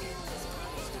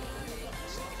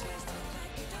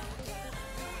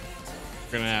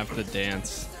 We're gonna have to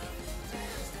dance.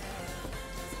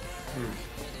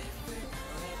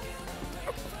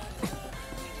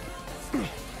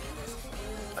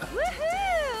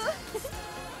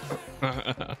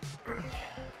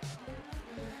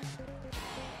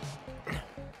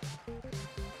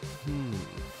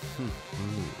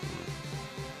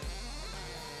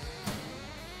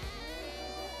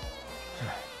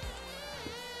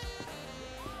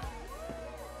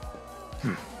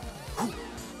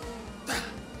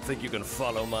 Think you can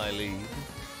follow my lead?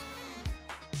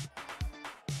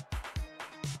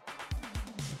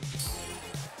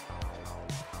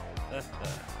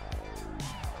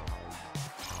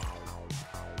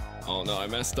 Oh no, I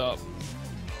messed up.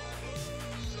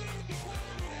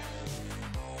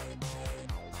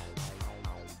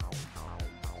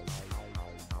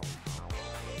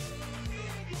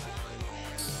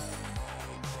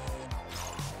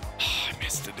 I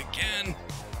missed it again.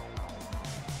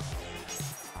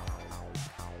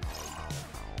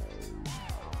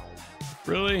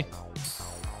 Really?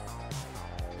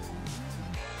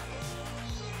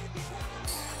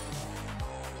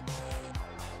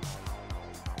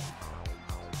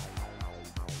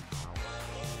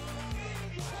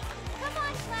 Come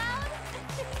on, Cloud!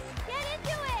 Get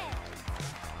into it!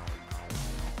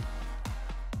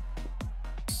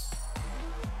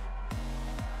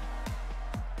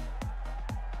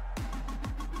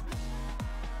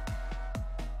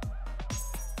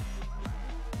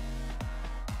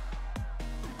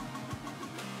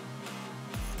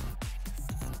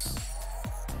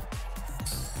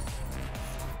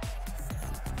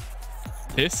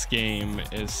 This game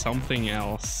is something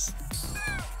else.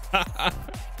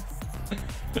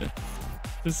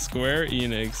 The Square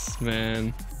Enix,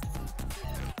 man.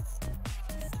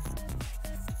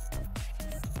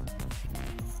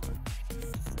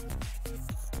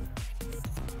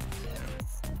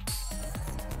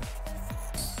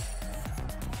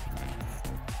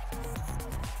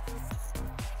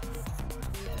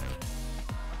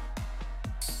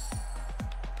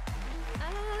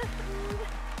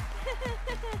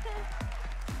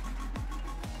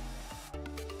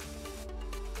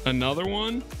 Another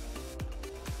one?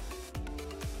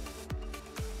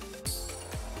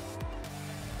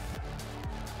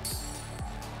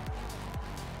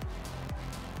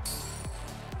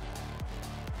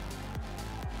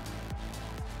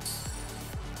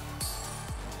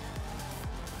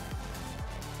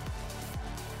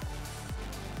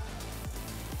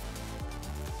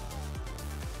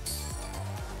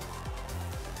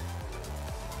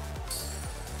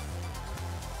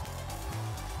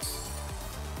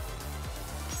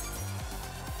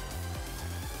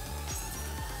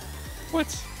 What?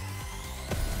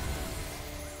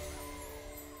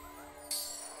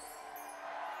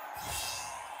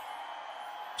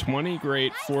 $20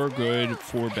 great, 4 good,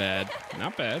 4 bad.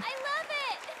 Not bad. I love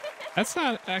it! That's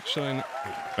not actually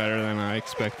better than I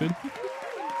expected.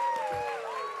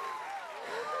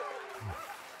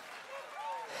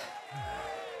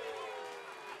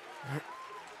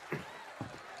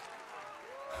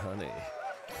 Honey,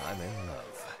 I'm in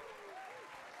love.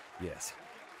 Yes.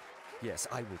 Yes,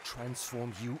 I will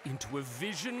transform you into a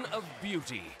vision of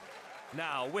beauty.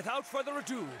 Now, without further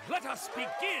ado, let us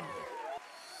begin!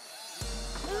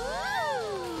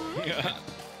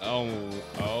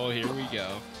 Oh, here we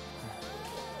go.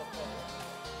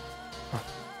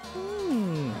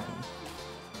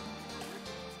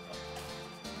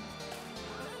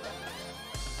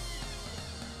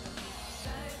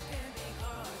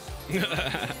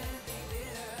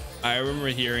 I remember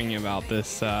hearing about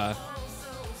this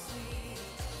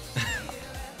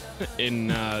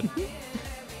in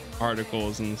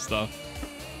articles and stuff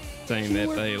saying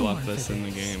that they left this in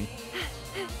the game.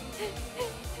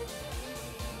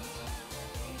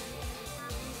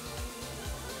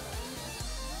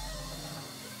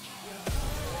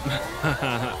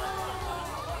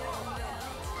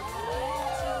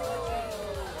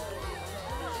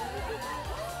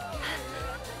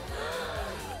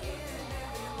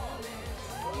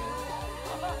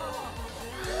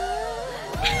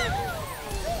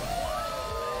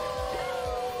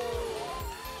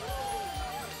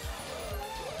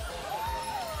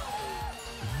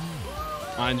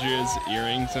 Andrea's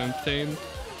earrings obtained.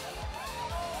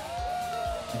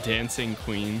 Dancing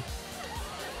Queen.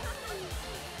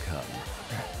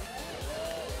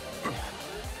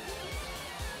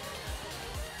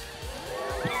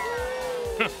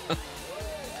 Perfection.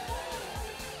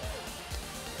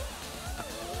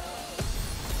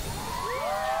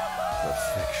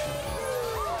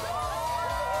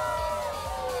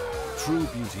 True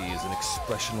beauty is an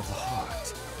expression of the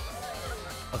heart.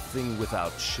 A thing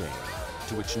without shame,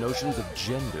 to which notions of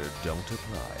gender don't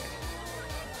apply.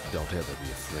 Don't ever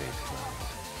be afraid, Cloud.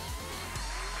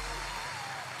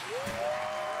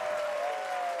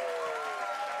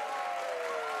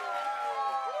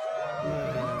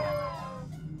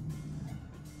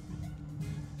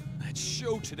 That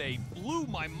show today blew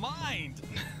my mind.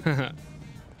 Hey,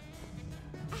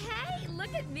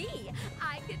 look at me.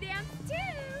 I can dance too.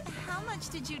 How much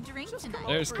did you drink tonight?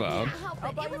 There's Cloud. It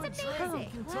was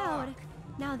amazing. Cloud.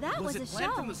 Now that was, it a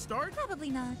planned show. from the start? Probably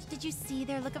not. Did you see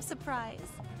their look of surprise?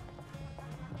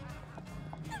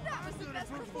 That was the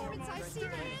best performance I've seen in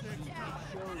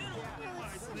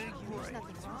There's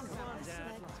nothing wrong with this,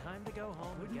 but time to go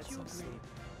home and get some sleep.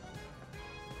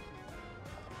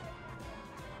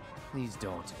 Please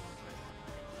don't.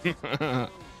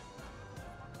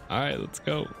 Alright, let's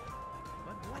go.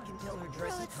 I can tell her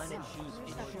dress is kind of cheap.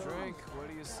 Drink, what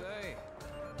do you say?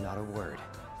 Not a word.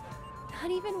 Not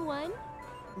even one?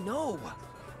 No!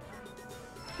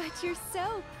 But you're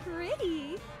so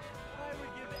pretty. I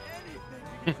would give anything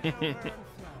to get to know her.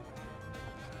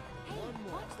 Hey,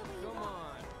 watch the way you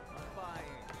walk. I'm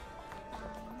buying.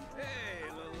 Hey,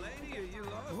 little lady, are you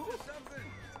lost or something?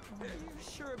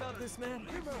 Sure about this, man?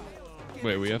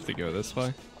 Wait, we have to go this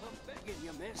way?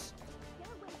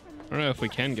 I don't know if we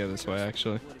can go this way,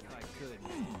 actually.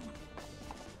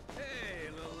 Hey,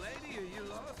 little lady, are you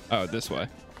lost? Oh, this way.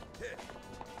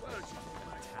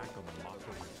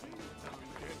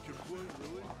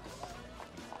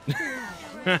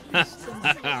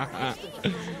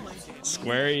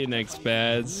 Square Enix,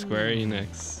 bad. Square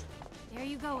Enix. There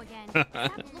you go again.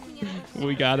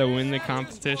 We gotta win the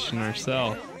competition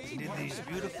ourselves. Did these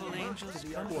beautiful angels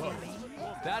come for me?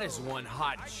 That is one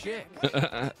hot chick.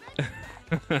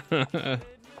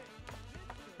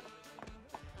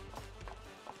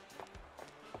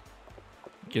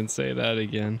 Can say that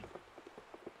again.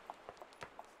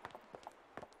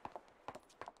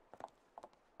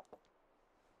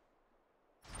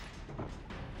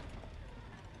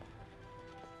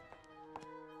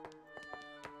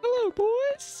 Hello,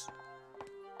 boys.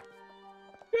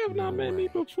 You have not met me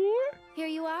before. Here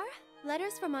you are.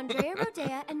 Letters from Andrea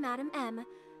Rodea and Madame M.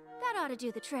 That ought to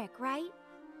do the trick, right?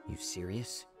 You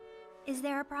serious? Is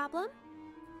there a problem?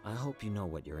 I hope you know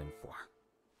what you're in for.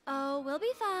 Oh, we'll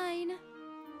be fine.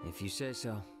 If you say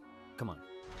so. Come on.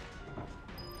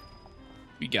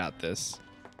 We got this.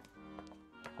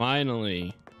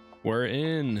 Finally, we're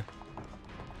in.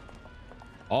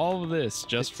 All of this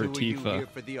just for The two of you Tifa. here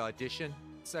for the audition?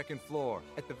 Second floor,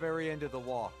 at the very end of the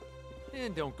wall.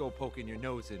 And don't go poking your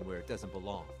nose in where it doesn't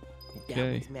belong. That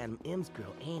Okay. was Madame M's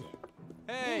girl, ain't it?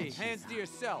 Hey, she's hands to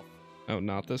yourself. Oh,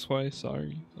 not this way.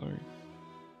 Sorry.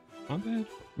 My bad.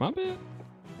 My bad.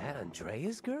 That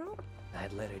Andrea's girl?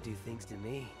 I'd let her do things to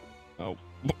me. Oh.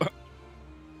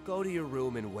 Go to your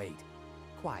room and wait.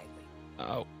 Quietly.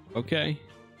 Oh. Okay.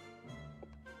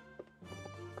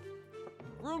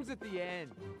 Room's at the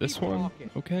end. This Keep one.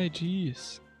 walking. Okay.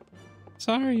 Jeez.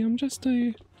 Sorry. I'm just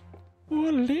a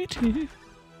old lady.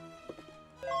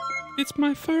 It's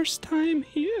my first time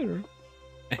here.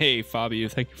 Hey, Fabio.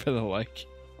 Thank you for the like.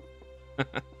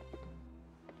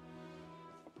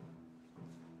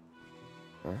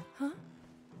 Huh?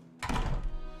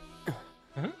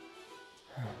 Huh?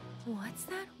 What's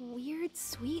that weird,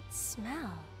 sweet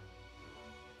smell?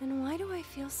 And why do I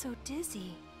feel so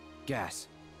dizzy? Gas.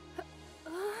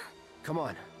 Come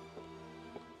on.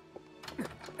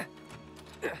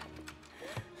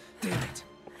 Damn it.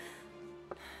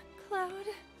 Cloud.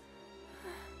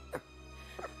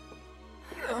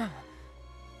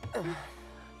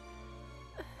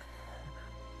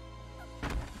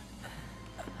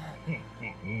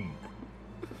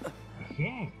 So,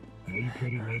 how you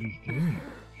pretty ladies doing?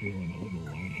 Feeling a little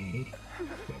lightheaded?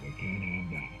 So we can't have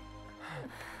that.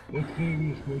 Let's say we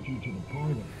escort you to the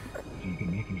parlor, so you can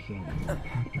make yourself more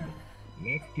comfortable.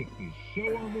 Let's get this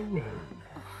show on the road.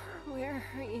 Where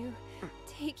are you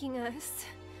taking us?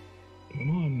 Come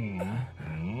on now.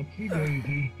 Oopsie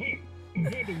daisy. Hey, who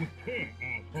handle with care,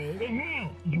 asshole? The hell?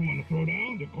 You wanna throw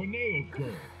down the Corneo's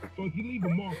girl? So if you leave a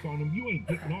mark on him, you ain't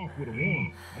getting off with a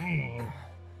one. I know.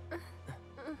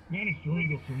 Managed to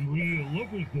wrangle some real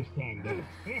lookers this time, though. Know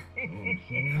what I'm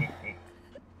saying?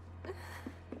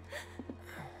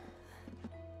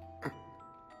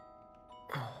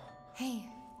 Hey,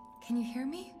 can you hear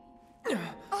me?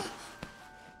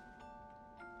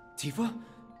 Tifa?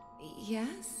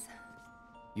 Yes?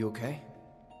 You okay?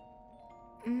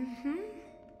 Mm-hmm.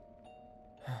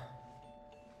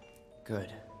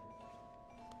 Good.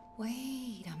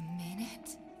 Wait a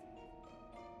minute.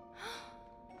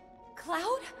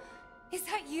 Cloud? Is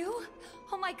that you?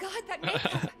 Oh my god, that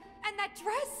makeup and that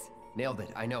dress! Nailed it.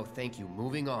 I know. Thank you.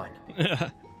 Moving on.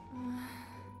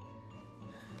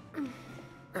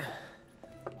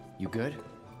 You good?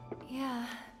 Yeah,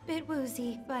 bit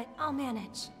woozy, but I'll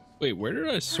manage. Wait, where did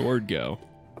our sword go?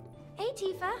 Hey,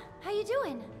 Tifa. How you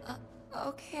doing?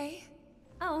 Okay.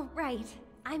 Oh, right.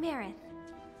 I'm Aerith.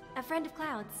 A friend of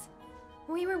Cloud's.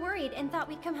 We were worried and thought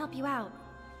we'd come help you out.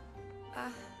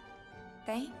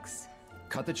 Thanks.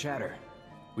 Cut the chatter.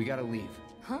 We gotta leave.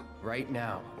 Huh? Right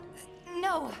now.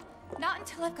 No, not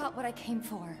until I've got what I came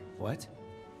for. What?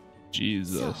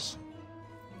 Jesus.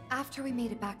 After we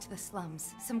made it back to the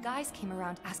slums, some guys came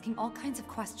around asking all kinds of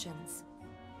questions.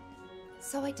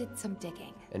 So I did some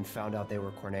digging. And found out they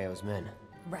were Corneo's men.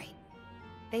 Right.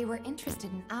 They were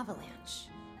interested in Avalanche.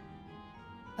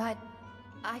 But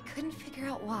I couldn't figure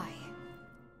out why.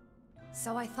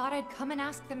 So I thought I'd come and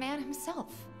ask the man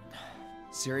himself.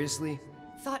 Seriously?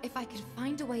 Thought if I could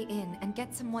find a way in and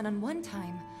get some one-on-one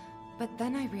time, but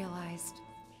then I realized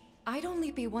I'd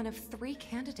only be one of 3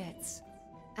 candidates,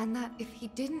 and that if he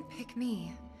didn't pick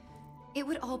me, it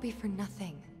would all be for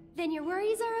nothing. Then your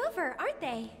worries are over, aren't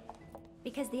they?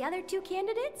 Because the other 2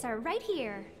 candidates are right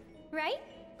here, right?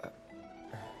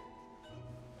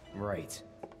 Right.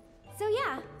 So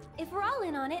yeah, if we're all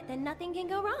in on it, then nothing can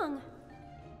go wrong.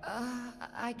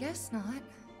 I guess not.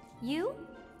 You?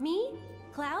 Me?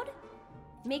 Cloud?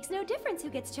 Makes no difference who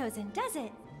gets chosen, does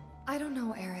it? I don't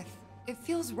know, Aerith. It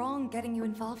feels wrong getting you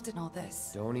involved in all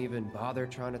this. Don't even bother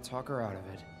trying to talk her out of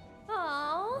it.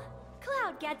 Aww,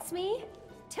 Cloud gets me.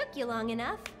 Took you long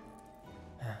enough.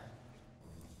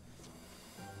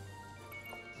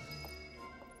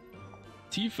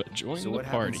 Tifa, join So the what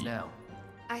party. happens now?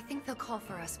 I think they'll call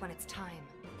for us when it's time.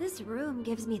 This room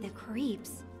gives me the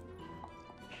creeps.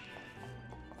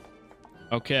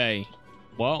 Okay.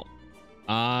 Well,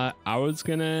 I was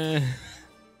gonna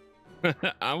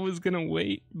I was gonna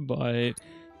wait, but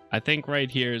I think right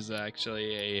here is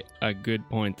actually a good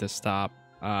point to stop,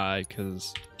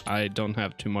 because I don't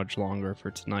have too much longer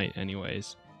for tonight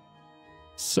anyways.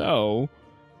 So,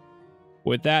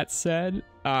 with that said,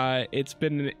 it's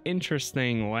been an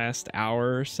interesting last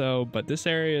hour or so, but this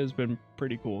area has been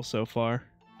pretty cool so far.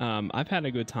 I've had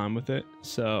a good time with it,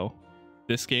 so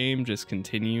this game just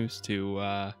continues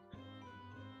to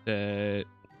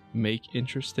make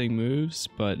interesting moves,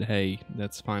 but hey,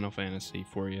 that's Final Fantasy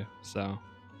for you. So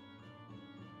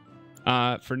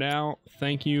for now,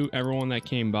 thank you everyone that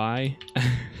came by.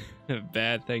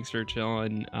 Bad, thanks for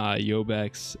chilling.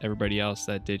 Yobex, everybody else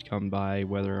that did come by,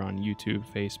 whether on YouTube,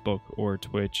 Facebook, or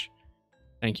Twitch,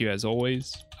 thank you as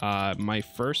always. My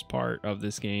first part of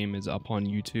this game is up on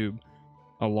YouTube,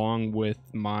 along with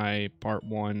my part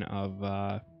 1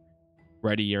 of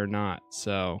Ready or Not.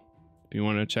 So if you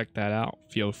want to check that out,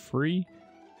 feel free.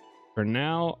 For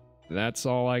now, that's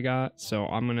all I got. So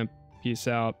I'm going to peace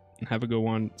out. Have a good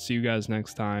one. See you guys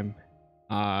next time.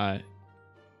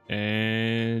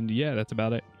 And yeah, that's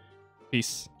about it.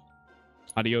 Peace.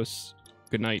 Adios.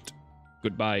 Good night.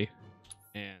 Goodbye.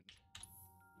 And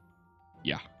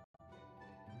yeah.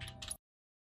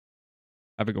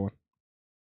 Have a good one.